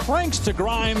 Franks to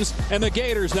Grimes, and the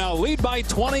Gators now lead by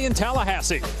 20 in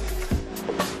Tallahassee.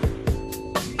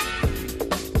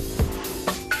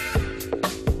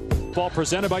 Ball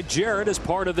presented by Jared as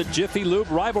part of the Jiffy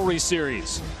Lube rivalry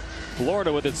series.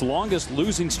 Florida with its longest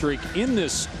losing streak in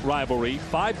this rivalry,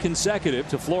 5 consecutive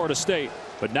to Florida State,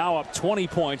 but now up 20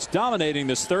 points, dominating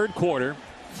this third quarter.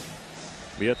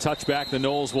 Via touchback, the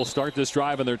Noles will start this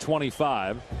drive in their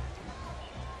 25.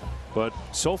 But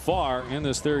so far in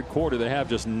this third quarter, they have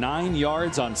just 9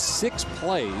 yards on 6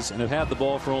 plays and have had the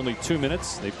ball for only 2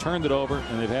 minutes. They've turned it over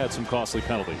and they've had some costly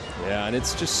penalties. Yeah, and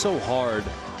it's just so hard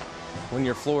when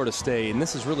you're Florida State, and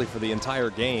this is really for the entire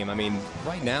game. I mean,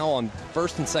 right now on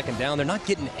 1st and 2nd down, they're not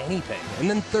getting anything. And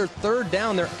then their 3rd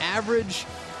down, their average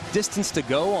distance to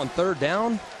go on 3rd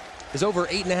down is over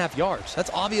 8.5 yards. That's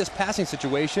obvious passing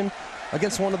situation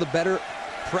against one of the better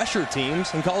pressure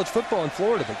teams in college football in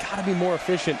Florida. They got to be more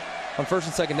efficient on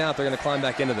 1st and 2nd down if they're going to climb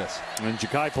back into this. And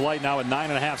Ja'Kai Polite now at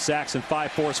 9.5 sacks and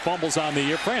 5 forced fumbles on the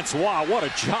year. Francois, what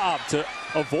a job to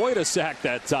avoid a sack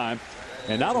that time.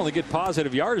 And not only get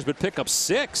positive yardage, but pick up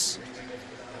 6.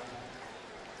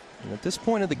 And at this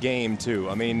point of the game, too,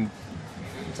 I mean,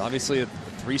 it's obviously a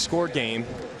 3-score game.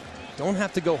 Don't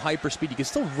have to go hyper speed. You can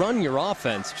still run your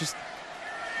offense. Just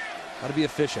got to be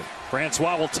efficient.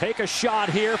 Francois will take a shot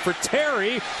here for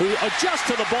Terry, who adjusts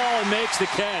to the ball and makes the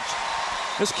catch.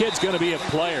 This kid's going to be a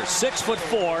player.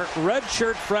 6'4",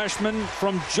 redshirt freshman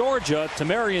from Georgia,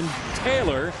 Tamarian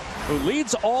Taylor, who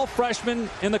leads all freshmen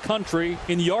in the country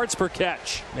in yards per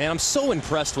catch. Man, I'm so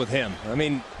impressed with him. I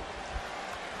mean,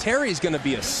 Terry's going to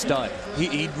be a stud.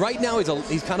 He right now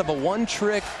he's kind of a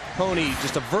one-trick pony,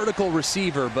 just a vertical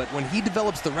receiver, but when he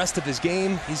develops the rest of his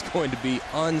game, he's going to be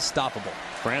unstoppable.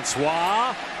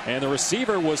 Francois, and the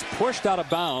receiver was pushed out of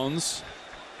bounds.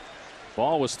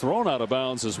 Ball was thrown out of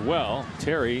bounds as well.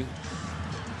 Terry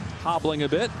hobbling a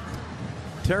bit.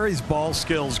 Terry's ball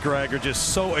skills, Greg, are just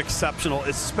so exceptional,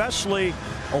 especially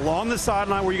along the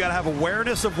sideline where you got to have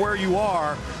awareness of where you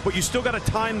are, but you still got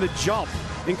to time the jump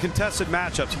in contested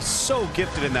matchups. He's so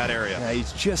gifted in that area. Yeah,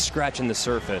 he's just scratching the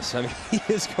surface. I mean, he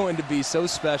is going to be so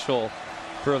special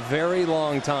for a very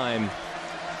long time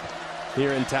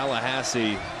here in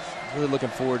Tallahassee. Really looking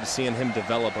forward to seeing him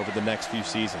develop over the next few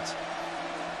seasons.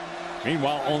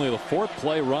 Meanwhile, only the 4th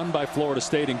play run by Florida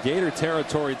State in Gator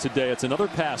territory today. It's another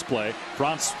pass play.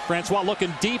 Francois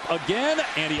looking deep again,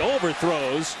 and he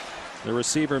overthrows the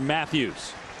receiver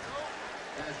Matthews.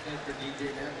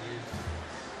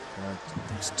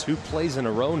 It's 2 plays in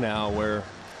a row now where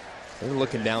they're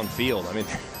looking downfield. I mean,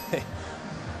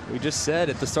 we just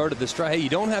said at the start of this drive, hey, you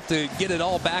don't have to get it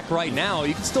all back right now.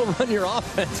 You can still run your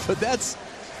offense, but that's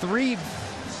 3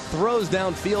 throws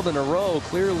downfield in a row.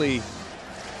 Clearly,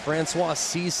 Francois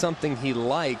sees something he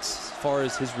likes. far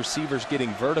as his receivers getting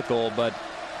vertical, but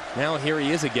now here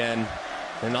he is again.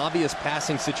 An obvious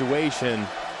passing situation.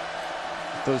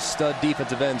 Those stud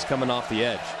defensive ends coming off the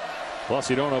edge. Plus,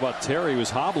 you don't know about Terry, who was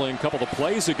hobbling a couple of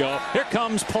plays ago. Here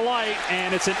comes Polite,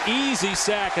 and it's an easy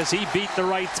sack as he beat the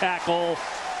right tackle.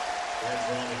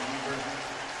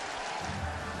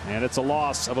 And it's a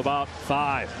loss of about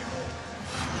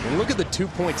 5. And look at the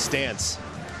 2-point stance.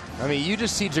 I mean, you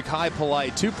just see Ja'Kai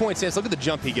Polite, 2-point stance. Look at the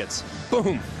jump he gets.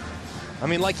 Boom. I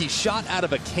mean, like he shot out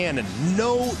of a cannon.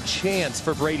 No chance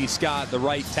for Brady Scott, the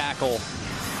right tackle,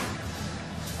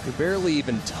 who barely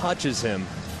even touches him.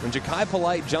 When Ja'Kai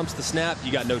Polite jumps the snap,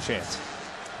 you got no chance.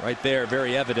 Right there,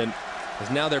 very evident,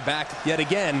 because now they're back yet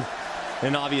again in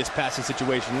an obvious passing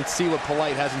situation. Let's see what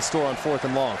Polite has in store on 4th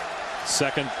and long.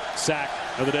 Second sack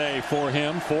of the day for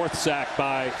him. 4th sack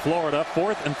by Florida.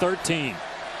 4th and 13.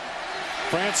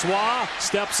 Francois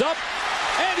steps up,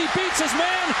 and he beats his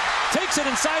man. Takes it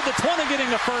inside the 20, getting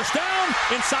the first down.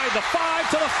 Inside the 5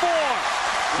 to the 4.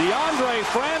 DeAndre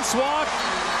Francois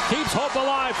keeps hope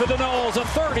alive for the Noles. A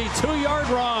 32-yard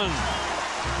run.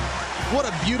 What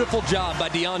a beautiful job by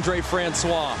DeAndre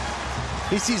Francois.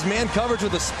 He sees man coverage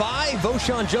with a spy.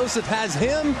 Voshon Joseph has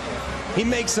him. He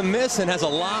makes a miss and has a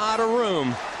lot of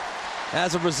room.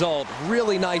 As a result,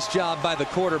 really nice job by the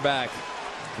quarterback,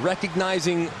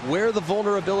 recognizing where the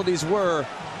vulnerabilities were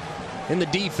in the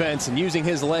defense and using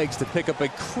his legs to pick up a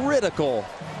critical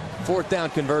 4th down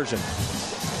conversion.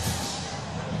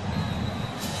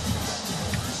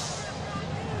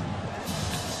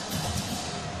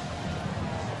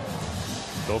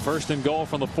 So 1st and goal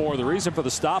from the 4. The reason for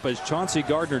the stoppage, Chauncey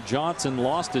Gardner-Johnson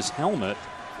lost his helmet,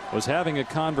 was having a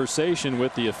conversation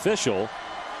with the official.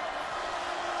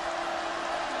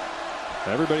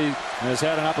 Everybody has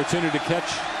had an opportunity to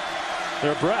catch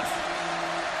their breath.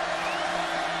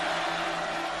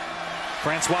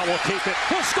 Francois will keep it.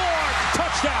 He'll score!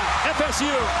 Touchdown,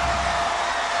 FSU!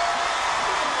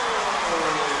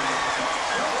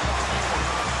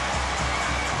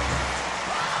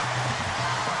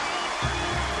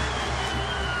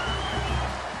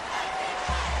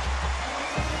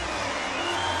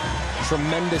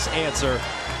 Tremendous answer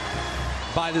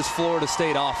by this Florida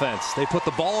State offense. They put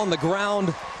the ball on the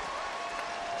ground,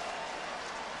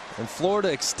 and Florida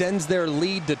extends their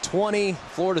lead to 20.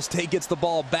 Florida State gets the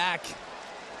ball back.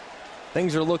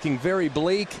 Things are looking very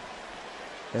bleak,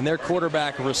 and their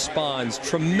quarterback responds.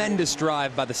 Tremendous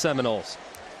drive by the Seminoles.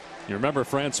 You remember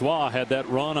Francois had that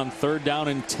run on 3rd down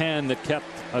and 10 that kept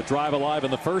a drive alive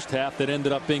in the first half that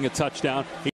ended up being a touchdown.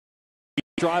 He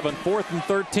drive on 4th and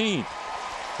 13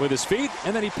 with his feet,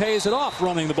 and then he pays it off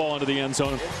running the ball into the end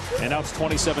zone, and now it's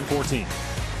 27-14.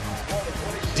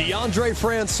 DeAndre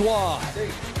Francois.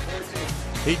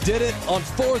 He did it on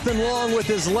 4th and long with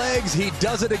his legs. He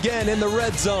does it again in the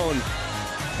red zone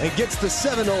and gets the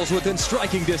Seminoles within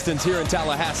striking distance here in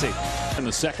Tallahassee. In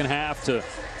the second half to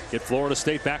get Florida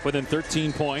State back within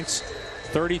 13 points.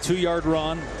 32-yard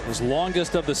run, his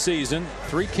longest of the season.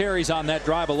 3 carries on that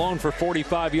drive alone for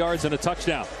 45 yards and a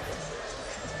touchdown.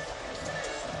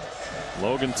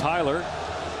 Logan Tyler,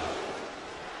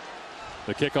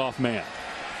 the kickoff man.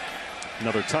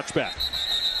 Another touchback.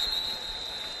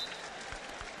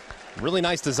 Really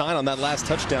nice design on that last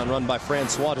touchdown run by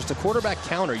Francois. Just a quarterback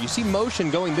counter. You see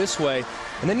motion going this way,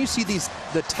 and then you see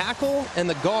the tackle and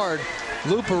the guard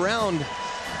loop around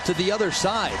to the other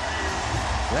side.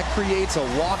 That creates a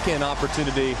walk-in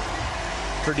opportunity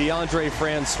for DeAndre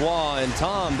Francois. And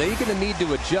Tom, they're going to need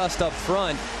to adjust up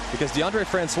front because DeAndre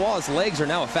Francois' legs are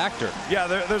now a factor. Yeah,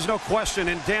 there's no question.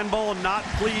 And Dan Mullen not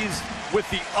pleased with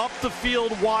the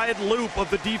up-the-field wide loop of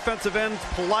the defensive ends,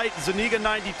 Polite, Zuniga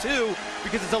 92,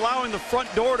 because it's allowing the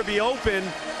front door to be open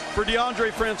for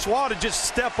DeAndre Francois to just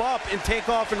step up and take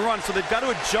off and run. So they've got to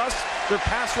adjust their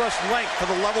pass rush length to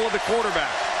the level of the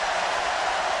quarterback.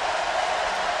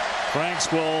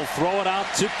 Franks will throw it out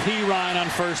to Pirine on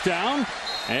 1st down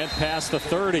and past the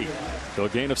 30. So a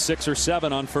gain of 6 or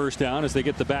 7 on 1st down as they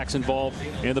get the backs involved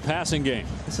in the passing game.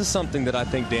 This is something that I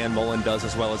think Dan Mullen does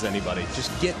as well as anybody.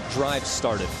 Just get drives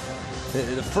started.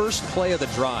 The first play of the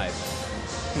drive,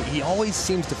 he always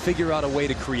seems to figure out a way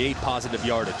to create positive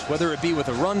yardage, whether it be with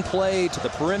a run play to the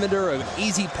perimeter, an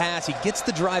easy pass. He gets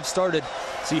the drive started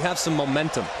so you have some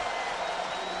momentum.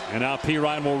 And now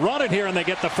Pirine will run it here, and they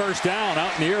get the first down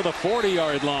out near the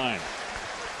 40-yard line.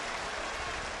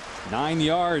 9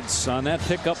 yards on that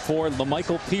pickup for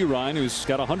LaMichael Pirine, who's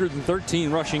got 113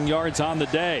 rushing yards on the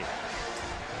day.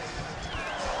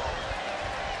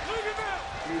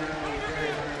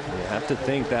 You have to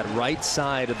think that right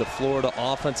side of the Florida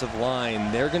offensive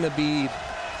line, they're going to be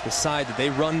the side that they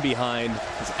run behind.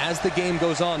 As the game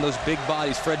goes on, those big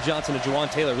bodies, Fred Johnson and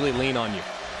Juwan Taylor, really lean on you.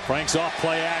 Franks off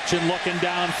play action, looking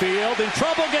downfield. In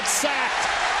trouble, gets sacked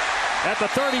at the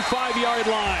 35-yard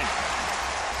line.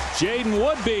 Jaden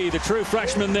Woodby, the true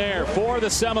freshman there for the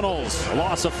Seminoles. A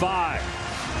loss of 5.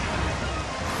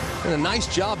 And a nice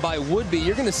job by Woodby.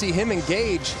 You're going to see him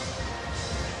engage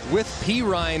with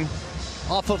Pirine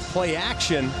off of play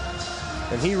action.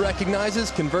 And he recognizes,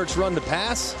 converts run to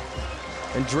pass,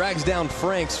 and drags down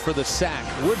Franks for the sack.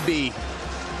 Woodby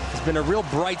has been a real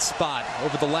bright spot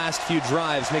over the last few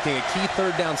drives, making a key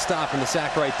third down stop in the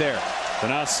sack right there. So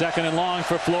now 2nd and long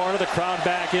for Florida. The crowd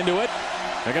back into it.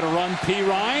 They're going to run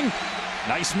Pirine.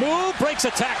 Nice move. Breaks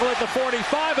a tackle at the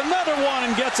 45. Another one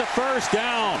and gets a first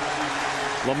down.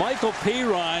 LaMichael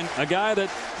Pirine, a guy that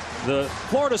the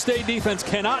Florida State defense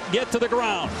cannot get to the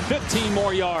ground. 15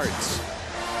 more yards.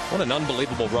 What an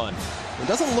unbelievable run. It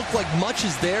doesn't look like much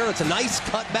is there. It's a nice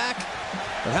cutback.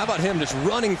 But how about him just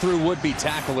running through would-be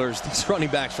tacklers? These running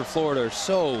backs for Florida are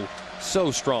so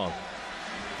strong.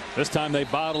 This time they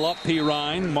bottle up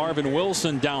Pirine. Marvin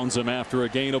Wilson downs him after a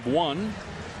gain of 1.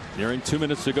 Nearing 2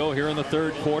 minutes to go here in the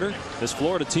 3rd quarter. This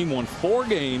Florida team won 4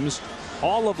 games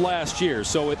all of last year.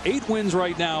 So at 8 wins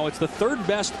right now, it's the 3rd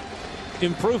best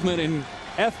improvement in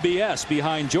FBS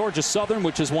behind Georgia Southern,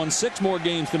 which has won 6 more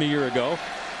games than a year ago.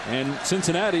 And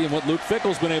Cincinnati, and what Luke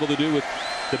Fickell's been able to do with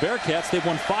the Bearcats, they've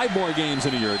won 5 more games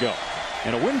than a year ago.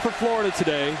 And a win for Florida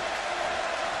today.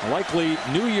 A likely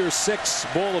New Year's 6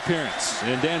 bowl appearance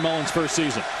in Dan Mullen's first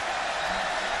season.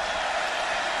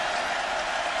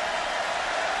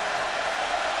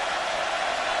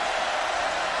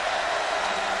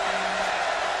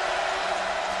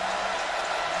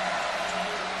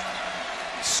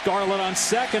 Scarlett on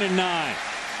 2nd and 9.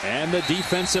 And the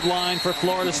defensive line for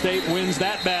Florida State wins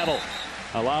that battle,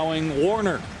 allowing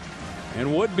Warner and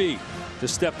Woodby to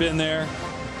step in there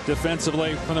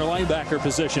defensively from their linebacker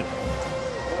position.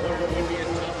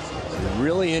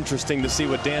 Really interesting to see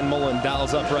what Dan Mullen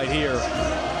dials up right here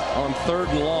on 3rd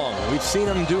and long. We've seen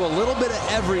him do a little bit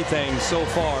of everything so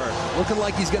far. Looking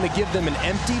like he's going to give them an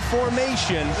empty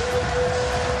formation,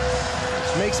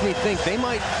 which makes me think they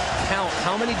might count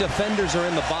how many defenders are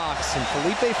in the box. And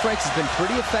Felipe Franks has been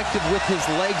pretty effective with his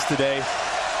legs today.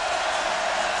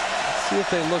 Let's see if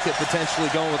they look at potentially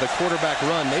going with a quarterback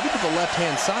run, maybe to the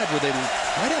left-hand side where they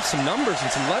might have some numbers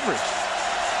and some leverage.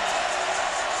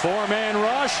 4-man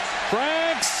rush.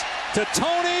 Franks to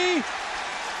Tony.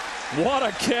 What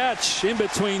a catch in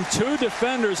between 2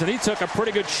 defenders, and he took a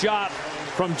pretty good shot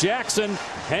from Jackson.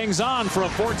 Hangs on for a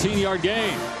 14-yard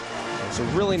gain. It's a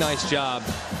really nice job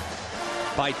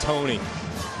by Tony,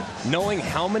 knowing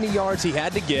how many yards he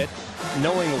had to get,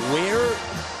 knowing where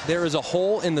there is a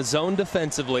hole in the zone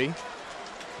defensively,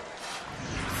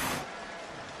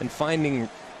 and finding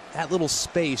that little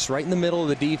space right in the middle of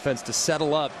the defense to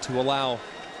settle up to allow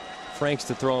Franks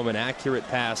to throw him an accurate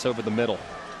pass over the middle.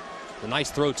 A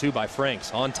nice throw too by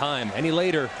Franks on time. Any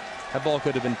later, that ball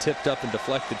could have been tipped up and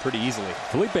deflected pretty easily.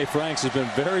 Felipe Franks has been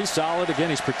very solid. Again,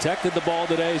 he's protected the ball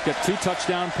today. He's got 2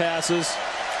 touchdown passes.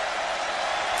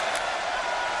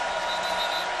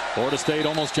 Florida State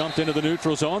almost jumped into the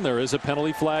neutral zone. There is a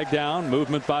penalty flag down.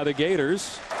 Movement by the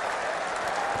Gators.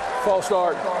 False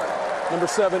start. Number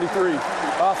 73.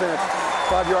 Offense.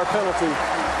 5-yard penalty.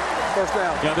 First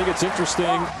down. Yeah, I think it's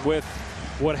interesting with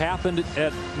what happened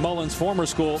at Mullen's former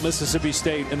school, Mississippi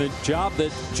State, and the job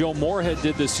that Joe Moorhead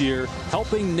did this year,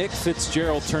 helping Nick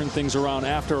Fitzgerald turn things around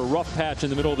after a rough patch in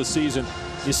the middle of the season.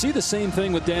 You see the same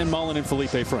thing with Dan Mullen and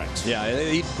Felipe Franks. Yeah,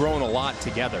 they've grown a lot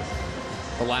together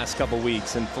the last couple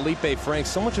weeks. And Felipe Franks,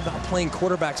 so much about playing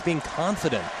quarterbacks, being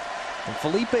confident. And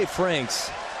Felipe Franks,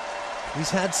 he's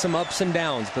had some ups and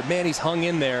downs, but man, he's hung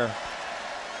in there.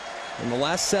 In the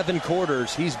last 7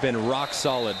 quarters, he's been rock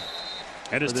solid.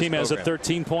 And his team has a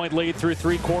 13-point lead through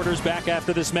 3 quarters. Back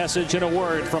after this message and a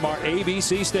word from our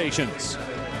ABC stations.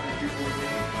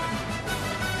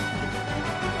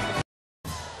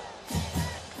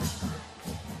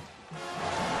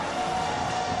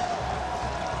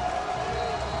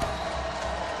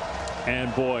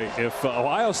 And boy, if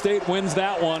Ohio State wins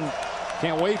that one,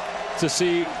 can't wait to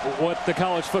see what the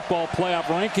college football playoff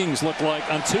rankings look like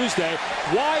on Tuesday.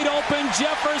 Wide open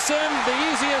Jefferson, the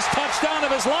easiest touchdown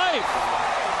of his life.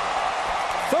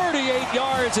 38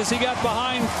 yards as he got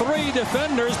behind 3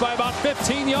 defenders by about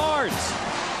 15 yards.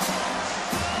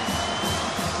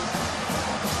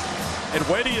 And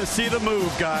wait till you see the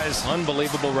move, guys.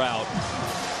 Unbelievable route.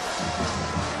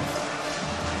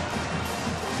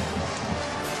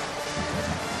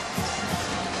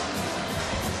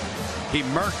 He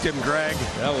murked him, Greg.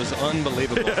 That was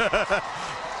unbelievable.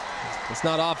 It's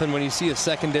not often when you see a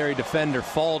secondary defender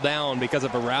fall down because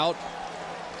of a route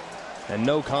and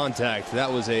no contact.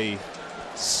 That was a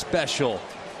special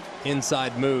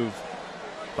inside move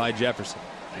by Jefferson.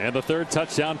 And the third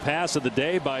touchdown pass of the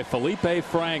day by Felipe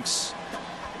Franks.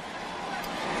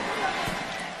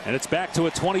 And it's back to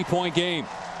a 20-point game.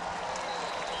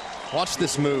 Watch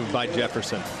this move by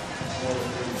Jefferson.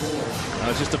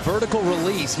 It's just a vertical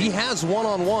release. He has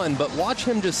one-on-one, but watch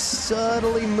him just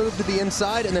subtly move to the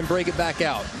inside and then break it back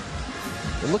out.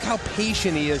 And look how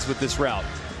patient he is with this route.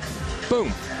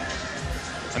 Boom.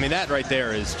 I mean, that right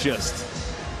there is just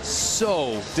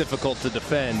so difficult to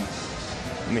defend.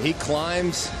 I mean, he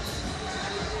climbs,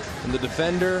 and the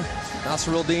defender,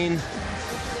 Nasruddin,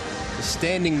 is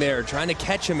standing there trying to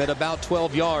catch him at about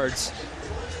 12 yards.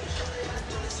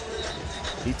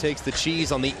 He takes the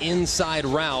cheese on the inside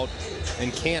route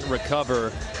and can't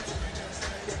recover.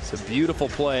 It's a beautiful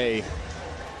play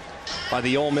by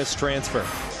the Ole Miss transfer.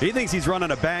 He thinks he's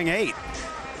running a bang 8.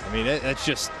 I mean,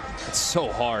 it's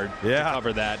so hard to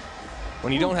cover that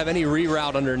when you don't have any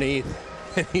reroute underneath.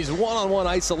 And he's one-on-one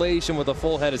isolation with a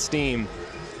full head of steam.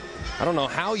 I don't know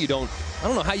how you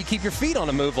keep your feet on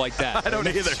a move like that. I don't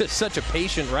either. It's just such a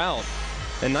patient route.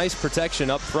 And nice protection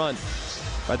up front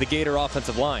by the Gator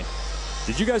offensive line.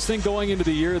 Did you guys think going into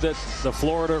the year that the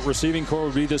Florida receiving corps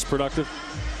would be this productive?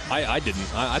 I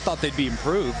didn't. I thought they'd be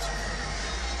improved.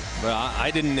 But I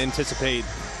didn't anticipate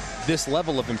this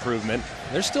level of improvement.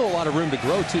 There's still a lot of room to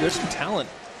grow, too. There's some talent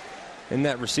in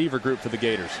that receiver group for the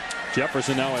Gators.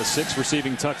 Jefferson now has 6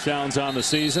 receiving touchdowns on the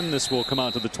season. This will come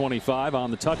out to the 25 on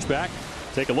the touchback.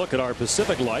 Take a look at our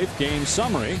Pacific Life game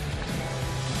summary.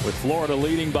 With Florida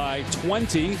leading by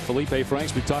 20. Felipe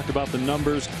Franks, we talked about the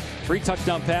numbers. 3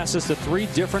 touchdown passes to 3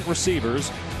 different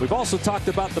receivers. We've also talked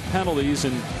about the penalties,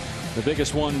 and the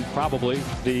biggest one probably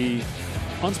the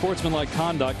unsportsmanlike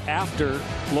conduct after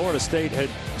Florida State had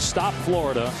stopped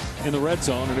Florida in the red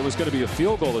zone, and it was going to be a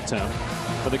field goal attempt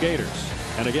for the Gators.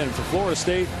 And again, for Florida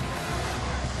State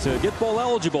to get bowl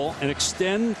eligible and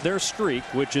extend their streak,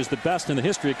 which is the best in the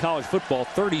history of college football,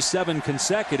 37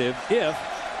 consecutive, if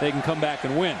they can come back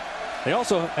and win. They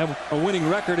also have a winning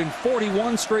record in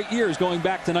 41 straight years going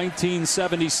back to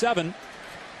 1977.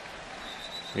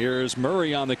 Here's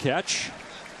Murray on the catch.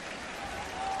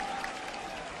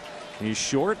 He's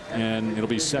short, and it'll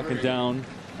be second down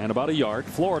and about a yard.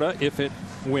 Florida, if it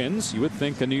wins, you would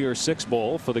think a New Year's Six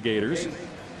bowl for the Gators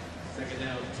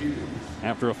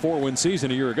after a 4-win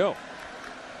season a year ago.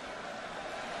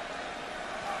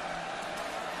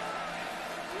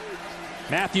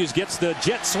 Matthews gets the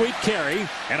jet sweep carry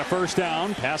and a first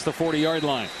down past the 40-yard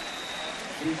line.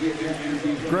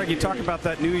 Greg, you talk about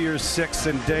that New Year's Six,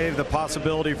 and Dave, the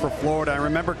possibility for Florida. I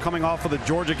remember coming off of the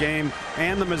Georgia game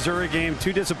and the Missouri game,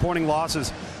 2 disappointing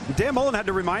losses. Dan Mullen had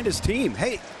to remind his team,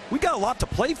 hey, we got a lot to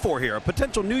play for here. A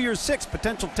potential New Year's Six,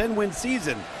 potential 10-win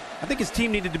season. I think his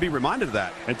team needed to be reminded of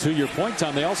that. And to your point,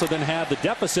 Tom, they also then had the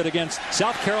deficit against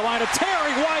South Carolina.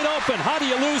 Terry wide open. How do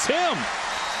you lose him?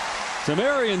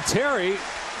 Tamarian Terry,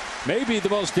 maybe the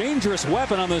most dangerous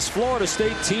weapon on this Florida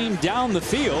State team down the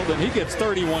field, and he gets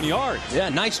 31 yards. Yeah,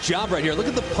 nice job right here. Look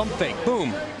at the pump fake.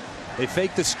 Boom. They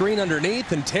fake the screen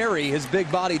underneath, and Terry, his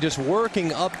big body, just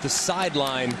working up the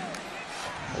sideline.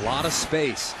 A lot of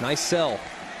space. Nice sell.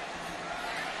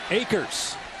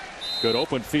 Akers. Good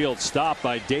open field stop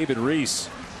by David Reese.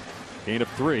 Gain of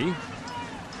 3.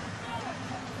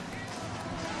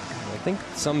 I think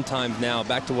sometimes now,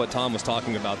 back to what Tom was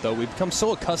talking about, though, we've become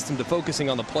so accustomed to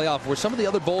focusing on the playoff where some of the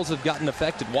other bowls have gotten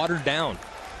affected, watered down.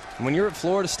 And when you're at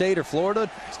Florida State or Florida,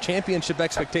 it's championship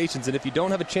expectations. And if you don't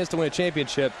have a chance to win a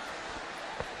championship,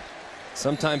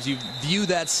 sometimes you view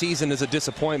that season as a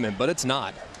disappointment, but it's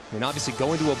not. I mean, obviously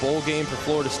going to a bowl game for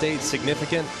Florida State is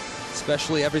significant,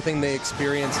 especially everything they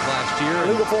experienced last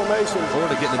year. Legal formation.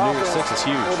 Florida getting the New Year's Six is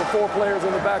huge. With the 4 players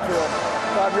in the backfield.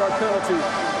 5-yard penalty.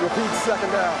 Repeat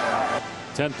second down.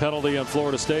 10 penalty on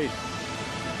Florida State.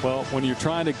 Well, when you're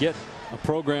trying to get a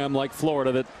program like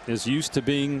Florida that is used to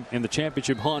being in the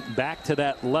championship hunt back to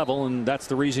that level, and that's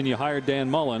the reason you hired Dan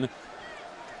Mullen.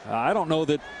 I don't know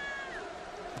that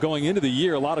going into the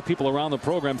year, a lot of people around the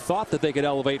program thought that they could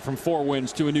elevate from 4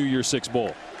 wins to a New Year's Six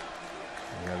bowl.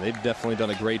 Yeah, they've definitely done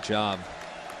a great job.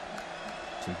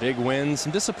 Some big wins,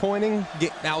 some disappointing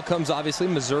outcomes, obviously.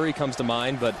 Missouri comes to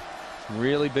mind, but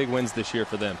really big wins this year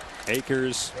for them.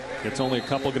 Akers gets only a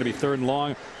couple, going to be 3rd and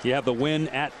long. You have the win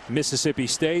at Mississippi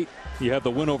State. You have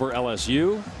the win over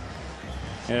LSU.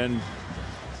 And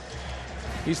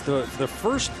he's the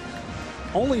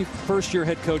only first-year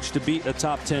head coach to beat a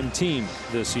top 10 team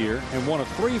this year, and one of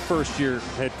 3 first-year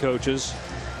head coaches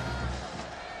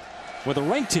with a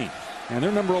ranked team. And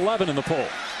they're number 11 in the poll.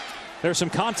 There's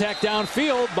some contact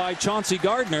downfield by Chauncey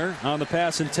Gardner on the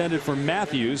pass intended for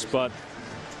Matthews, but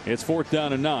it's 4th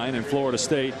down and 9, and Florida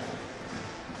State,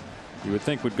 you would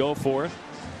think, would go for it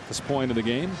at this point of the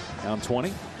game, down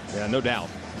 20. Yeah, no doubt.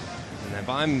 And if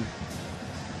I'm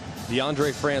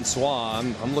DeAndre Francois,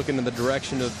 I'm looking in the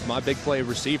direction of my big play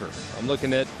receiver. I'm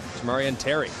looking at Tamarian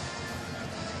Terry.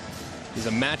 He's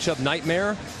a matchup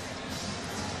nightmare.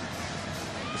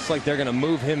 Looks like they're going to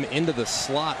move him into the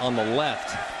slot on the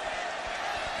left.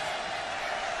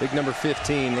 Big number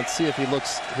 15. Let's see if he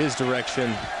looks his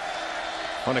direction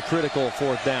on a critical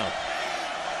 4th down.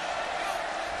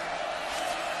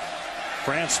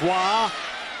 Francois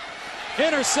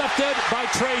intercepted by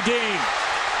Trey Dean.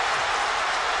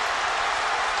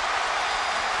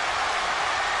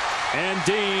 And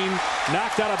Dean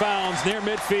knocked out of bounds near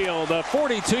midfield. A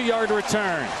 42-yard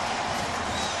return.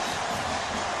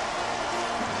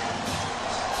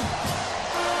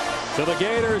 So the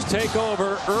Gators take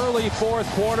over early 4th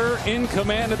quarter, in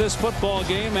command of this football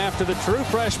game after the true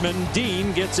freshman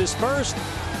Dean gets his first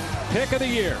pick of the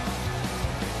year.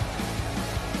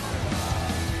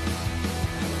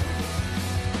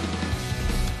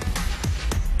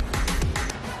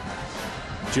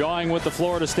 Jawing with the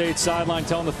Florida State sideline,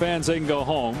 telling the fans they can go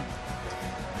home.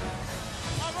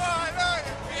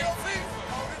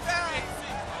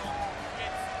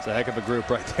 It's a heck of a group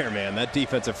right there, man. That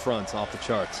defensive front's off the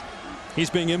charts. He's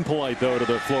being impolite, though, to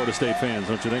the Florida State fans,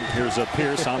 don't you think? Here's a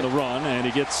Pierce on the run, and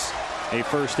he gets a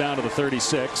first down to the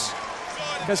 36.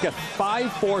 The guy's got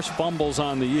 5 forced fumbles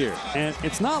on the year, and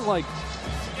it's not like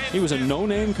he was a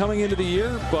no-name coming into the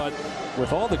year, but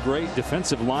with all the great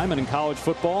defensive linemen in college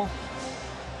football,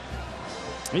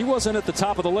 he wasn't at the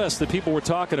top of the list that people were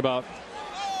talking about.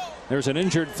 There's an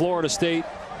injured Florida State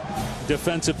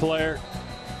defensive player.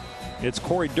 It's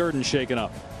Corey Durden shaken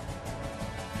up.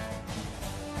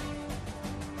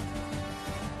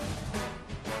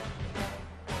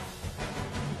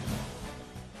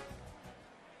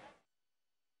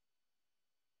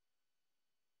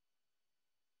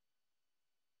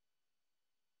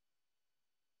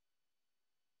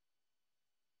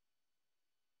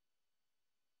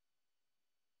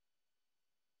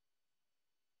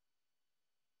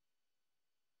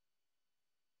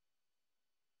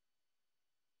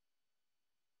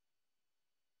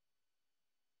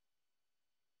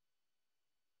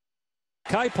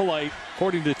 Kai Polite,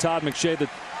 according to Todd McShay, the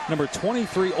number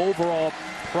 23 overall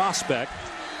prospect.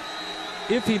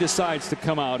 If he decides to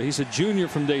come out, he's a junior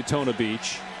from Daytona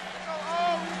Beach.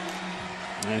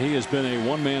 And he has been a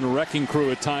one-man wrecking crew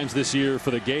at times this year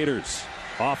for the Gators.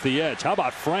 Off the edge. How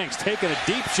about Franks taking a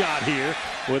deep shot here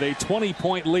with a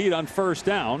 20-point lead on first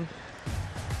down.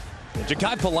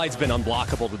 Ja'Kai Polite's been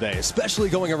unblockable today, especially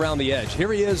going around the edge.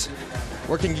 Here he is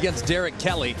working against Derek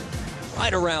Kelly.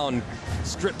 Right around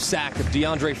strip sack of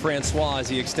DeAndre Francois as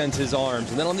he extends his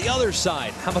arms. And then on the other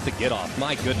side, how about the get off?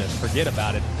 My goodness, forget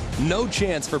about it. No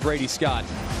chance for Brady Scott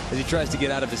as he tries to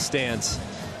get out of his stance.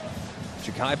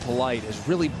 Ja'Kai Polite has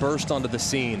really burst onto the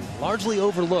scene, largely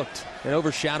overlooked and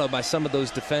overshadowed by some of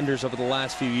those defenders over the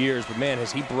last few years. But man,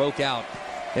 as he broke out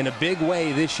in a big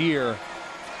way this year,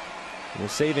 and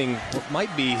was saving what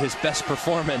might be his best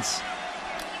performance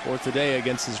for today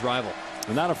against his rival.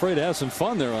 And not afraid to have some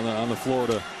fun there on the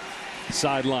Florida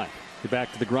sideline. Get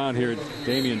back to the ground here,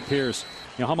 Damian Pierce.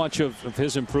 You know, how much of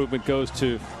his improvement goes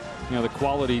to, the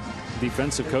quality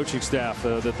defensive coaching staff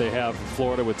that they have in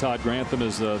Florida with Todd Grantham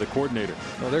as the coordinator.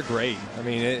 Well, they're great. I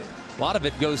mean, a lot of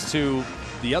it goes to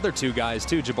the other two guys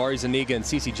too, Jabari Zuniga and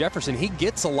CeCe Jefferson. He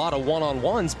gets a lot of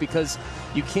one-on-ones because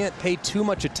you can't pay too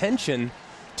much attention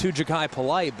to Ja'Kai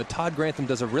Polite, but Todd Grantham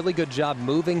does a really good job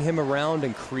moving him around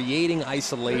and creating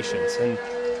isolations. And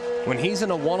when he's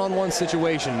in a one-on-one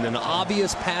situation, an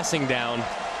obvious passing down,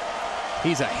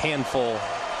 he's a handful.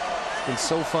 It's been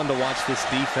so fun to watch this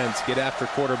defense get after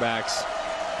quarterbacks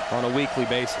on a weekly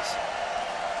basis.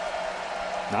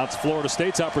 Now it's Florida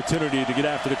State's opportunity to get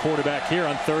after the quarterback here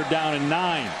on 3rd down and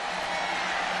 9.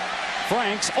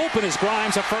 Franks open as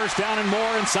Grimes, a first down and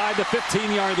more inside the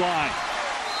 15-yard line.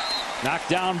 Knocked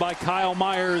down by Kyle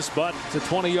Myers, but it's a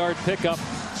 20-yard pickup.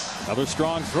 Another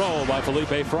strong throw by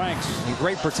Felipe Franks. And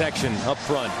great protection up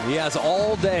front. He has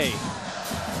all day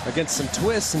against some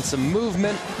twists and some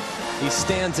movement. He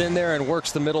stands in there and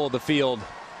works the middle of the field.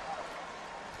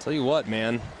 Tell you what,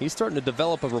 man, he's starting to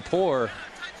develop a rapport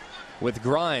with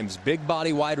Grimes, big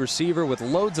body wide receiver with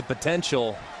loads of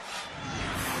potential.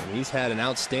 And he's had an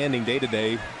outstanding day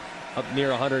today, up near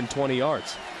 120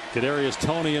 yards. Kadarius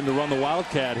Toney in to run the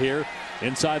Wildcat here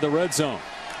inside the red zone.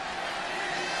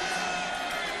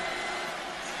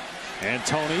 And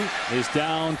Toney is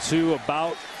down to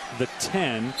about the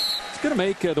 10. It's going to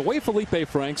make the way Felipe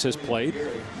Franks has played,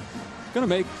 going to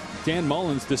make Dan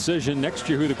Mullen's decision next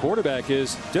year who the quarterback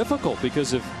is difficult,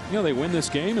 because if they win this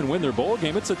game and win their bowl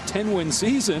game, it's a 10-win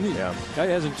season. Yeah. Guy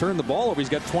hasn't turned the ball over. He's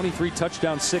got 23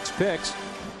 touchdowns, 6 picks.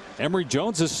 Emory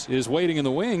Jones is waiting in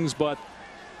the wings, but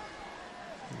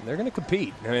they're going to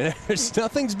compete. I mean,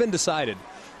 nothing's been decided.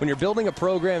 When you're building a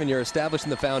program and you're establishing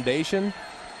the foundation,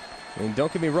 I mean,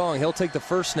 don't get me wrong, he'll take the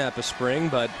first snap of spring,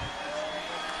 but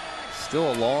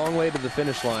still a long way to the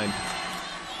finish line.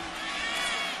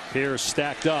 Here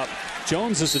stacked up.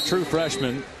 Jones is a true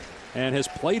freshman and has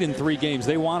played in 3 games.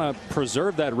 They want to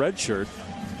preserve that red shirt,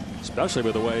 especially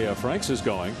with the way Franks is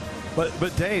going.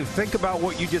 But Dave, think about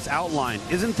what you just outlined.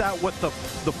 Isn't that what the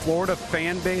Florida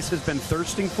fan base has been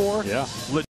thirsting for? Yeah.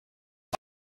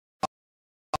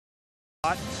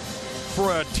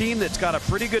 For a team that's got a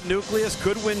pretty good nucleus,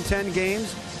 could win 10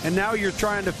 games, and now you're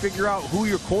trying to figure out who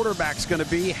your quarterback's going to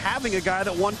be, having a guy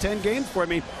that won 10 games for. I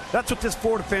mean, that's what this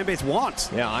Florida fan base wants.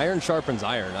 Yeah, iron sharpens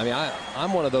iron. I mean,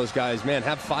 I'm one of those guys, man.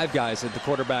 Have 5 guys at the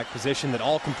quarterback position that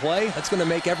all can play. That's going to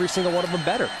make every single one of them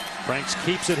better. Franks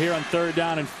keeps it here on 3rd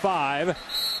down and 5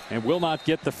 and will not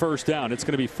get the first down. It's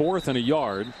going to be 4th and a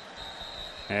yard.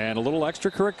 And a little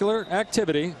extracurricular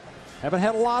activity. Haven't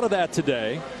had a lot of that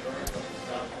today.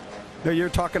 You're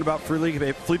talking about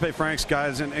Felipe Franks,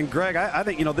 guys, and Greg, I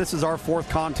think this is our 4th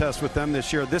contest with them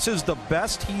this year. This is the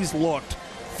best he's looked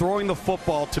throwing the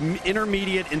football to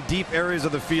intermediate and deep areas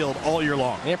of the field all year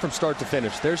long. And from start to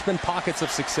finish. There's been pockets of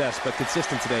success, but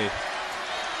consistent today.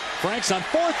 Franks on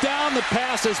 4th down. The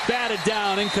pass is batted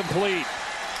down, incomplete.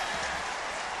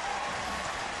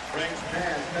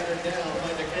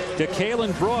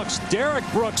 DeKalen Brooks, Derek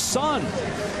Brooks' son,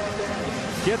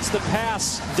 gets the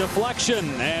pass deflection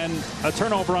and a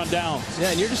turnover on downs.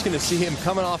 Yeah, and you're just going to see him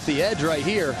coming off the edge right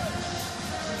here.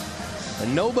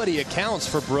 And nobody accounts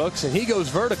for Brooks, and he goes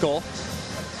vertical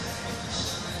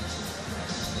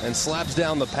and slaps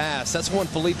down the pass. That's one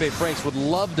Felipe Franks would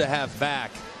love to have back.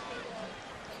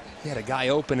 He had a guy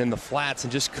open in the flats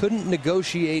and just couldn't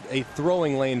negotiate a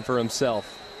throwing lane for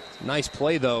himself. Nice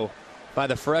play, though, by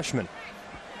the freshman.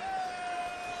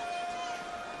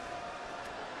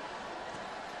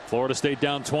 Florida State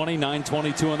down 20,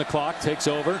 9:22 on the clock, takes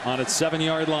over on its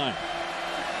 7-yard line.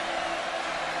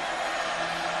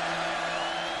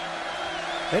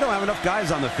 They don't have enough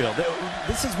guys on the field.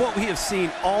 This is what we have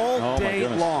seen all day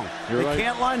long. They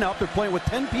can't line up. They're playing with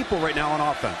 10 people right now on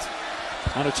offense.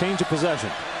 On a change of possession.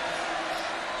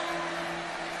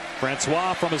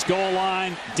 Francois from his goal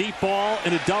line, deep ball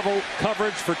in a double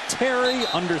coverage for Terry,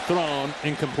 underthrown,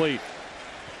 incomplete.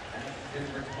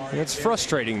 It's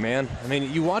frustrating, man. I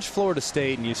mean, you watch Florida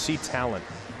State and you see talent.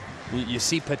 You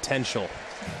see potential.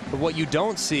 But what you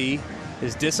don't see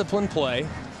is disciplined play,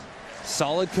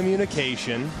 solid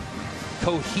communication,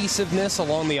 cohesiveness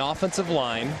along the offensive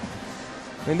line.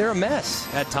 I mean, they're a mess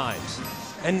at times.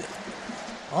 And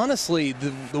honestly,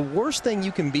 the worst thing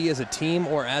you can be as a team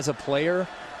or as a player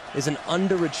is an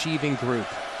underachieving group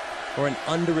or an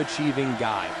underachieving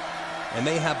guy. And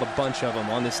they have a bunch of them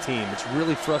on this team. It's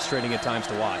really frustrating at times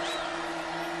to watch.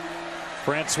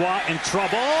 Francois in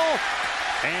trouble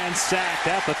and sacked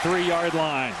at the 3-yard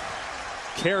line.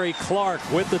 Kerry Clark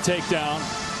with the takedown.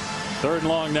 3rd and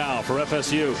long now for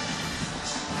FSU.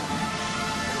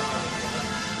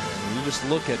 You just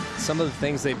look at some of the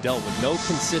things they've dealt with. No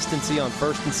consistency on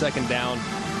 1st and 2nd down.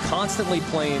 Constantly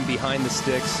playing behind the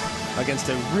sticks against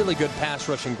a really good pass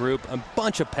rushing group. A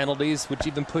bunch of penalties, which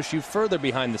even push you further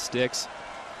behind the sticks.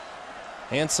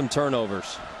 And some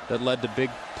turnovers that led to big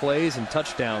plays and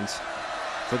touchdowns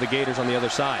for the Gators on the other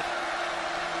side.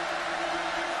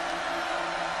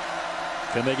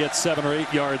 Can they get 7 or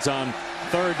 8 yards on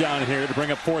 3rd down here to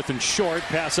bring up 4th and short?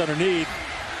 Pass underneath.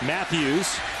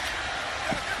 Matthews.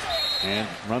 And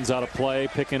runs out of play,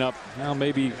 picking up now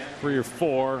maybe 3 or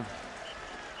 4.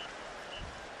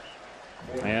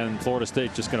 And Florida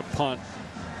State just going to punt.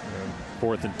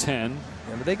 4th and 10.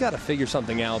 Yeah, but they got to figure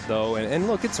something out, though. And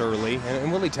look, it's early,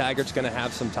 and Willie Taggart's going to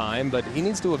have some time, but he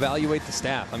needs to evaluate the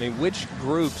staff. I mean, which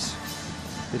groups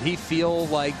did he feel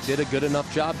like did a good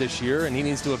enough job this year? And he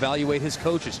needs to evaluate his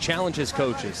coaches, challenge his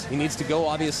coaches. He needs to go,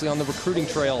 obviously, on the recruiting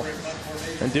trail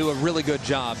and do a really good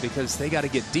job, because they got to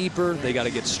get deeper, they got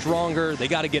to get stronger, they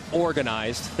got to get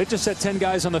organized. They just set 10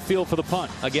 guys on the field for the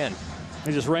punt. Again.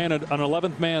 They just ran an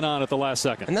 11th man on at the last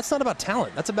second. And that's not about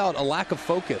talent. That's about a lack of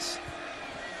focus.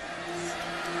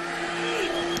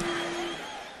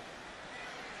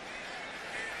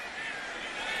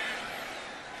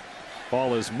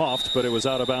 Ball is muffed, but it was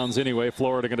out of bounds anyway.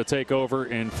 Florida going to take over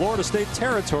in Florida State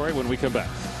territory when we come back.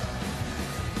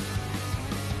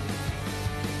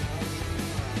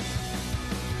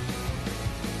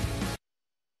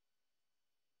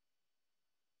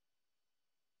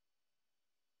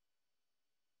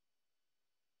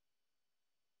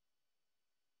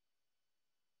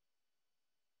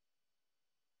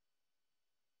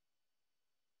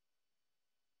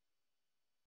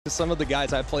 some of the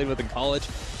guys I played with in college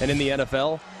and in the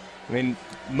NFL. I mean,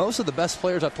 most of the best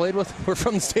players I played with were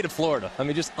from the state of Florida. I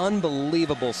mean, just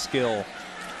unbelievable skill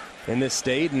in this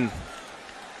state. And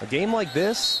a game like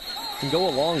this can go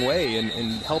a long way in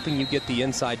helping you get the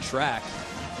inside track.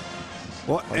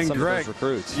 Well, and Greg,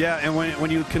 recruits. Yeah, and when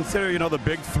you consider, the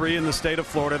big three in the state of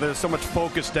Florida, there's so much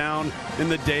focus down in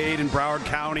the Dade and Broward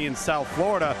County and South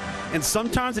Florida, and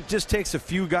sometimes it just takes a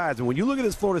few guys. And when you look at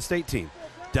this Florida State team,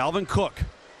 Dalvin Cook,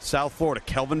 South Florida,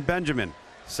 Kelvin Benjamin,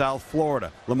 South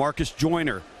Florida, LaMarcus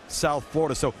Joyner, South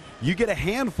Florida. So you get a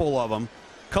handful of them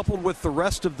coupled with the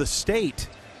rest of the state,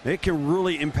 it can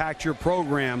really impact your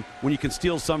program when you can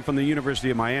steal some from the University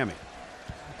of Miami.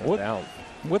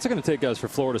 What's it going to take, guys, for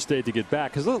Florida State to get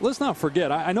back? Because let's not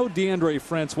forget, I know DeAndre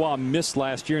Francois missed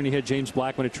last year, and he had James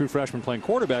Blackman, a true freshman, playing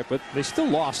quarterback, but they still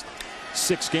lost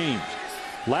 6 games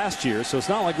last year, so it's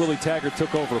not like Willie Taggart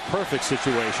took over a perfect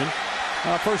situation.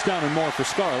 First down and more for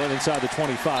Scarlett inside the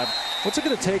 25. What's it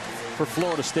going to take for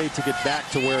Florida State to get back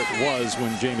to where it was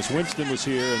when Jameis Winston was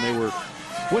here and they were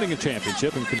winning a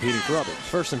championship and competing for others?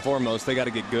 First and foremost, they got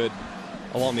to get good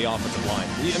along the offensive line.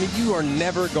 I mean, you are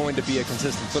never going to be a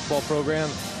consistent football program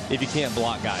if you can't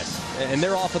block guys. And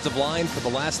their offensive line for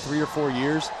the last 3 or 4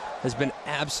 years has been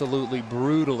absolutely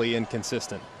brutally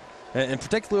inconsistent, and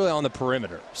particularly on the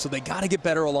perimeter. So they got to get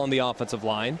better along the offensive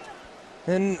line.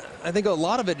 And I think a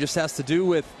lot of it just has to do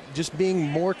with just being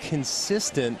more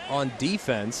consistent on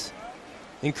defense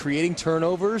in creating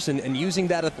turnovers and using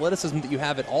that athleticism that you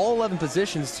have at all 11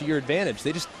 positions to your advantage.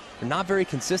 They just are not very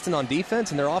consistent on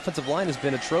defense, and their offensive line has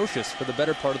been atrocious for the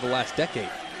better part of the last decade.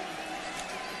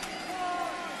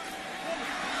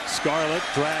 Scarlett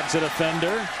drags a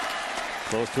defender.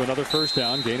 Close to another first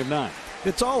down, gain of 9.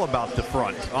 It's all about the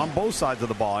front on both sides of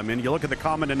the ball. I mean, you look at the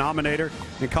common denominator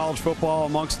in college football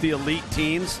amongst the elite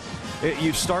teams.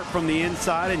 You start from the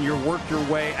inside and you work your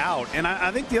way out. And I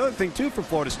think the other thing, too, for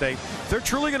Florida State, they're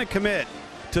truly going to commit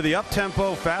to the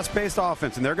up-tempo, fast-paced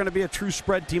offense, and they're going to be a true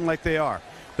spread team like they are,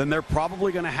 then they're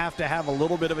probably going to have a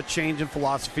little bit of a change in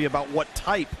philosophy about what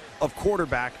type of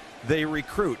quarterback they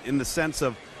recruit, in the sense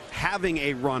of having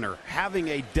a runner, having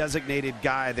a designated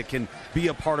guy that can be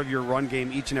a part of your run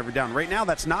game each and every down. Right now,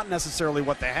 that's not necessarily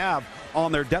what they have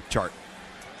on their depth chart.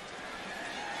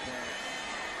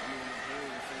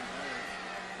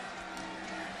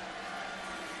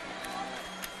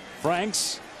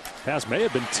 Franks pass may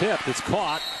have been tipped. It's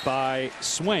caught by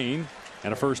Swain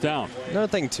and a first down. Another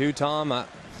thing, too, Tom,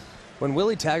 when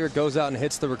Willie Taggart goes out and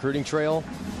hits the recruiting trail,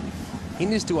 he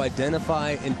needs to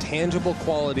identify intangible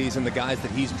qualities in the guys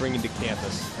that he's bringing to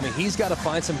campus. I mean, he's got to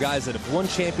find some guys that have won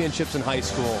championships in high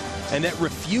school and that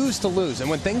refuse to lose.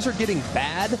 And when things are getting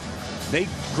bad, they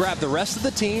grab the rest of the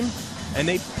team and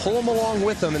they pull them along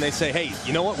with them and they say, hey,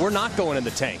 you know what? We're not going in the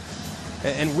tank.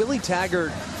 And Willie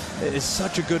Taggart is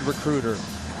such a good recruiter,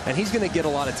 and he's going to get a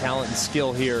lot of talent and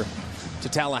skill here to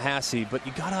Tallahassee, but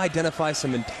you got to identify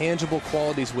some intangible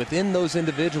qualities within those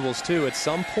individuals too at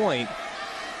some point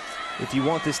if you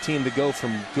want this team to go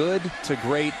from good to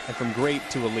great and from great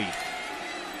to elite.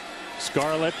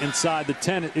 Scarlett inside the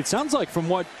 10. It sounds like from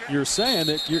what you're saying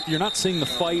that you're not seeing the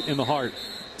fight in the heart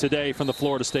today from the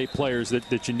Florida State players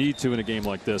that you need to in a game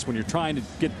like this when you're trying to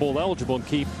get bowl eligible and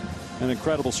keep an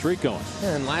incredible streak going.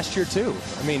 Yeah, and last year too.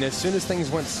 I mean, as soon as things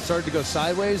started to go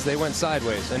sideways, they went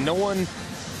sideways, and no one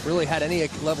really had any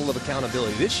level of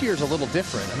accountability. This year's a little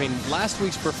different. I mean, last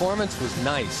week's performance was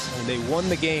nice, and they won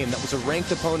the game. That was a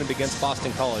ranked opponent against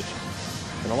Boston College,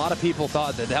 and a lot of people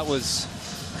thought that was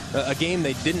a game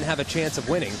they didn't have a chance of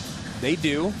winning. They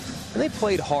do, and they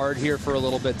played hard here for a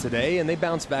little bit today, and they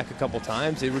bounced back a couple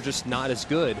times. They were just not as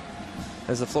good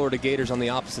as the Florida Gators on the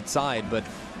opposite side, but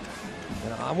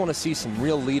I want to see some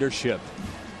real leadership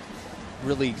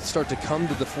really start to come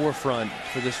to the forefront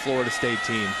for this Florida State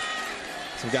team.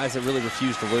 Some guys that really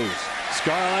refuse to lose.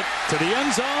 Scarlett to the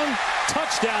end zone.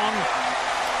 Touchdown.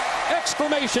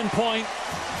 Exclamation point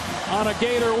on a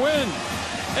Gator win.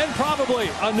 And probably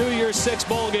a New Year's 6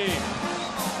 bowl game.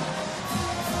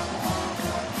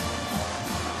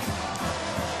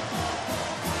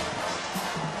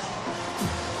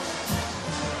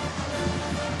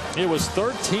 It was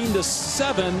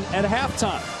 13-7 at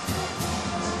halftime.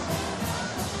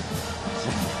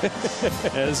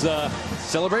 As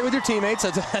celebrate with your teammates.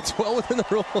 That's well within the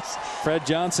rules. Fred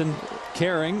Johnson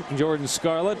carrying Jordan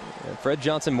Scarlett. Fred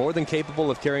Johnson more than capable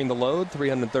of carrying the load,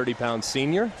 330-pound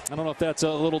senior. I don't know if that's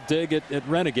a little dig at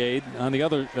Renegade on the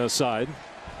other side.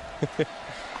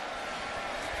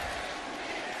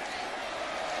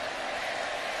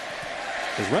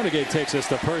 Because Renegade takes this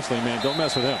stuff personally, man. Don't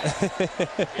mess with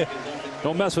him.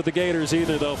 Don't mess with the Gators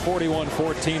either, though.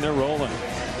 41-14, they're rolling.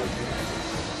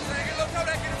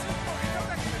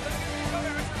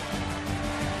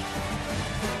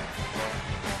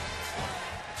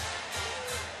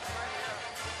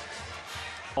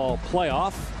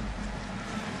 Playoff.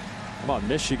 How about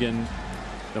Michigan?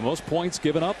 The most points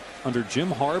given up under Jim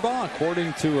Harbaugh,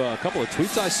 according to a couple of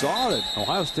tweets I saw, that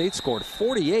Ohio State scored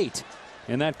 48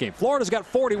 in that game. Florida's got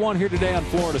 41 here today on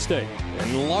Florida State.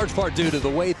 In large part due to the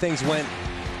way things went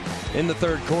in the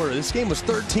third quarter. This game was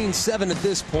 13-7 at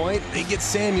this point. They get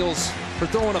Samuels for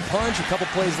throwing a punch. A couple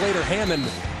plays later, Hammond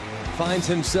finds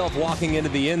himself walking into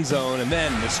the end zone. And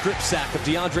then the strip sack of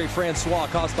DeAndre Francois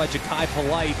caused by Ja'Kai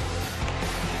Polite.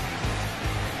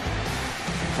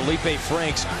 Felipe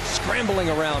Franks scrambling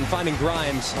around, finding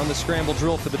Grimes on the scramble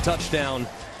drill for the touchdown.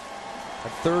 The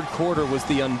third quarter was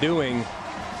the undoing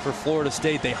for Florida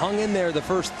State. They hung in there the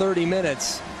first 30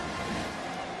 minutes.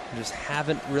 Just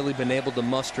haven't really been able to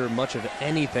muster much of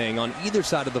anything on either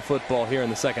side of the football here in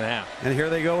the second half. And here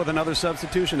they go with another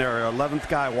substitution error. 11th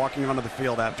guy walking onto the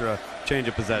field after a change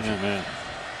of possession. Yeah, man.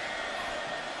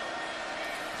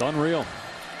 It's unreal.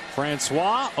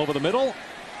 Francois over the middle.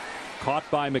 Caught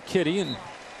by McKitty and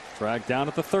dragged down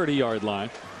at the 30-yard line.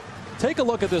 Take a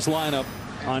look at this lineup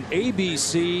on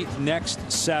ABC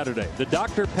next Saturday. The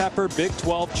Dr. Pepper Big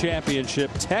 12 Championship,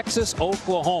 Texas,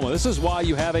 Oklahoma. This is why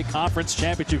you have a conference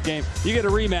championship game. You get a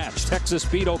rematch. Texas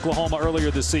beat Oklahoma earlier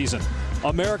this season.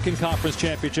 American Conference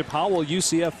Championship. How will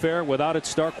UCF fare without its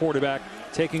star quarterback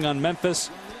taking on Memphis?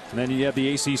 And then you have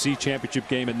the ACC Championship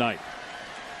game at night.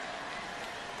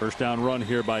 First down run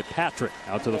here by Patrick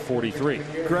out to the 43.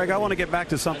 Greg, I want to get back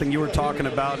to something you were talking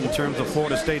about in terms of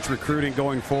Florida State's recruiting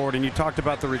going forward, and you talked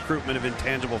about the recruitment of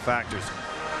intangible factors.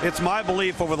 It's my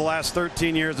belief over the last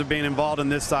 13 years of being involved in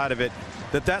this side of it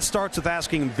that starts with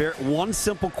asking one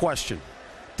simple question.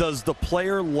 Does the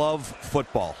player love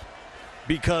football?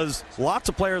 Because lots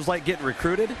of players like getting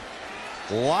recruited.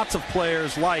 Lots of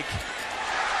players like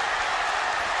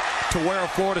to wear a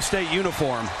Florida State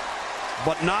uniform.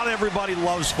 But not everybody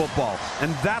loves football.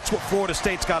 And that's what Florida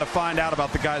State's got to find out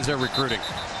about the guys they're recruiting.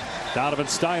 Donovan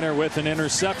Steiner with an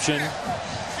interception.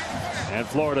 And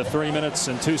Florida 3 minutes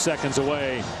and 2 seconds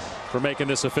away from making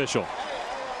this official.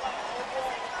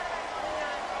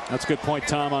 That's a good point,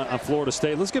 Tom, on Florida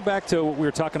State. Let's get back to what we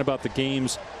were talking about, the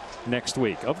games next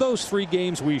week. Of those 3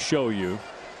 games we show you,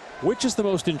 which is the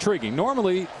most intriguing?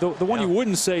 Normally, the one you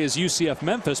wouldn't say is UCF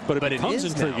Memphis, but it becomes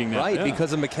intriguing now. Right,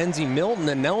 because of Mackenzie Milton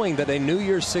and knowing that a New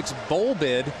Year's 6 bowl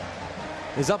bid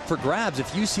is up for grabs.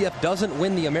 If UCF doesn't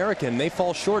win the American, they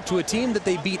fall short to a team that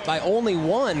they beat by only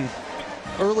 1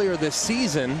 earlier this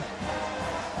season.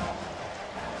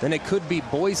 Then it could be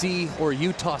Boise or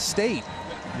Utah State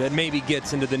that maybe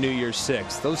gets into the New Year's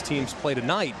 6. Those teams play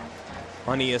tonight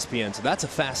on ESPN, so that's a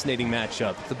fascinating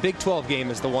matchup. The Big 12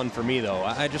 game is the one for me, though.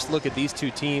 I just look at these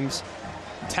 2 teams.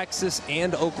 Texas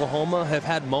and Oklahoma have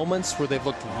had moments where they've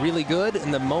looked really good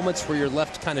and the moments where you're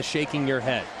left kind of shaking your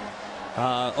head.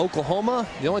 Oklahoma,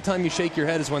 the only time you shake your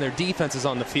head is when their defense is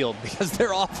on the field, because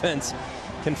their offense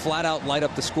can flat out light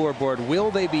up the scoreboard. Will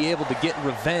they be able to get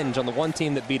revenge on the one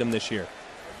team that beat them this year?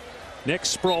 Nick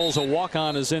Sproles, a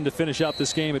walk-on, is in to finish out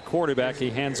this game at quarterback.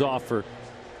 He hands off for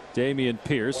Damian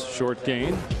Pierce, short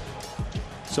gain.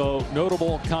 So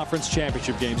notable conference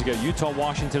championship games. You got Utah,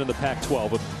 Washington in the Pac-12.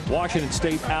 With Washington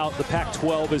State out, the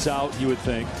Pac-12 is out, you would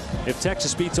think. If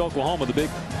Texas beats Oklahoma, the Big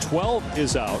 12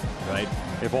 is out. Right.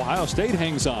 If Ohio State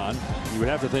hangs on, you would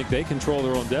have to think they control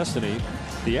their own destiny.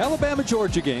 The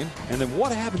Alabama-Georgia game, and then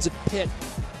what happens if Pitt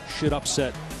should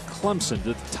upset Clemson?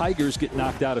 The Tigers get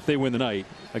knocked out if they win the night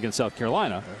against South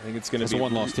Carolina. I think it's going to be a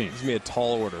one-loss team. It's going to be a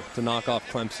tall order to knock off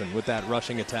Clemson with that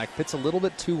rushing attack. Pitt's a little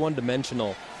bit too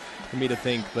one-dimensional for me to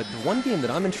think, but the one game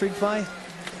that I'm intrigued by,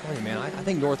 I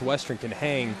think Northwestern can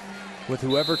hang with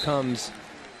whoever comes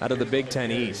out of the Big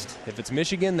Ten East. If it's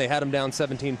Michigan, they had them down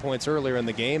 17 points earlier in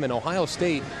the game, and Ohio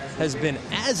State has been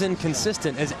as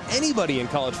inconsistent as anybody in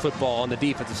college football on the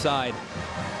defensive side.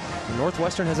 And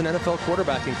Northwestern has an NFL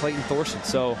quarterback in Clayton Thorson,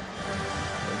 so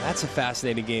that's a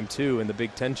fascinating game, too, in the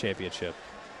Big Ten Championship.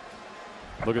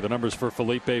 Look at the numbers for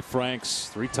Felipe Franks.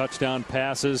 3 touchdown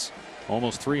passes,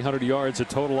 almost 300 yards of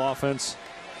total offense,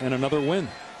 and another win.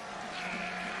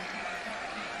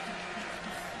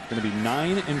 Going to be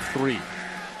 9-3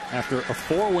 after a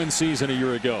 4-win season a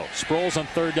year ago. Sproles on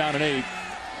 3rd down and 8.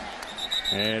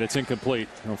 And it's incomplete.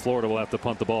 And Florida will have to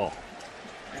punt the ball.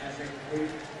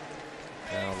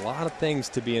 A lot of things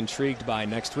to be intrigued by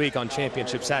next week on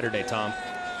Championship Saturday, Tom.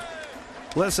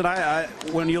 Listen,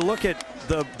 when you look at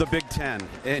the Big Ten,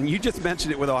 and you just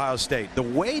mentioned it with Ohio State, the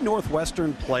way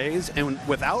Northwestern plays, and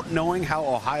without knowing how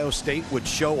Ohio State would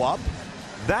show up,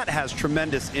 that has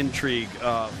tremendous intrigue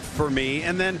for me.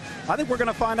 And then I think we're going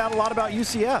to find out a lot about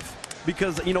UCF,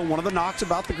 because, you know, one of the knocks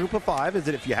about the group of 5 is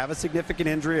that if you have a significant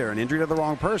injury or an injury to the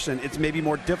wrong person, it's maybe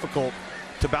more difficult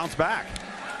to bounce back.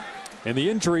 And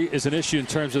the injury is an issue in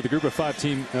terms of the Group of 5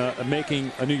 team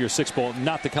making a New Year's Six bowl,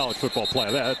 not the college football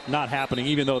playoff. That's not happening,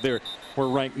 even though we're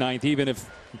ranked 9th. Even if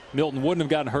Milton wouldn't have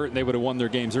gotten hurt and they would have won their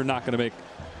games, they're not going to make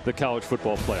the college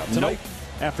football playoff. Tonight,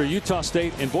 after Utah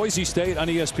State and Boise State on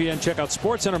ESPN, check out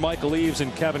SportsCenter. Michael Eaves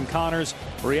and Kevin Connors.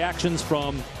 Reactions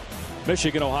from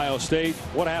Michigan, Ohio State.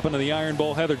 What happened in the Iron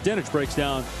Bowl? Heather Dinich breaks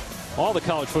down all the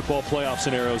college football playoff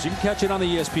scenarios. You can catch it on the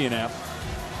ESPN app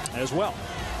as well.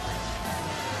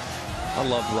 I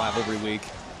love rivalry week.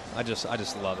 I just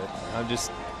love it.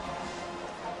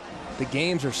 The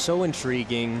games are so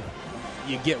intriguing.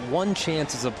 You get one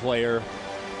chance as a player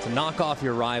to knock off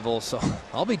your rival. So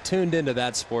I'll be tuned into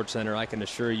that SportsCenter, I can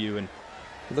assure you. And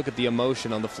look at the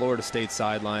emotion on the Florida State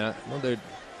sideline. I know they've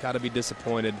got to be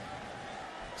disappointed.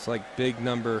 It's like big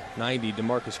number 90,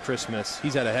 DeMarcus Christmas.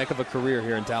 He's had a heck of a career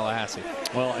here in Tallahassee.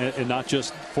 Well, and not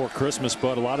just for Christmas,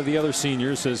 but a lot of the other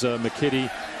seniors, as McKitty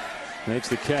makes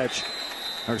the catch.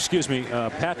 Or excuse me,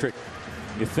 Patrick,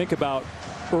 you think about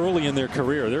early in their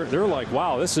career, they're like,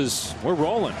 wow, we're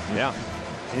rolling. Yeah.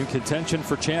 In contention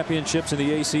for championships in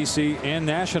the ACC and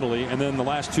nationally. And then the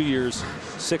last 2 years,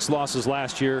 6 losses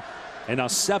last year, and now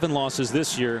 7 losses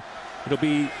this year. It'll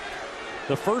be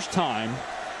the first time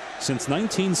since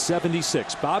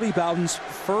 1976, Bobby Bowden's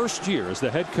first year as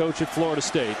the head coach at Florida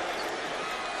State,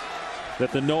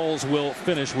 that the Noles will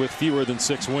finish with fewer than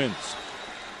 6 wins.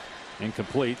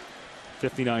 Incomplete.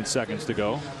 59 seconds to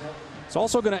go. It's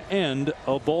also going to end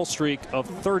a bowl streak of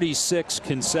 36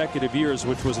 consecutive years,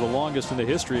 which was the longest in the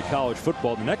history of college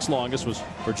football. The next longest was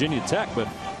Virginia Tech, but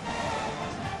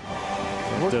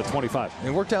 25.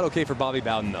 It worked out okay for Bobby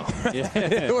Bowden, though. Yeah.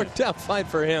 It worked out fine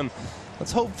for him.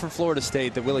 Let's hope for Florida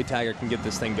State that Willie Taggart can get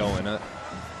this thing going. All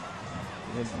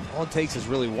it takes is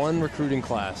really one recruiting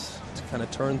class to kind of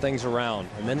turn things around.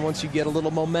 And then once you get a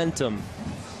little momentum,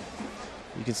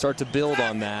 you can start to build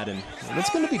on that. And it's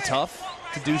going to be tough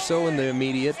to do so in the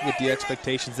immediate with the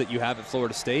expectations that you have at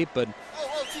Florida State. But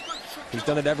he's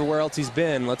done it everywhere else he's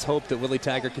been. Let's hope that Willie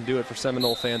Taggart can do it for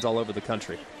Seminole fans all over the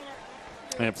country.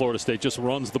 And Florida State just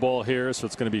runs the ball here, so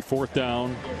it's going to be 4th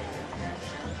down.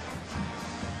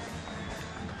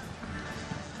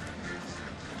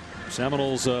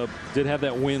 Seminoles did have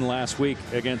that win last week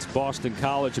against Boston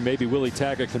College, and maybe Willie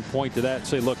Taggart can point to that and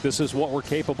say, look, this is what we're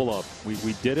capable of.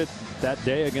 We did it that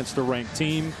day against a ranked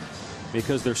team,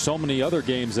 because there's so many other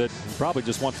games that he probably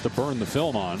just wants to burn the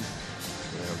film on.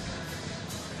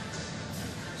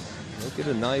 Look at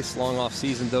a nice long off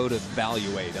season, though, to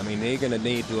evaluate. I mean, they're going to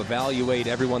need to evaluate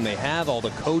everyone they have, all the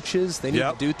coaches. They need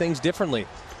to do things differently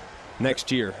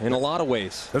next year in a lot of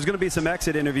ways. There's going to be some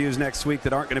exit interviews next week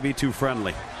that aren't going to be too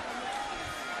friendly.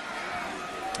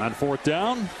 On 4th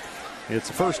down, it's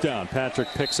a 1st down. Patrick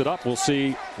picks it up. We'll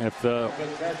see if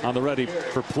on the ready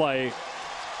for play,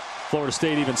 Florida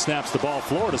State even snaps the ball.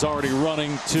 Florida's already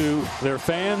running to their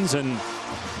fans, and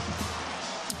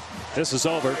this is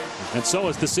over. And so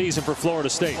is the season for Florida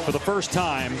State. For the first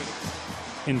time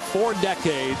in 4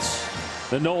 decades,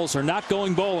 the Noles are not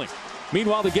going bowling.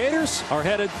 Meanwhile, the Gators are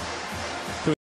headed